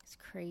well. It's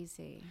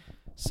crazy.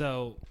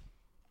 So,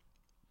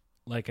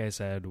 like I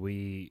said,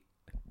 we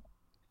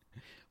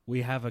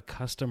have a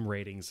custom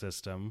rating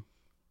system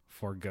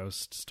for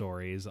ghost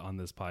stories on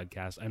this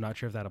podcast. I'm not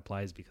sure if that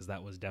applies because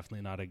that was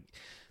definitely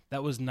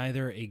that was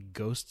neither a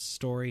ghost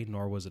story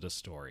nor was it a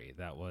story.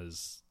 That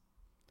was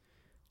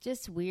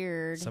just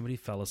weird. Somebody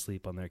fell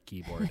asleep on their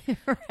keyboard.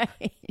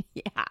 Right.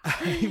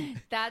 Yeah.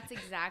 That's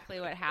exactly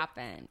what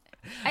happened.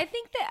 I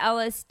think the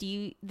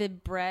LSD, the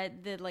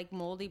bread, the like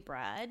moldy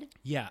bread.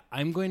 Yeah,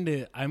 I'm going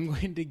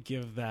to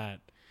give that.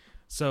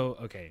 So,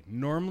 okay,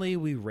 normally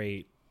we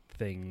rate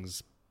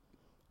things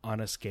on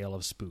a scale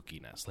of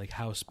spookiness. Like,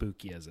 how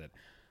spooky is it?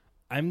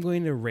 I'm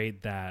going to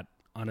rate that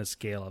on a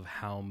scale of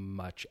how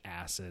much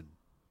acid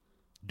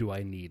do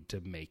I need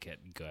to make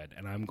it good?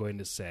 And I'm going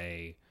to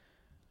say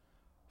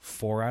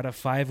 4 out of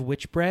 5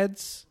 witch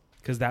breads,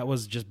 because that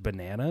was just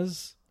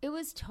bananas. It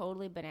was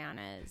totally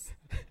bananas.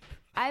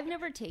 I've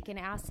never taken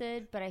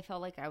acid, but I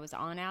felt like I was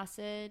on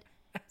acid.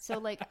 So,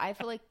 like, I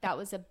feel like that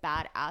was a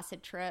bad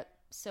acid trip.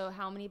 So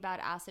how many bad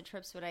acid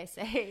trips would I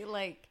say?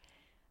 Like,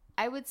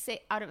 I would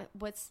say out of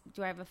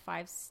do I have a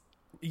 5?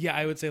 Yeah,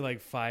 I would say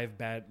like 5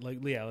 bad, like,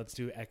 yeah, let's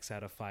do X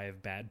out of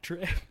 5 bad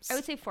trips. I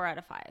would say 4 out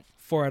of 5.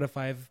 4 out of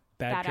 5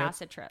 bad trips?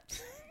 Acid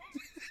trips.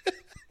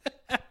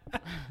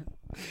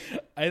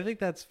 I think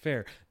that's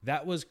fair.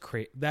 That was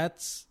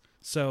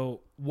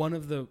so one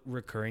of the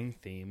recurring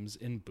themes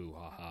in Boo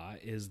Ha Ha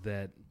is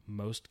that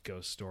most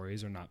ghost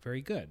stories are not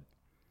very good.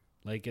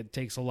 Like, it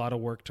takes a lot of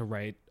work to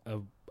write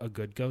a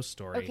good ghost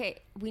story.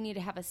 Okay, we need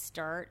to have a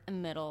start, a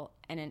middle,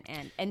 and an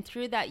end. And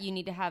through that, you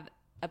need to have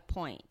a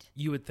point.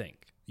 You would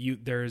think.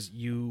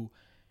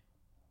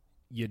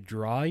 you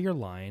draw your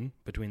line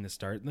between the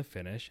start and the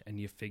finish, and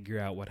you figure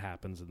out what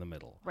happens in the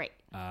middle. Right.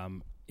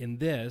 In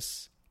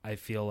this, I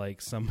feel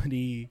like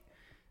somebody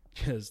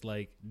just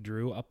like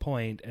drew a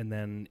point and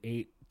then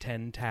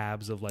 8-10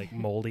 tabs of like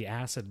moldy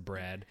acid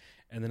bread,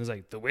 and then it's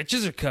like, the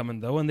witches are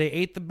coming though, and they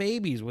ate the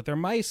babies with their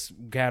mice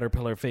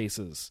caterpillar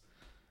faces.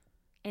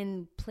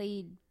 And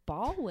played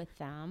ball with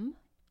them.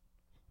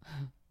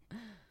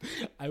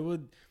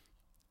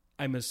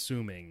 I'm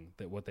assuming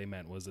that what they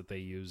meant was that they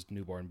used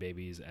newborn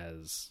babies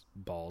as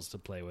balls to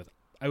play with.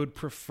 I would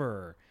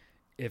prefer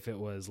if it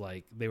was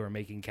like they were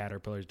making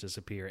caterpillars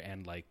disappear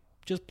and like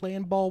just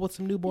playing ball with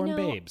some newborn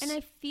babes. And I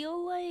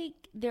feel like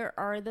there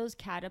are those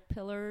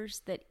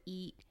caterpillars that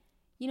eat,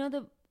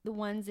 the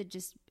ones that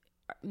just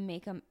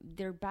make them,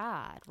 they're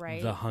bad,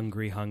 right? The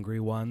hungry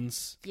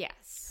ones.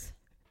 Yes.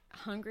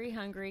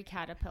 Hungry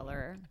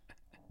caterpillar.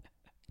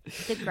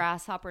 The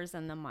grasshoppers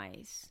and the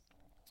mice.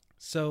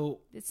 So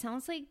It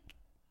sounds like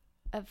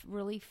a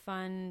really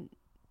fun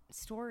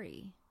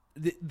story.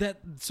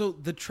 so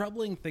the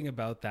troubling thing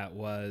about that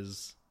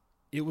was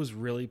it was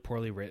really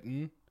poorly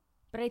written.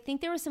 But I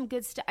think there was some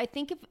good stuff. I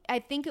think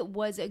it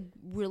was a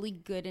really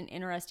good and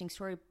interesting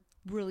story,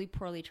 really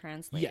poorly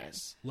translated.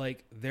 Yes.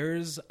 Like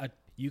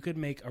you could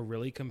make a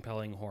really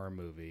compelling horror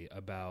movie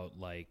about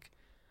like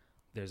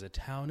there's a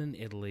town in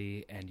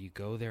Italy and you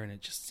go there and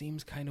it just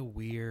seems kind of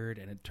weird,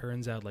 and it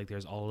turns out like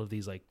there's all of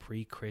these like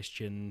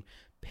pre-Christian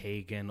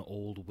pagan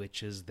old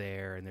witches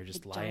there, and they're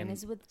just lying.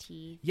 Vaginas with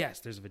teeth. Yes,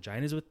 there's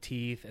vaginas with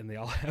teeth, and they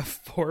all have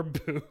 4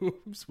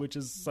 boobs, which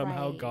is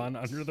somehow Right. gone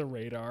under the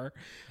radar.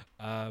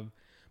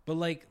 But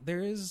like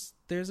there's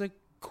a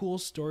cool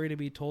story to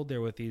be told there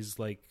with these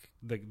like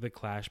the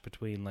clash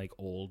between like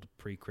old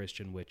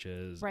pre-Christian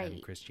witches Right.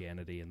 and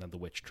Christianity, and then the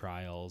witch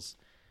trials.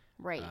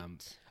 Right.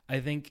 I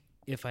think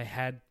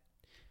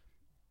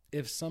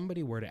if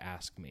somebody were to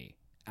ask me,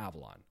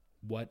 Avalon,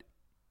 what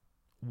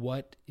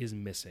is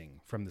missing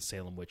from the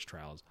Salem witch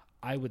trials,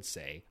 I would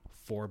say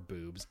 4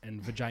 boobs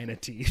and vagina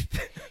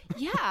teeth.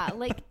 Yeah,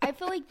 like I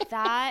feel like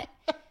that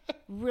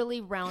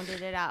really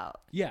rounded it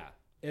out. Yeah.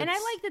 And I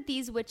like that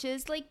these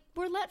witches like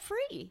were let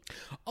free.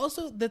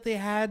 Also that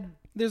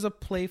there's a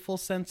playful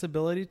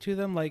sensibility to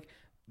them. Like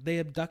they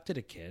abducted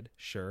a kid,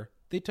 sure.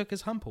 They took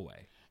his hump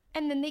away.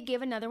 And then they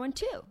gave another one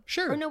too.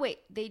 Sure. Or no, wait,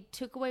 they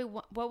took away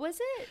what was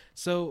it?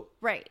 So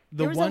Right.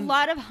 The There was one- a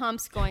lot of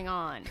humps going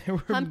on. There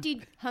were-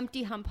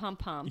 Humpty hump.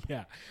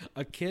 yeah,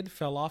 a kid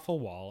fell off a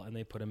wall and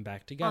they put him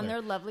back together. On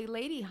their lovely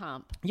lady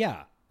hump.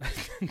 Yeah.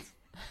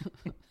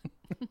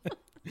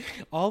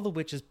 All the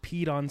witches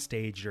peed on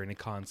stage during a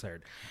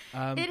concert.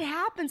 It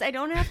happens. I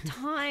don't have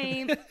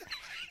time.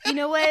 You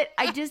know what?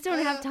 I just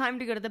don't have time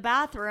to go to the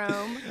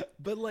bathroom.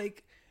 But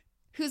like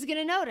Who's going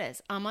to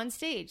notice? I'm on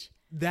stage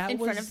that in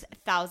was front of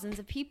thousands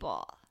of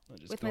people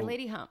just with my go-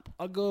 lady hump.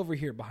 I'll go over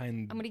here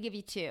behind I'm going to give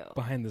you 2.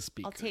 behind the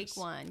speakers. I'll take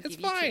one, It's give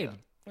you fine.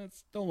 2.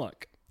 Don't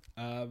look.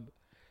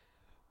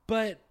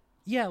 But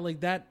yeah, like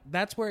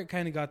that's where it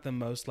kind of got the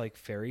most like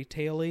fairy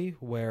tale-y,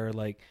 where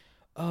like,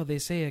 oh, they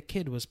say a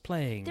kid was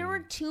playing. There were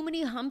too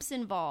many humps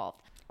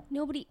involved.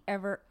 Nobody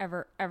ever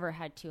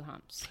had 2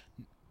 humps.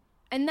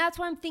 And that's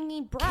why I'm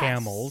thinking breasts.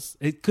 Camels.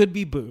 It could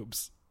be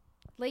boobs.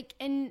 Like,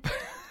 and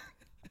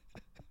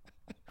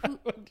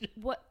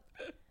what?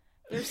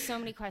 There's so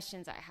many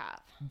questions I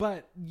have.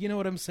 But you know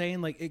what I'm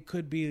saying? Like it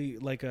could be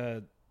like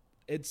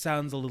it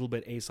sounds a little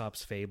bit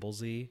Aesop's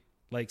Fables-y.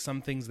 Like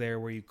some things there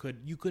where you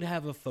could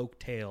have a folk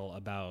tale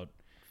about,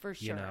 For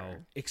sure. you know,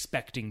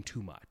 expecting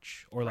too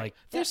much, or like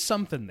there's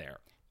something there.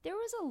 There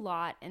was a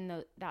lot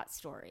in that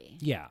story.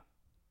 Yeah.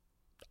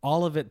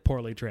 All of it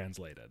poorly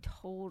translated.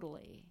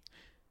 Totally.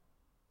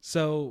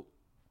 So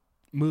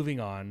moving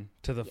on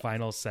to the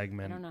final I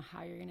segment. don't know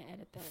how you're going to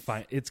edit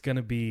this. It's going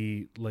to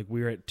be like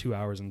we're at 2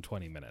 hours and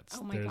 20 minutes.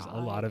 Oh my There's a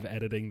God. lot of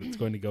editing that's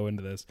going to go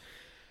into this.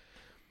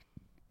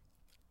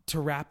 To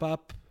wrap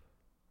up,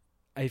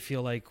 I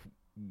feel like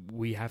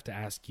we have to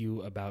ask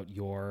you about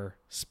your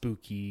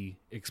spooky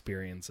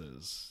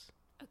experiences.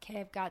 Okay,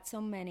 I've got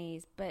so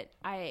many, but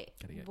I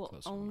Gotta get will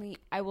closer to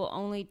the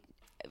only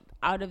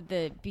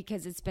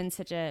because it's been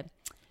such a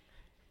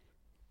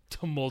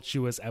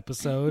Tumultuous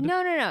episode.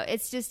 No.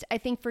 It's just, I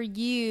think for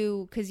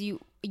you, because you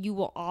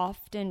will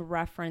often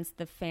reference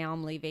the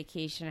family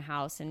vacation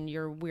house and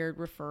your weird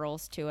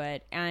referrals to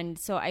it. And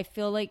so I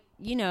feel like,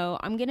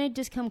 I'm going to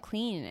just come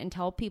clean and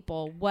tell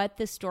people what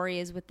the story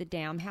is with the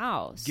damn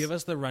house. Give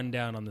us the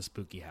rundown on the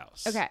spooky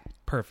house. Okay.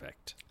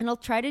 Perfect. And I'll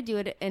try to do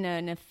it in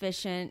an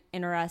efficient,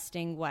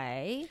 interesting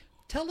way.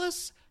 Tell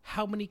us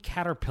how many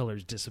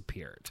caterpillars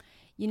disappeared.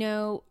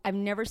 I've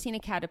never seen a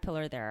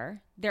caterpillar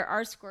there. There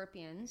are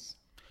scorpions.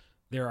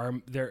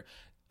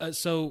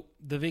 So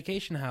the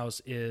vacation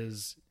house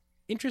is,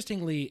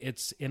 interestingly,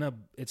 it's in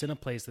a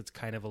place that's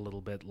kind of a little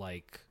bit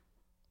like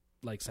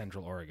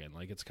Central Oregon.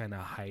 Like it's kind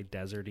of high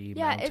deserty,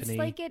 Yeah, mountainy. it's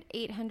like at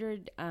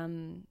 800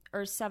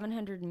 or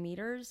 700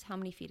 meters. How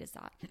many feet is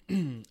that?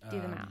 Do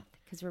the math,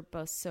 because we're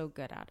both so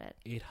good at it.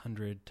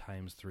 800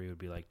 times 3 would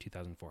be like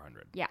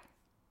 2,400. Yeah.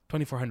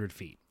 2,400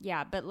 feet.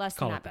 Yeah, but less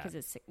Call than it that because that.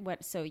 it's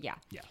what. So yeah.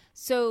 Yeah.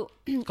 So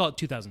Call it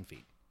 2,000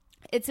 feet.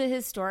 it's a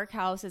historic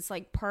house. It's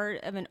like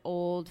part of an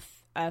old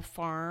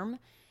farm,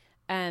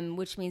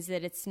 which means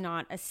that it's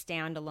not a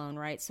standalone,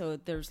 right? So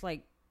there's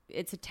like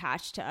it's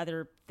attached to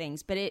other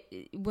things. But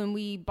when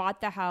we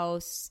bought the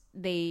house,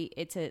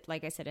 it's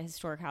like I said, a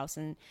historic house,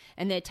 and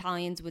the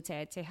Italians would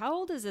say, I'd say, how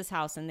old is this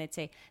house? And they'd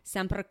say,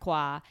 sempre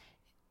qua.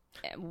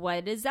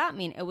 What does that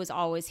mean? It was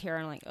always here.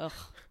 And I'm like, ugh,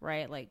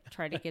 right? Like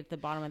try to get to the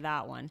bottom of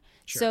that one.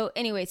 Sure. So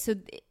anyway, so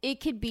it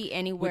could be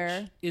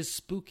anywhere. Which is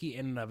spooky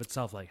in and of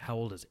itself. Like, how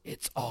old is it?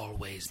 It's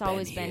always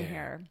been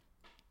here.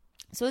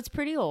 So it's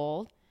pretty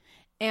old.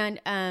 And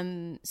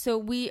so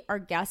our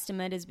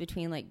guesstimate is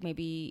between like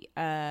maybe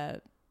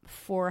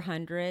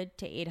 400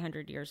 to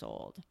 800 years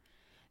old.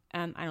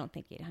 I don't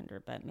think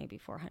 800, but maybe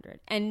 400.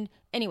 And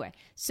anyway,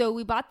 so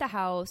we bought the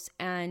house,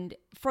 and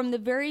from the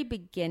very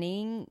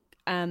beginning,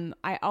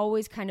 I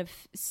always kind of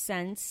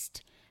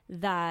sensed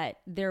that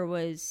there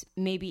was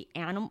maybe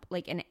an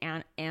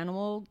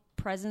animal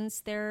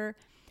presence there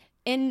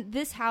in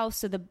this house.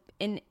 So the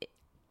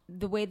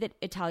way that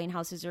Italian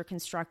houses are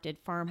constructed,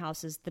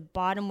 farmhouses, the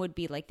bottom would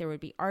be like there would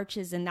be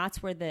arches, and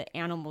that's where the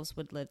animals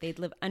would live. They'd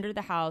live under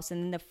the house,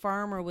 and then the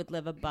farmer would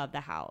live above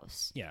the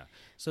house. Yeah.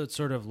 So it's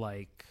sort of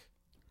like,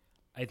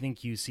 I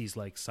think you see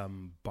like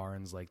some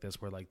barns like this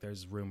where like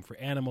there's room for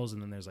animals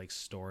and then there's like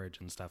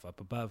storage and stuff up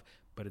above.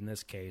 But in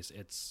this case,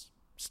 it's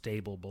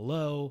stable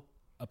below,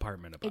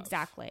 apartment above.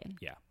 Exactly.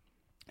 Yeah.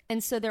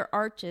 And so they're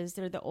arches.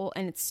 They're the old,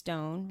 and it's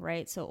stone,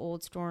 right? So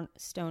old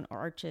stone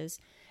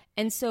arches.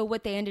 And so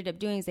what they ended up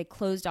doing is they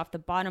closed off the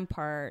bottom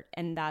part,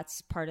 and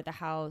that's part of the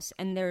house.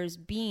 And there's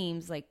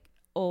beams, like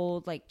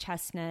old, like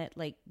chestnut,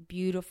 like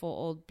beautiful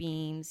old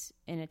beams.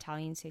 In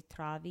Italian, say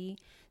travi.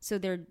 So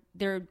they're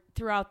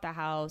throughout the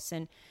house.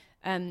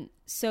 And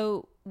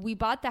so we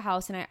bought the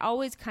house, and I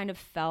always kind of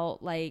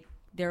felt like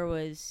there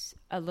was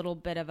a little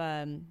bit of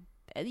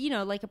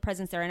like a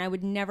presence there. And I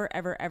would never,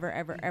 ever, ever,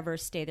 ever, ever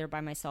stay there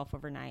by myself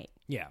overnight.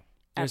 Yeah.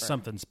 There's Ever.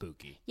 something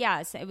spooky.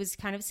 Yeah, so it was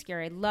kind of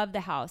scary. I loved the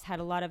house, had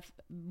a lot of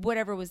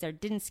whatever was there,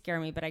 didn't scare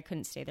me, but I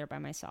couldn't stay there by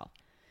myself.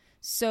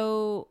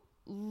 So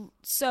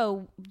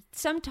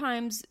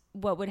sometimes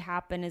what would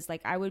happen is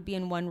like I would be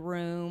in one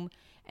room,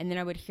 and then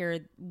I would hear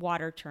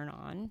water turn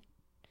on,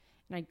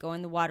 and I'd go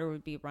in, the water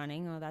would be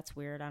running. Oh, that's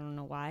weird. I don't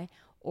know why.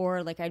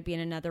 Or like I'd be in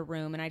another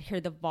room, and I'd hear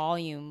the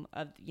volume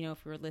of,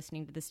 if we were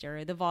listening to the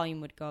stereo, the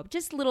volume would go up.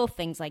 Just little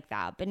things like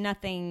that, but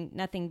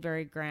nothing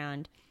very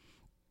grand.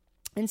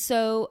 And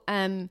so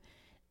when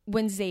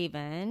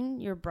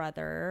Zaven, your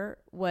brother,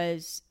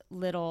 was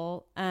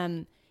little,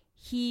 it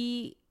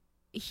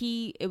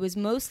was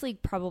mostly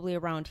probably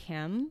around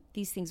him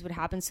these things would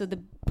happen. So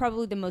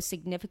probably the most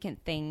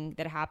significant thing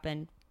that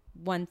happened,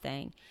 one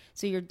thing.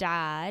 So your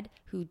dad,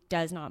 who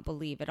does not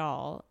believe at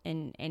all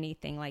in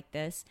anything like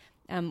this,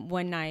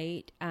 one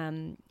night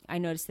I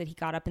noticed that he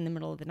got up in the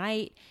middle of the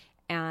night.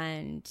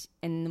 And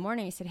in the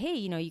morning, I said, hey,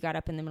 you got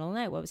up in the middle of the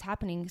night. What was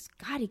happening?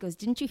 He goes,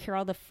 didn't you hear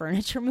all the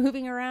furniture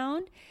moving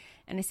around?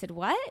 And I said,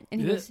 what?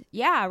 And he goes,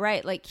 yeah,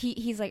 right. Like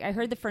he's like, I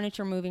heard the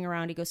furniture moving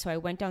around. He goes, so I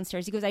went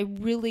downstairs. He goes,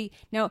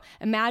 now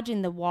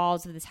imagine the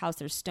walls of this house.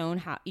 They're stone,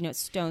 it's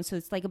stone. So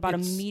it's like about a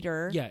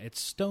meter. Yeah,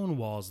 it's stone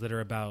walls that are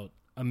about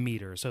a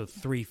meter, so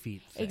 3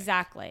 feet thick.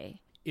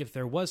 Exactly. If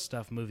there was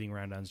stuff moving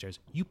around downstairs,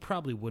 you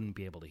probably wouldn't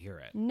be able to hear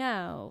it.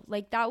 No,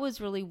 like that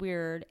was really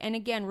weird. And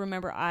again,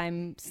 remember,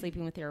 I'm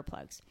sleeping with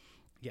earplugs.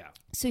 Yeah.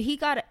 So he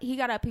got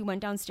up, he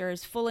went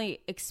downstairs fully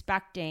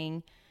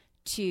expecting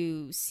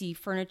to see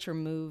furniture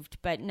moved,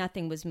 but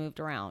nothing was moved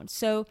around.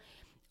 So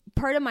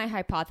part of my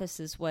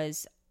hypothesis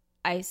was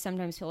I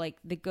sometimes feel like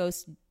the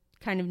ghosts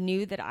kind of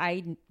knew that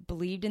I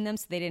believed in them,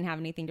 so they didn't have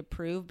anything to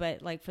prove.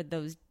 But like for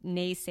those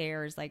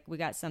naysayers, like we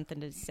got something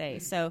to say.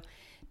 So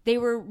they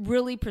were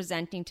really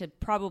presenting to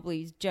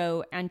probably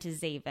Joe and to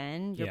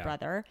Zaven, your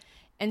brother.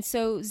 And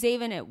so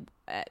Zaven,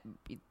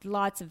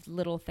 lots of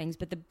little things,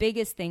 but the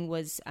biggest thing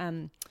was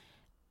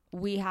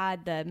we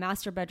had the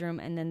master bedroom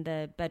and then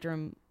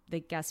the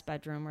guest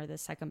bedroom or the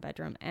second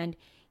bedroom. And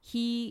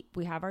we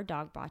have our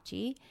dog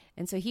Bocce.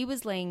 And so he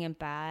was laying in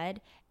bed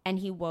and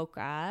he woke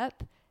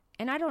up,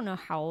 and I don't know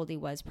how old he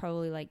was,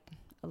 probably like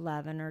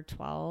 11 or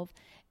 12.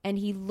 And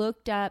he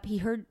looked up, he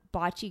heard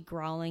Bocce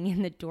growling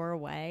in the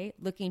doorway,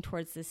 looking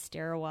towards the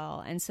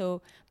stairwell. And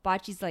so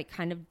Bocce's like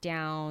kind of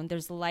down.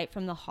 There's light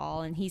from the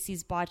hall, and he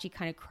sees Bocce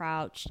kind of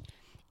crouched.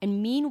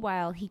 And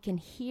meanwhile, he can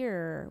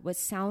hear what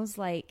sounds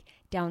like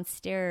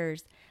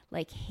downstairs,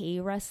 like hay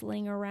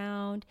rustling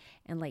around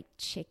and like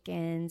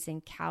chickens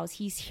and cows.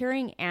 He's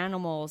hearing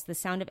animals, the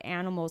sound of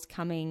animals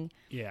coming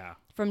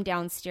from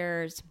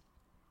downstairs.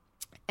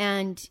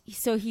 And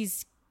so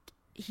he's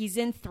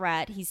in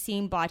threat. He's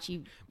seeing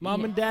Bocce.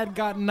 Mom and Dad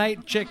got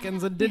night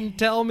chickens and didn't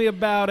tell me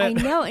about it. I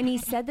know, and he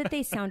said that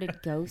they sounded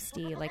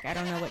ghosty. Like, I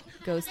don't know what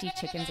ghosty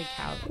chickens and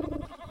cows.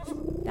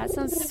 That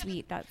sounds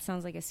sweet. That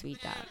sounds like a sweet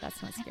dad.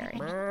 That's not scary.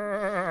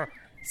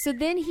 So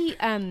then he's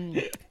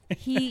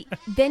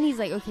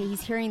like, okay,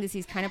 he's hearing this.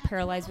 He's kind of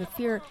paralyzed with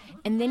fear.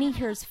 And then he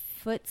hears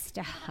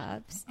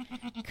footsteps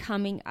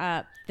coming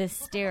up the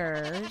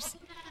stairs,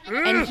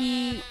 and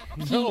he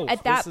No,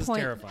 at that this is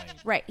point, terrifying.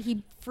 right?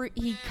 He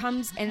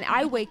comes, and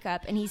I wake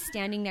up, and he's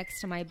standing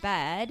next to my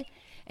bed.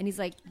 And he's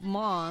like,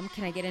 Mom,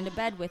 can I get into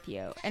bed with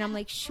you? And I'm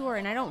like, sure.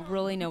 And I don't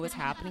really know what's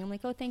happening. I'm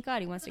like, oh, thank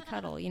God he wants to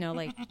cuddle. He,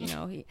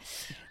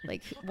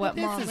 like, what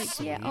this mom? is Like,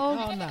 sweet. yeah,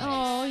 Oh,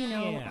 nice.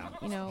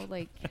 Yeah.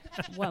 Like,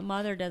 what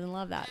mother doesn't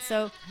love that?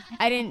 So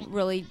I didn't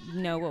really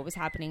know what was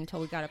happening until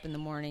we got up in the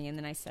morning. And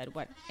then I said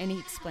and he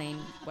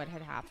explained what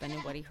had happened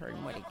and what he heard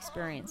and what he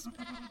experienced.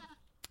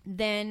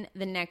 Then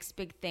the next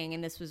big thing,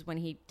 and this was when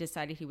he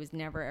decided he was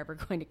never, ever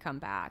going to come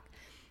back.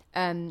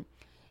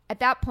 At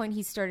that point,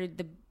 he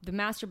started, the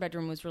master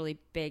bedroom was really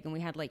big, and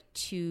we had like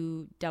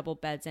 2 double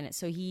beds in it.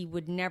 So he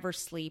would never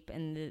sleep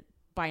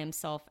by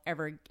himself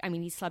ever. I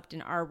mean, he slept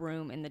in our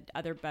room in the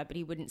other bed, but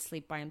he wouldn't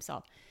sleep by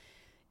himself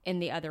in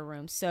the other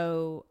room.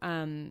 So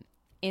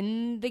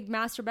in the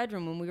master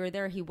bedroom, when we were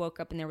there, he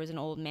woke up and there was an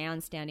old man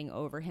standing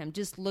over him,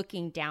 just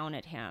looking down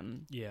at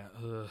him. Yeah.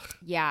 Ugh.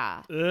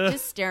 Yeah. Ugh.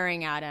 Just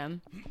staring at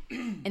him.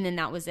 And then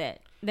that was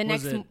it. The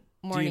next morning.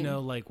 Do you know,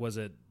 like, was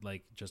it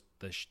like just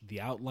the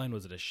outline?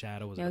 Was it a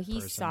shadow? Was it a person? No,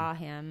 he saw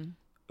him.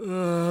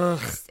 Ugh.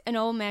 An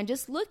old man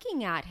just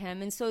looking at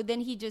him, and so then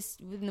he just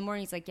in the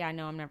morning he's like, "Yeah,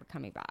 no, I'm never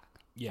coming back."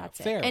 Yeah,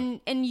 that's fair.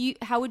 it. And you,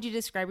 how would you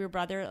describe your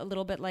brother? A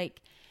little bit like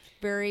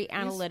very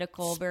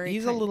analytical,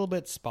 He's a little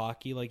bit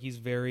Spocky. Like, he's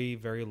very,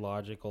 very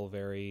logical.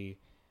 Very.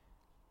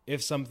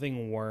 If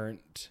something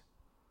weren't,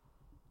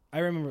 I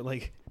remember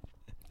like.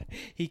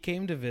 He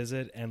came to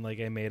visit, and like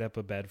I made up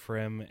a bed for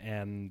him,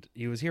 and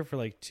he was here for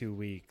like 2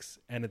 weeks,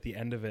 and at the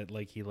end of it,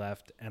 like he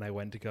left, and I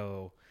went to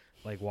go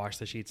like wash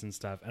the sheets and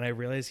stuff, and I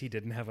realized he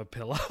didn't have a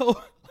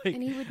pillow. Like,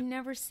 and he would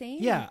never say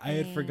anything. yeah, I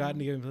had forgotten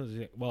to give him a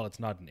pillow. Well, it's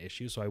not an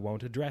issue, so I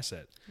won't address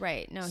it.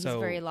 Right. No, he's So-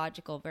 very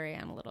logical, very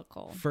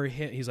analytical. For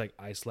him, he's like,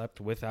 I slept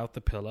without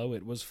the pillow,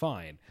 it was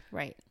fine.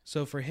 Right.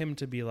 So for him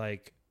to be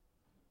like,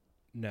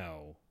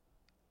 no,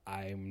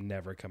 I'm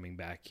never coming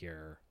back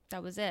here,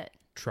 That was it.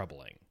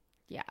 troubling.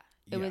 Yeah.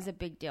 It Yeah. was a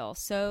big deal.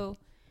 So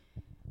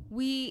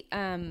we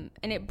and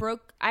it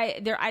broke I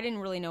didn't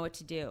really know what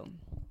to do.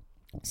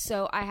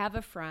 So I have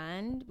a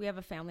friend, we have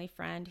a family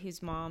friend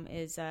whose mom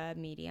is a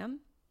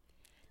medium.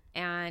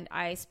 And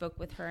I spoke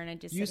with her and I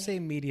just You said, say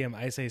medium,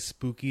 I say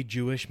spooky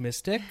Jewish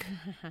mystic.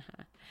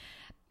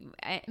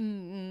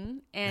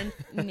 and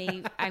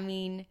me, I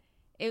mean,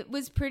 it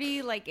was pretty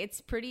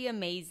it's pretty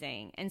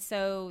amazing. And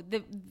so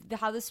the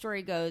how the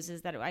story goes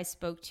is that I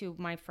spoke to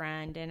my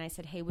friend and I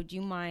said, "Hey, would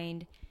you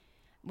mind?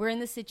 We're in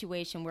this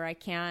situation where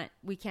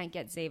we can't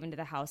get Zave into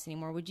the house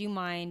anymore. Would you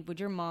mind?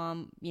 Would your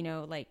mom,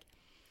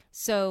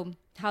 So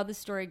how the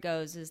story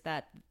goes is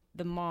that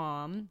the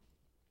mom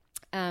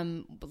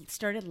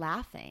started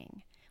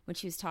laughing when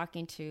she was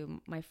talking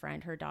to my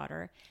friend, her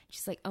daughter.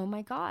 She's like, "Oh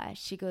my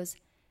gosh!" She goes,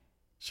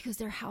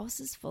 "Their house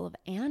is full of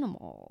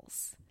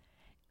animals,"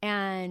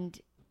 and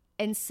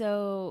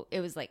so it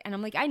was like, and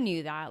I'm like, I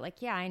knew that,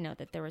 like, yeah, I know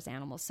that there was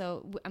animals.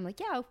 So I'm like,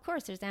 yeah, of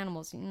course, there's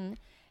animals.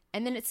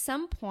 And then at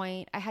some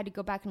point, I had to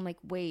go back and I'm like,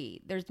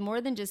 wait, there's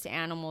more than just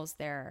animals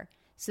there.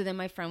 So then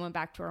my friend went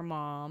back to her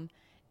mom,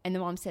 and the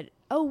mom said,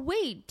 "Oh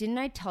wait, didn't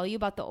I tell you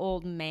about the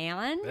old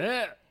man?"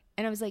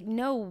 And I was like,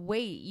 no,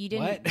 wait, you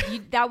didn't.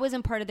 What? That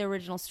wasn't part of the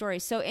original story.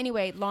 So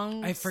anyway,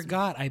 I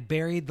forgot. I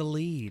buried the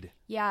lead.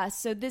 Yeah.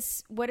 So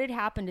what had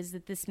happened is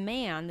that this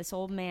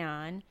old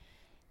man,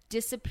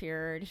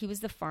 disappeared. He was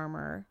the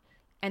farmer,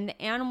 and the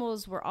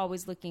animals were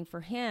always looking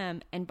for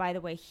him. And by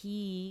the way,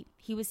 he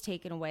was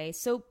taken away.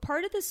 So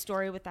part of the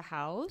story with the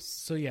house.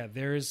 So yeah,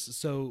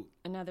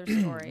 Another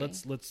story.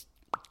 let's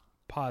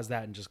pause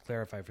that and just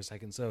clarify for a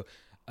second. So,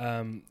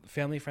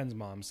 family friend's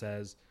mom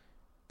says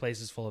place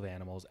is full of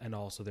animals, and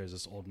also there's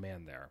this old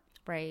man there.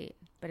 Right,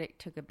 but it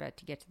took a bit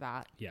to get to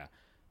that. Yeah.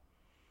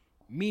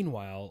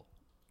 Meanwhile,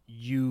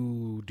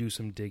 you do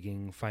some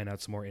digging, find out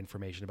some more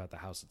information about the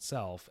house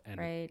itself and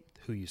Right.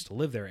 who used to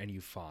live there, and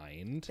you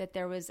find That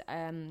there was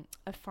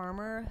a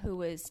farmer who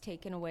was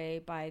taken away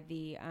by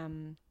the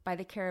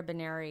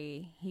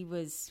Carabinieri. He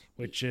was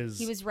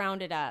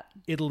rounded up.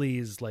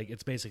 Italy's, like,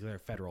 it's basically their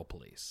federal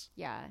police.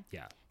 Yeah.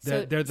 Yeah.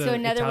 So- They're the so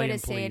another way Italian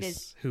to say it police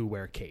is- who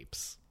wear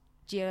capes.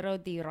 Giro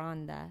di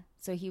Ronda.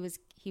 So he was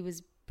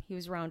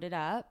rounded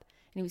up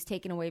and he was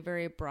taken away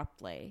very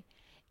abruptly.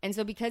 And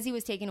so because he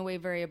was taken away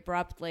very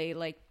abruptly,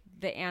 like,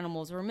 the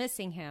animals were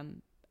missing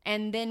him.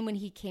 And then when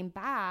he came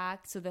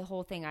back, so the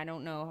whole thing, I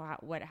don't know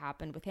what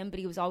happened with him, but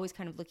he was always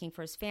kind of looking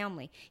for his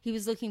family. He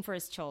was looking for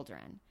his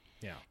children.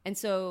 Yeah. And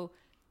so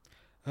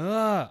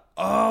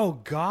Oh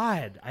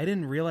God! I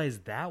didn't realize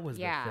that was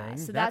the thing.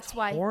 so that's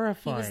why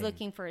horrifying. he was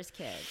looking for his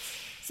kids.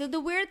 So the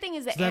weird thing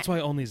is that So that's why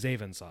only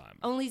Zaven saw him.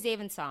 only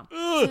Zaven saw him.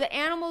 So the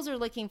animals are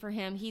looking for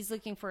him. He's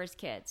looking for his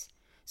kids.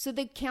 So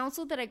the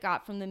counsel that I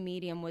got from the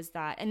medium was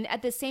that, and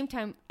at this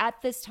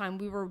time,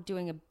 we were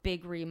doing a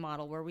big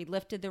remodel where we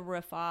lifted the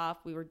roof off.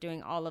 We were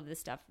doing all of this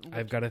stuff.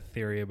 I've got a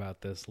theory about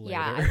this later.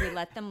 Yeah, we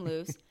let them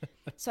loose.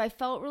 So I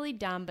felt really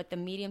dumb, but the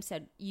medium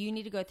said, you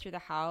need to go through the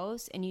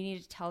house and you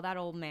need to tell that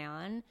old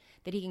man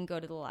that he can go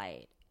to the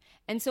light.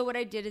 And so what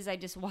I did is I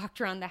just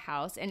walked around the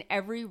house in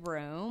every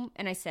room,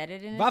 and I said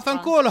it in a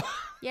Vaffanculo.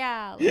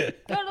 Yeah,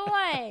 like, go to the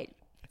light.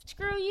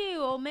 Screw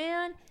you, old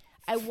man.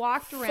 I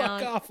walked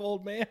around Fuck off,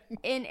 old man.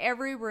 in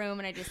every room,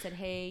 and I just said,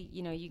 hey,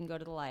 you can go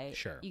to the light.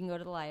 Sure. You can go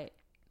to the light.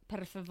 Per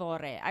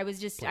favore. I was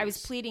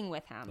Please. pleading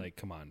with him. Like,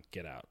 come on,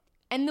 get out.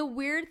 And the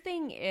weird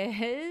thing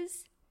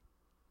is,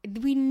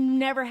 we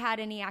never had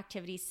any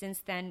activity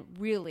since then,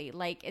 really.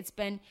 Like, it's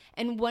been,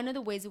 and one of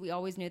the ways that we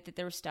always knew that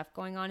there was stuff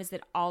going on is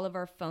that all of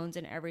our phones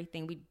and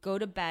everything, we'd go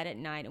to bed at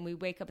night and we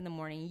wake up in the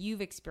morning.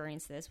 You've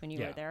experienced this when you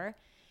were there.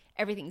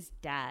 Everything's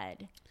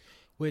dead.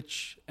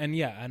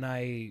 And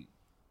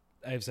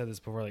I've said this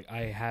before, like,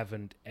 I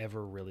haven't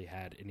ever really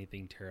had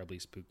anything terribly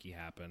spooky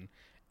happen.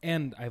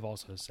 And I've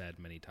also said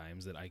many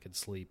times that I could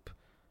sleep,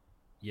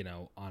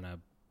 on a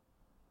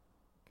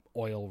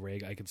oil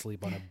rig, I could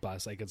sleep on a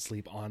bus, I could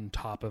sleep on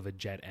top of a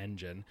jet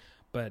engine.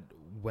 But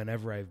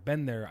whenever I've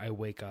been there, I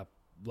wake up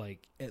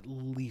like at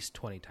least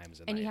 20 times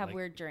a night. And you have like,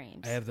 weird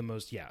dreams. I have the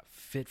most,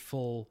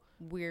 fitful,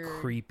 Weird,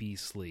 creepy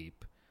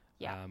sleep.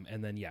 Yeah.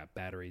 And then,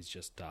 batteries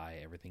just die.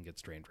 Everything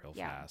gets drained real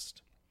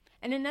fast.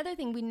 And another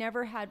thing,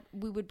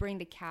 we would bring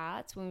the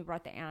cats when we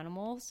brought the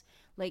animals.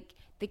 Like,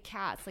 the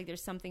cats, like,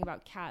 there's something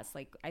about cats.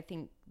 Like, I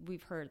think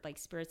we've heard, like,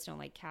 spirits don't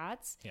like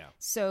cats. Yeah.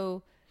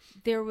 So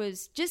there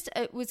was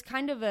it was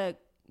kind of a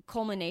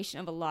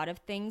culmination of a lot of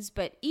things.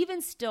 But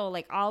even still,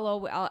 like, and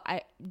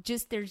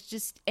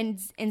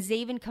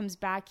Zaven comes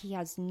back. He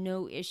has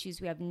no issues.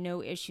 We have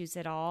no issues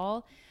at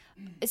all.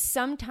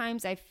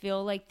 Sometimes I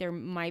feel like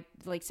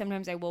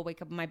sometimes I will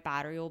wake up and my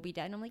battery will be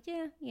dead. And I'm like,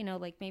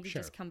 like maybe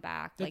just come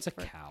back. It's like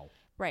a cow.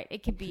 Right.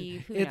 It could be,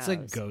 who It's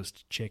knows? a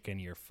ghost chicken.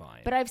 You're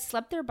fine. But I've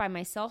slept there by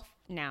myself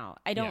now.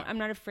 Yeah. I'm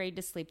not afraid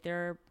to sleep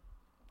there.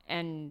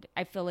 And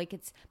I feel like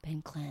it's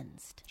been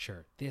cleansed.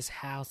 Sure. This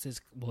house is,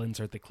 we'll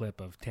insert the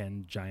clip of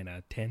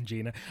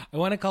Tangina. I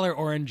want to call her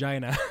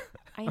Orangina.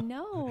 I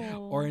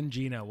know.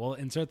 Orangina. We'll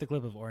insert the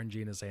clip of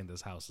Orangina saying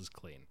this house is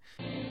clean.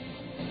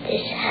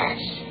 This house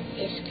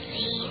is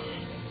clean.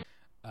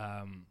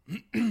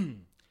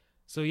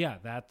 So yeah,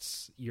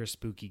 that's your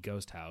spooky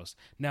ghost house.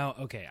 Now,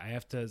 okay,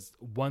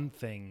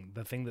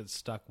 the thing that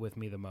stuck with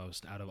me the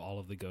most out of all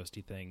of the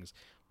ghosty things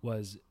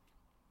was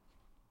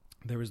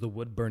there was the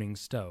wood burning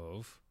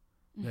stove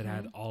that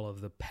had all of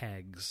the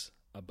pegs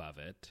above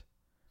it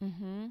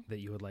that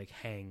you would like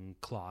hang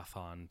cloth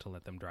on to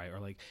let them dry, or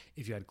like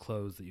if you had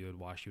clothes that you would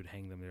wash, you would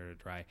hang them there to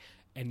dry.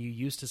 And you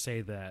used to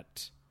say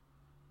that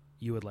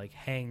you would like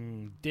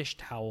hang dish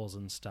towels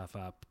and stuff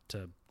up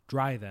to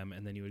dry them,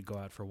 and then you would go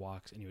out for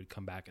walks and you would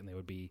come back and they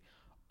would be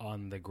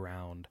on the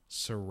ground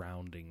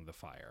surrounding the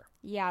fire.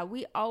 Yeah,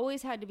 we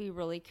always had to be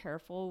really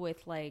careful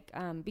with like,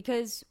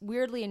 because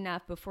weirdly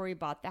enough, before we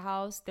bought the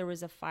house, there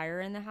was a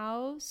fire in the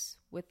house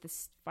with the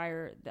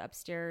fire the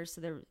upstairs.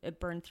 So it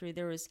burned through.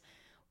 There was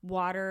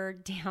water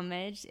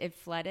damage. It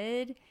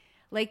flooded.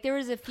 Like there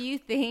was a few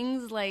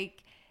things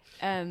like,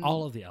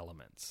 all of the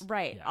elements.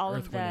 Right. Yeah, all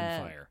earth, of wind,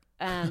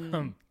 and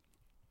fire.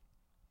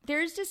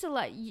 There's just a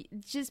lot.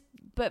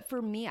 But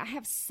for me, I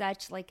have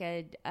such like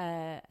a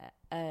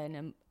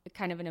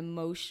kind of an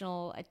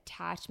emotional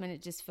attachment.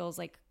 It just feels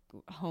like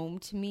home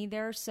to me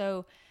there.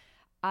 So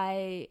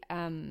I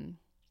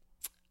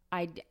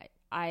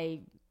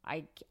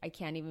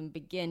can't even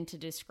begin to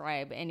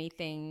describe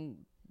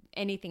anything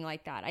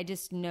like that. I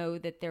just know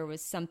that there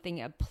was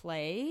something at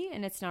play,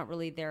 and it's not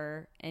really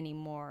there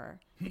anymore.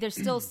 There's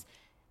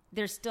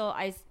still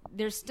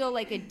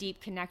like a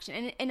deep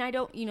connection, and I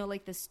don't,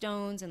 like the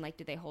stones and like,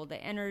 do they hold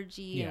the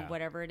energy and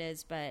whatever it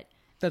is, but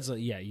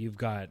you've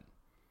got,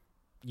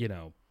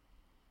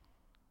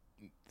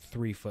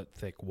 3 foot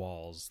thick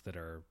walls that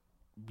are,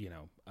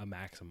 a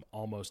maximum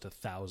almost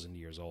 1,000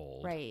 years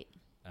old. Right.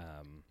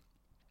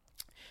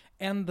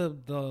 And the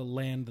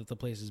land that the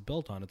place is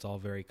built on, it's all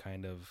very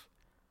kind of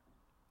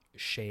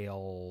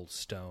shale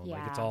stone.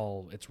 Yeah.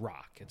 Like it's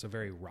rock. It's a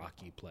very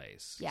rocky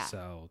place. Yeah.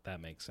 So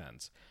that makes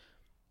sense.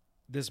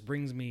 This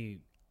brings me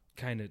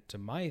kind of to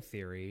my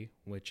theory,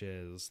 which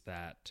is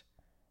that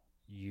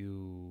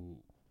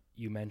you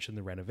mentioned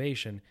the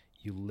renovation,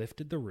 you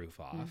lifted the roof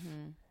off.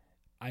 Mm-hmm.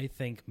 I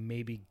think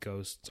maybe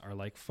ghosts are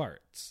like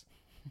farts.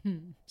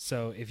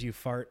 So if you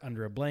fart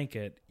under a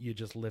blanket, you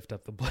just lift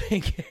up the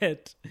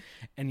blanket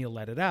and you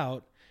let it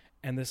out.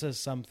 And this is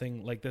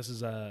something like, this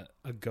is a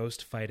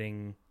ghost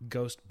busting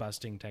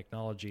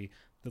technology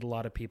that a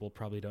lot of people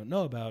probably don't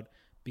know about,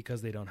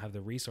 because they don't have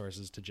the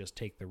resources to just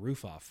take the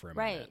roof off for a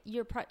minute.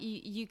 Right.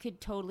 You could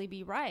totally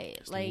be right.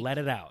 Just let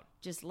it out.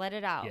 Just let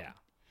it out. Yeah.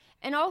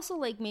 And also,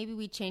 like, maybe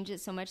we changed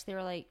it so much they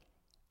were like,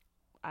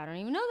 I don't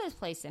even know this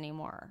place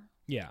anymore.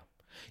 Yeah.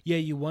 Yeah,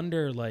 you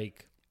wonder,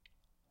 like,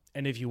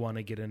 and if you want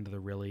to get into the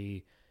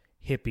really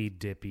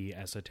hippy-dippy,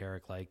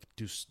 esoteric, like,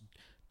 does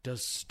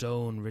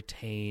stone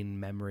retain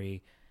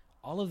memory?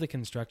 All of the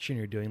construction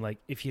you're doing, like,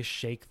 if you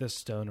shake the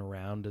stone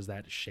around, does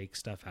that shake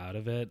stuff out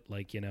of it?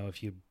 Like,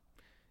 if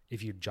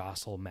you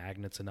jostle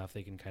magnets enough,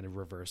 they can kind of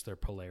reverse their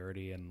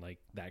polarity, and like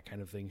that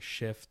kind of thing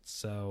shifts.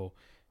 So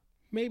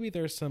maybe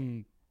there's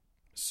some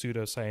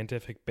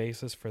pseudoscientific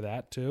basis for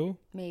that too.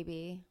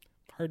 Maybe.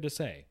 Hard to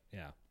say.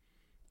 Yeah.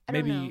 I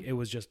don't Maybe know. it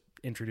was just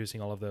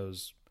introducing all of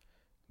those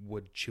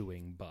wood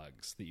chewing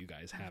bugs that you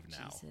guys have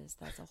now. Jesus,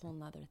 that's a whole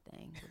nother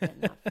thing. We're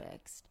getting that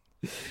fixed.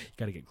 You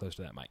got to get close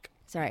to that mic.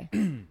 Sorry.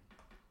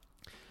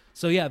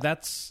 So yeah,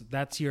 that's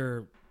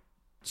your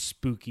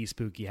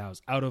spooky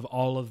house. Out of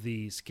all of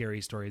the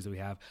scary stories that we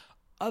have,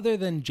 other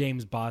than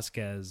James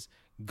Bosquez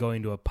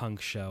going to a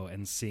punk show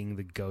and seeing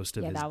the ghost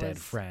of Yeah, his that dead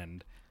was-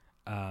 friend,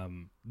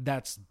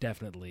 that's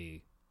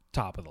definitely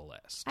top of the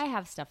list. I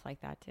have stuff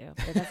like that too,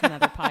 but that's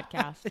another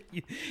podcast.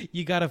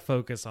 You got to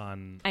focus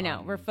on. I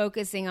know. We're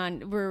focusing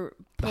on, we're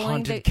the pulling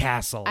haunted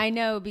castle. I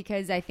know,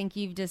 because I think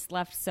you've just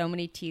left so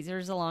many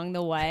teasers along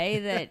the way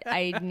that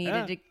I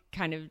needed to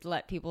kind of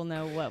let people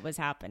know what was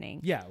happening.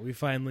 Yeah, we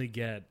finally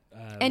get.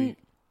 And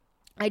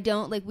I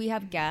don't, like, we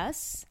have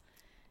guests,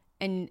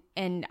 and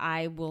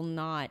I will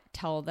not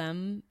tell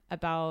them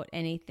about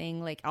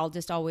anything. Like, I'll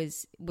just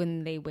always,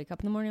 when they wake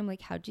up in the morning, I'm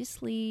like, how'd you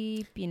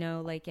sleep? You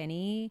know, like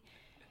any.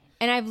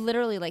 And I've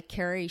literally, like,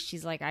 Carrie,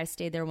 she's like, I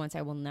stayed there once.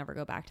 I will never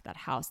go back to that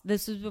house.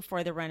 This was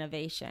before the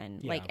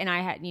renovation. Yeah. Like, and I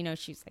had, you know,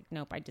 she's like,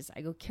 nope,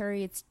 I go,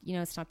 Carrie, it's, you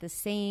know, it's not the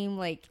same.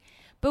 Like,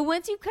 but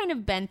once you've kind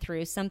of been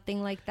through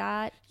something like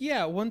that,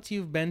 Yeah, once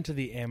you've been to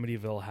the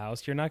Amityville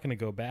house, you're not going to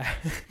go back.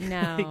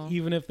 no. Like,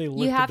 even if they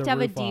lifted You have the to have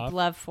a roof deep off.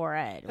 love for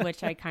it,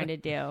 which I kind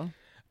of do.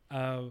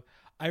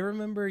 I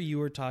remember you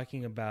were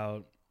talking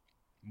about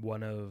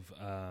one of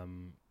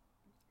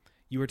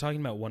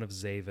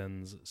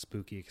Zaven's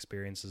spooky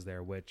experiences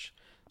there, which,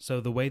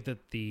 so the way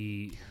that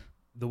the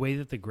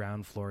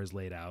ground floor is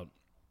laid out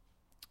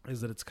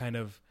is that it's kind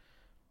of,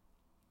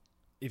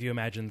 if you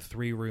imagine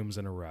 3 rooms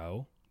in a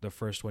row, the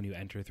first one you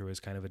enter through is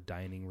kind of a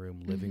dining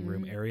room, living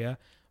room area.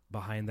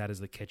 Behind that is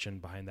the kitchen.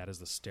 Behind that is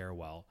the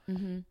stairwell.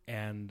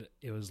 And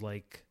it was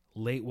like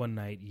late one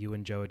night, you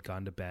and Joe had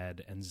gone to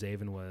bed, and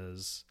Zaven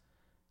was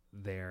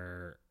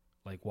there,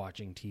 like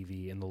watching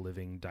TV in the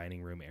living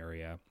dining room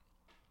area.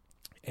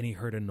 And he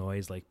heard a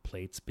noise like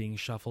plates being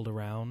shuffled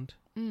around.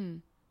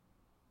 Do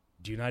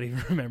you not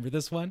even remember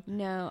this one?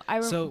 No,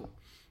 So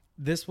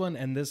this one,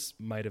 and this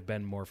might have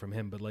been more from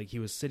him, but like he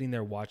was sitting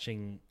there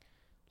watching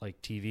like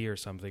TV or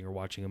something, or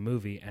watching a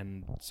movie,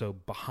 and so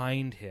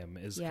behind him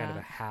is kind of Yeah.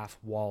 a half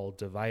wall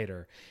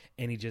divider,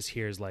 and he just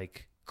hears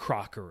like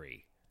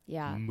crockery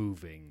yeah,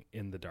 moving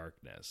in the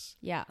darkness,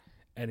 yeah.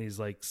 and he's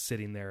like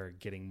sitting there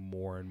getting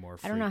more and more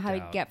freaked I don't know how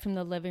out. to get from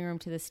the living room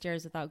to the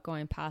stairs without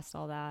going past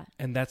all that.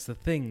 And that's the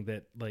thing,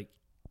 that like,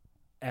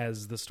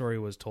 as the story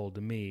was told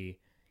to me,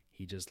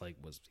 he just like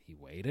he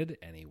waited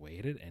and he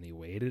waited and he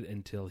waited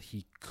until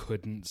he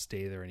couldn't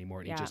stay there anymore,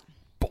 and Yeah. he just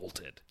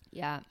bolted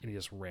Yeah, and he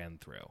just ran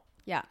through.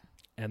 yeah.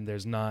 And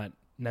there's not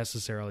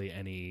necessarily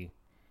any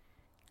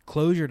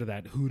closure to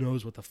that. Who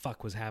knows what the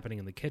fuck was happening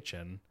in the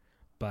kitchen,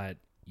 but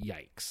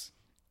yikes.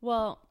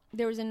 Well,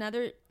 there was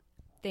another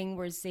thing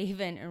where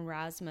Zaven and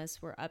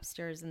Rasmus were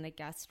upstairs in the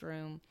guest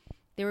room.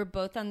 They were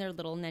both on their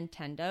little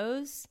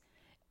Nintendos,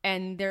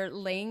 and they're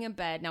laying in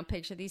bed. Now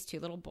picture these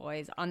 2 little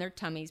boys on their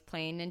tummies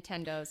playing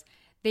Nintendos.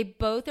 They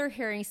both are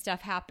hearing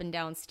stuff happen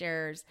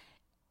downstairs,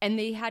 and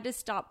they had to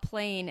stop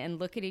playing and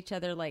look at each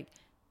other like,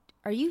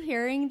 are you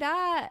hearing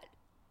that?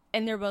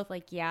 And they're both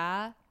like,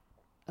 yeah.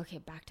 Okay,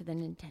 back to the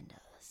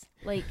Nintendos.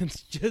 Like,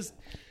 It's just,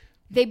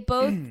 they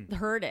both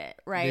heard it,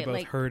 right? they both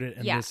like, heard it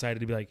and yeah. decided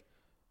to be like,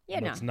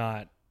 Yeah,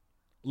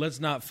 let's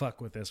not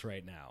fuck with this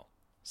right now.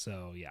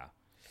 So yeah.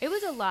 It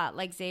was a lot.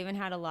 Like, Zaven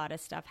had a lot of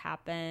stuff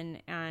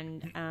happen,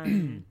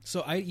 and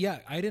So I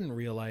didn't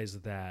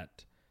realize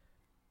that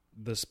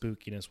the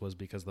spookiness was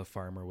because the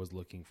farmer was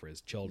looking for his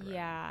children.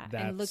 yeah,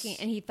 That's,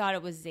 and he thought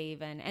it was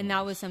Zaven, and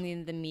that was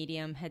something the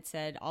medium had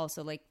said.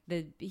 Also, like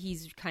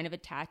he's kind of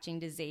attaching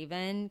to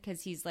Zaven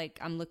because he's like,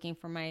 I'm looking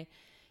for my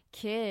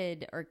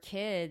kid or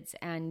kids,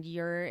 and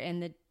you're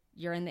in the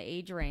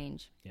age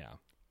range, yeah.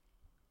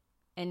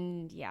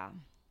 and yeah.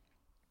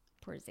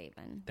 Poor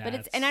Zaven. But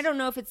That's- and I don't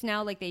know if it's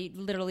now like they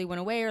literally went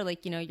away, or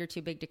like, you know, you're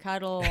too big to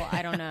cuddle.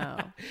 I don't know.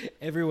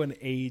 Everyone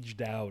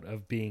aged out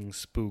of being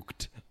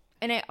spooked.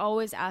 And I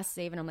always ask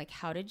Zaven, I'm like,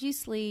 how did you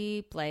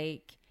sleep?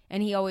 Like,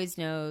 and he always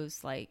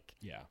knows, like,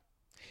 Yeah.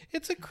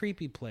 It's a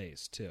creepy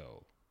place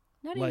too.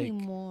 not Like-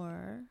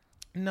 anymore.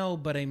 No,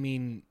 but I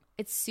mean,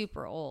 It's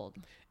super old.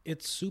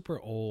 it's super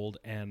old,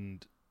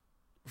 and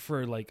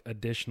for like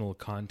additional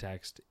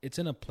context, it's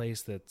in a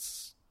place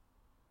that's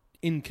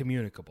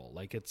incommunicable.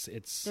 Like it's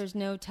There's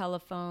no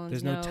telephones.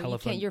 There's no You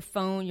telephone.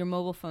 can't, your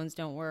mobile phones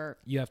don't work.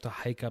 you have to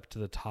hike up to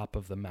the top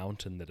of the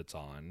mountain that it's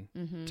on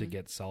to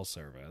get cell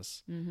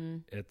service.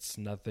 It's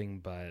nothing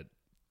but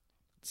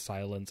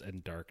silence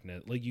and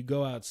darkness. Like you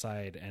go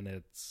outside and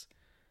it's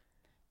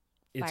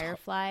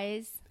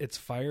Fireflies. it's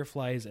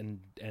fireflies and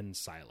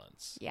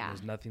silence. Yeah.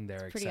 There's nothing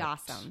there. Pretty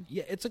except, awesome.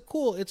 Yeah,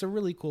 it's a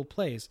really cool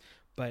place.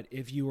 But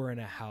if you were in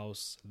a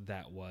house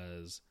that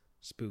was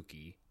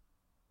spooky,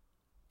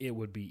 it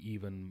would be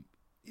And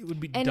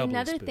doubly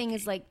another spooky. thing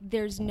is like,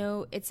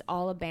 it's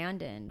all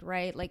abandoned,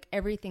 right? Like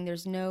everything,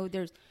 there's no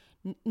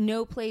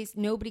place,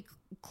 nobody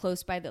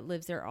close by that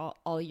lives there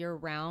all year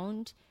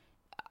round.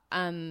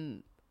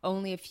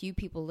 only a few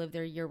people live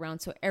there year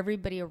round. So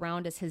everybody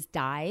around us has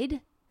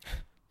died.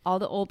 All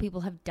the old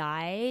people have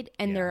died,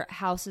 and their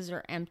houses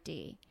are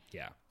empty.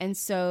 Yeah. And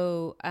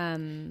so,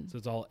 So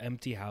it's all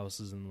empty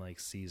houses and like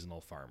seasonal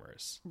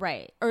farmers.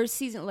 right. Or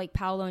like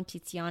Paolo and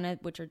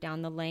Tiziana, which are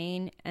down the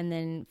lane, and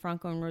then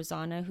Franco and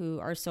Rosanna, who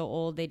are so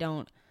old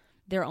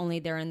they're only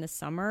there in the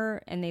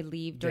summer, and they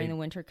leave during the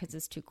winter because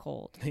it's too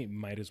cold. They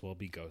might as well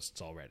be ghosts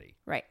already.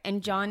 Right.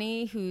 And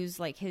Johnny, who's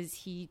like his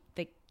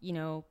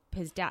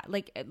dad,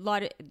 like a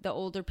lot of the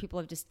older people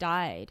have just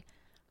died.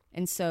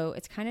 And so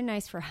it's kind of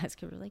nice for us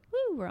because we're like,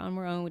 woo, we're on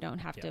our own. We don't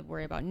have to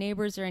worry about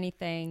neighbors or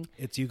anything.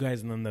 It's you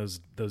guys and then those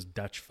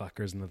Dutch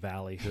fuckers in the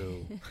valley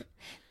who...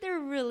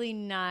 They're really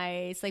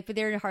nice. Like, but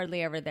they're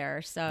hardly ever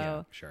there. So,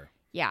 yeah, sure.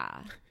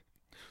 yeah.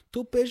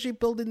 Too busy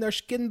building their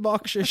skin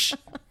boxes.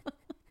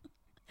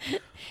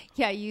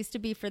 Yeah, it used to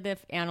be for the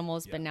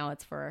animals, but now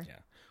it's for... Yeah.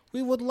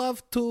 We would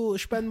love to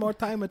spend more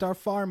time at our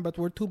farm, but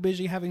we're too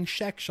busy having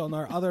sex on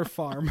our other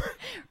farm.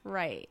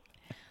 Right.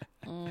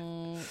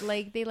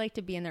 Like, they like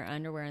to be in their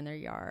underwear in their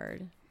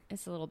yard.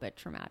 It's a little bit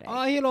traumatic.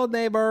 Oh, hello,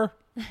 neighbor.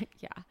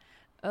 Yeah.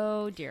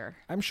 Oh, dear.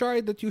 I'm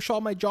sorry that you saw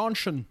my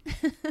Johnson.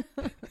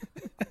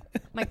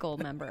 My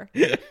gold member.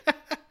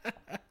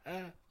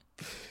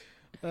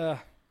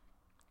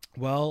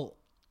 Well,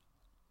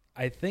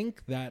 I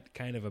think that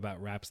kind of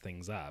about wraps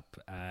things up.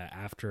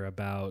 After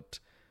about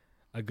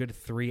a good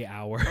 3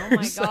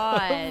 hours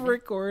God. of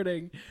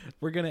recording,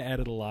 we're going to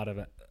edit a lot of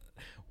it.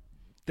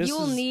 You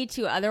will need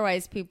to,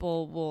 otherwise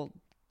people will...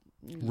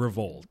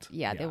 revolt.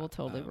 Yeah, they will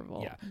totally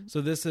revolt. Yeah.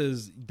 So this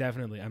is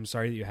definitely, I'm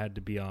sorry that you had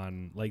to be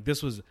on, like,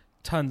 this was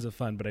tons of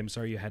fun, but I'm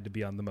sorry you had to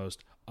be on the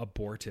most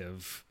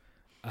abortive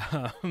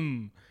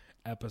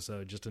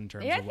episode just in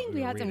terms Yeah, of I what think we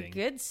we were had reading. some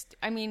good...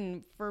 I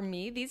mean, for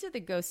me, these are the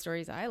ghost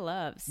stories I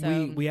love.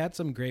 So We had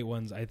some great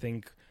ones. I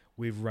think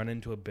we've run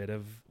into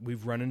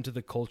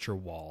the culture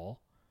wall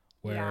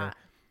where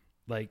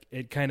like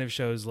it kind of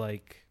shows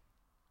like,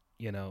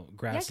 you know,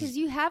 grass. Yeah, because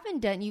you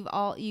haven't done.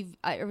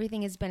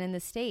 Everything has been in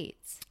the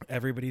States.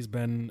 Everybody's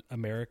been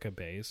America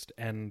based,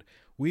 and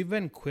we've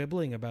been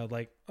quibbling about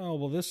like, oh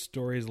well, this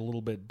story is a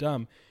little bit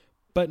dumb,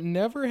 but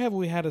never have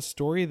we had a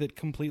story that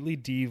completely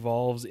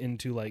devolves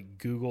into like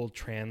Google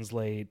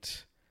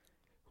Translate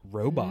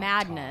robot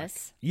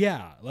Madness. talk.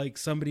 Yeah, like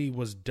somebody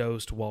was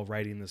dosed while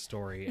writing the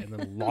story and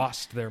then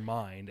lost their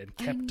mind and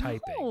kept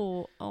typing.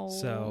 Oh.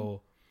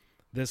 So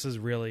this is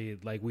really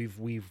like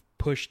we've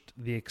pushed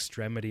the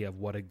extremity of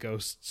what a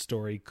ghost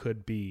story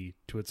could be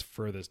to its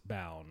furthest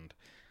bound.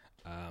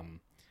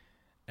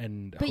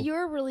 But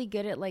you're really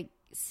good at like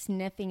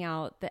sniffing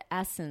out the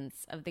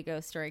essence of the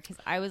ghost story, because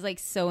I was like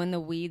so in the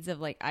weeds of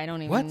like I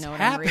don't even know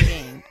what I'm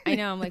reading. I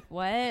know, I'm like,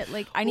 what?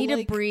 Like I need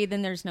to breathe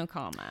and there's no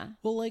comma.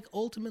 Well, like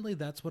ultimately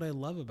that's what I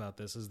love about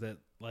this is that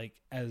like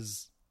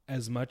as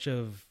much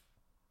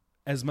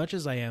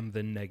as I am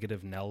the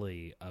negative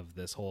Nelly of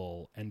this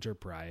whole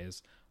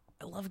enterprise,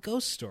 I love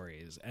ghost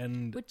stories.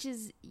 And which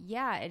is,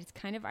 yeah, it's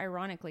kind of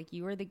ironic. Like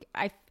you are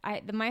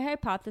my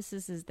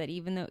hypothesis is that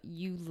even though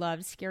you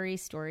love scary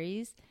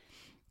stories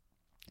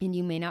and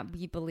you may not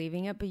be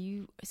believing it, but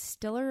you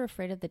still are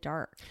afraid of the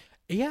dark.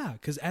 Yeah,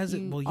 because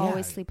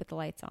always sleep with the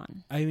lights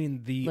on. I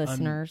mean, the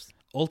listeners.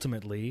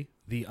 Ultimately,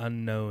 the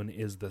unknown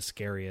is the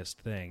scariest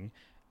thing.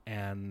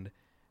 And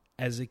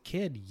as a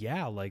kid,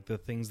 yeah, like the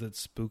things that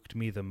spooked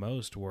me the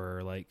most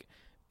were like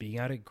being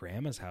out at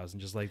grandma's house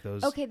and just like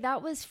those. Okay,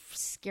 that was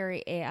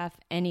scary AF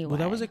anyway. Well,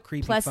 that was a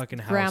creepy fucking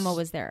house. Grandma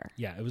was there.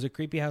 Yeah, it was a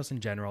creepy house in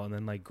general. And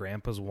then like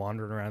grandpa's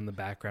wandering around in the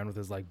background with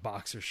his like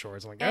boxer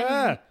shorts. I'm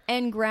like,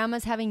 and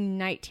grandma's having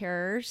night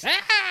terrors.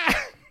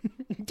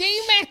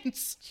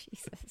 Demons!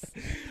 Jesus.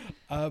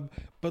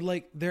 But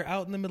like they're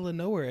out in the middle of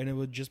nowhere, and it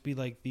would just be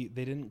like they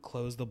didn't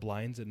close the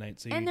blinds at night,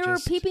 so and there were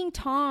peeping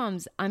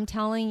toms. I'm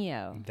telling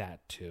you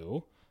that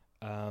too.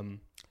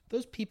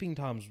 Those peeping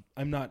toms.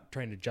 I'm not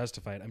trying to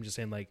justify it. I'm just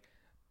saying like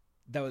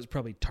that was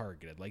probably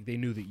targeted. Like they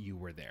knew that you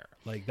were there.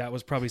 Like that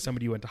was probably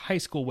somebody you went to high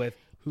school with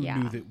who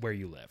knew that where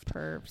you lived.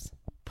 Pervs.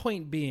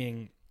 Point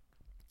being,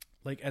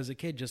 like as a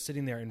kid, just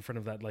sitting there in front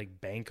of that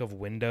like bank of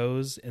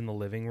windows in the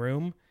living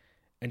room.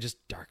 And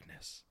just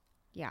darkness.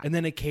 Yeah. And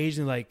then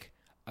occasionally like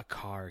a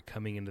car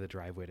coming into the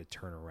driveway to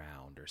turn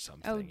around or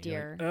something. Oh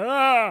dear. Like,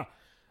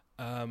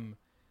 ah!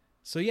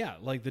 So yeah,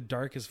 like the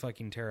dark is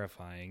fucking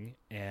terrifying,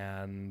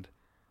 and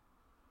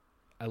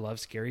I love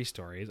scary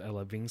stories. I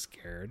love being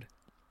scared.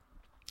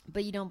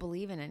 But you don't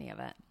believe in any of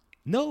it.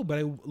 No, but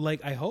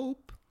I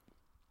hope.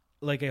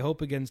 Like I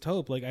hope against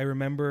hope. Like I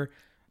remember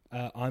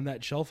on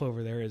that shelf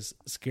over there is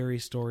Scary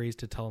Stories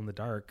to Tell in the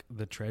Dark,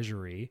 The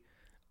Treasury.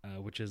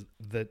 Which is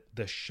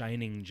the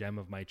shining gem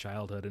of my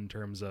childhood in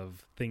terms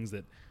of things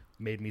that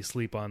made me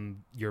sleep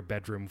on your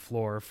bedroom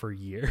floor for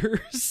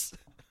years.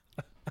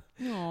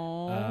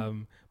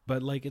 Aww.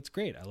 But like, it's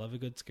great. I love a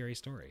good scary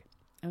story.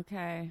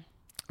 Okay.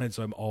 And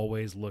so I'm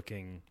always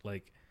looking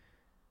like,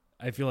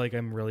 I feel like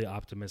I'm really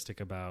optimistic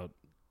about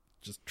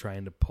just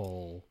trying to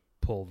pull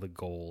the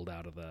gold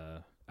out of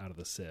the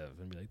sieve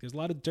and be like, there's a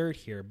lot of dirt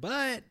here,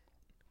 but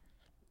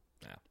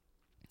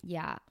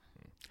yeah,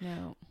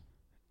 no.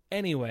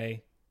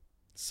 Anyway,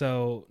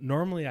 so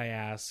normally I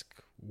ask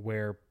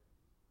where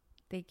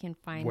They can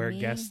find where me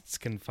guests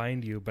can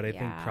find you, but I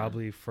think Yeah.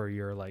 probably for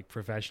your like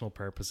professional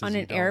purposes on you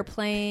an don't.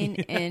 airplane.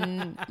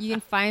 And you can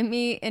find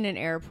me in an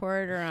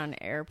airport or on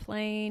an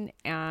airplane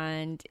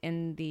and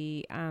in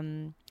the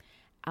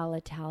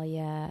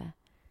Alitalia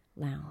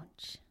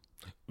lounge.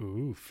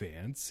 Ooh,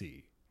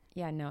 fancy.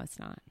 Yeah, no, it's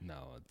not.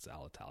 No, it's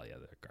Alitalia.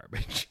 They're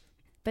garbage.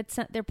 But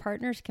their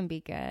partners can be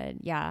good.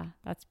 Yeah,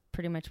 that's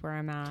pretty much where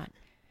I'm at.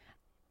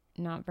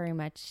 Not very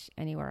much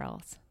anywhere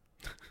else.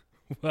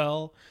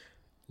 Well,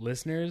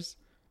 listeners,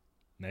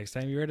 next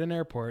time you're at an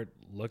airport,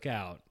 look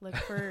out. Look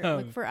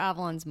for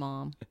Avalon's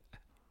mom.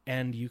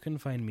 And you can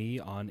find me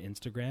on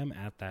Instagram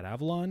at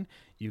 @thatavalon.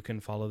 You can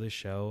follow the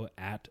show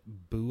at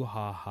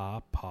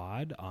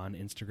BooHaHaPod on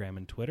Instagram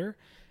and Twitter.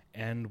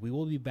 And we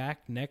will be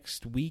back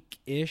next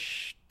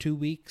week-ish, 2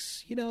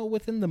 weeks,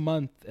 within the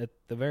month at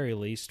the very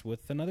least,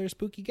 with another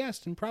spooky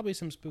guest and probably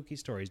some spooky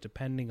stories,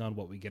 depending on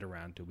what we get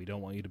around to. We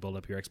don't want you to build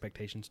up your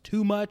expectations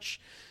too much.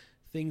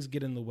 Things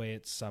get in the way.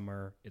 It's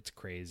summer. It's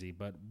crazy.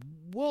 But,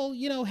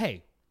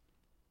 hey,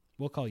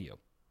 we'll call you.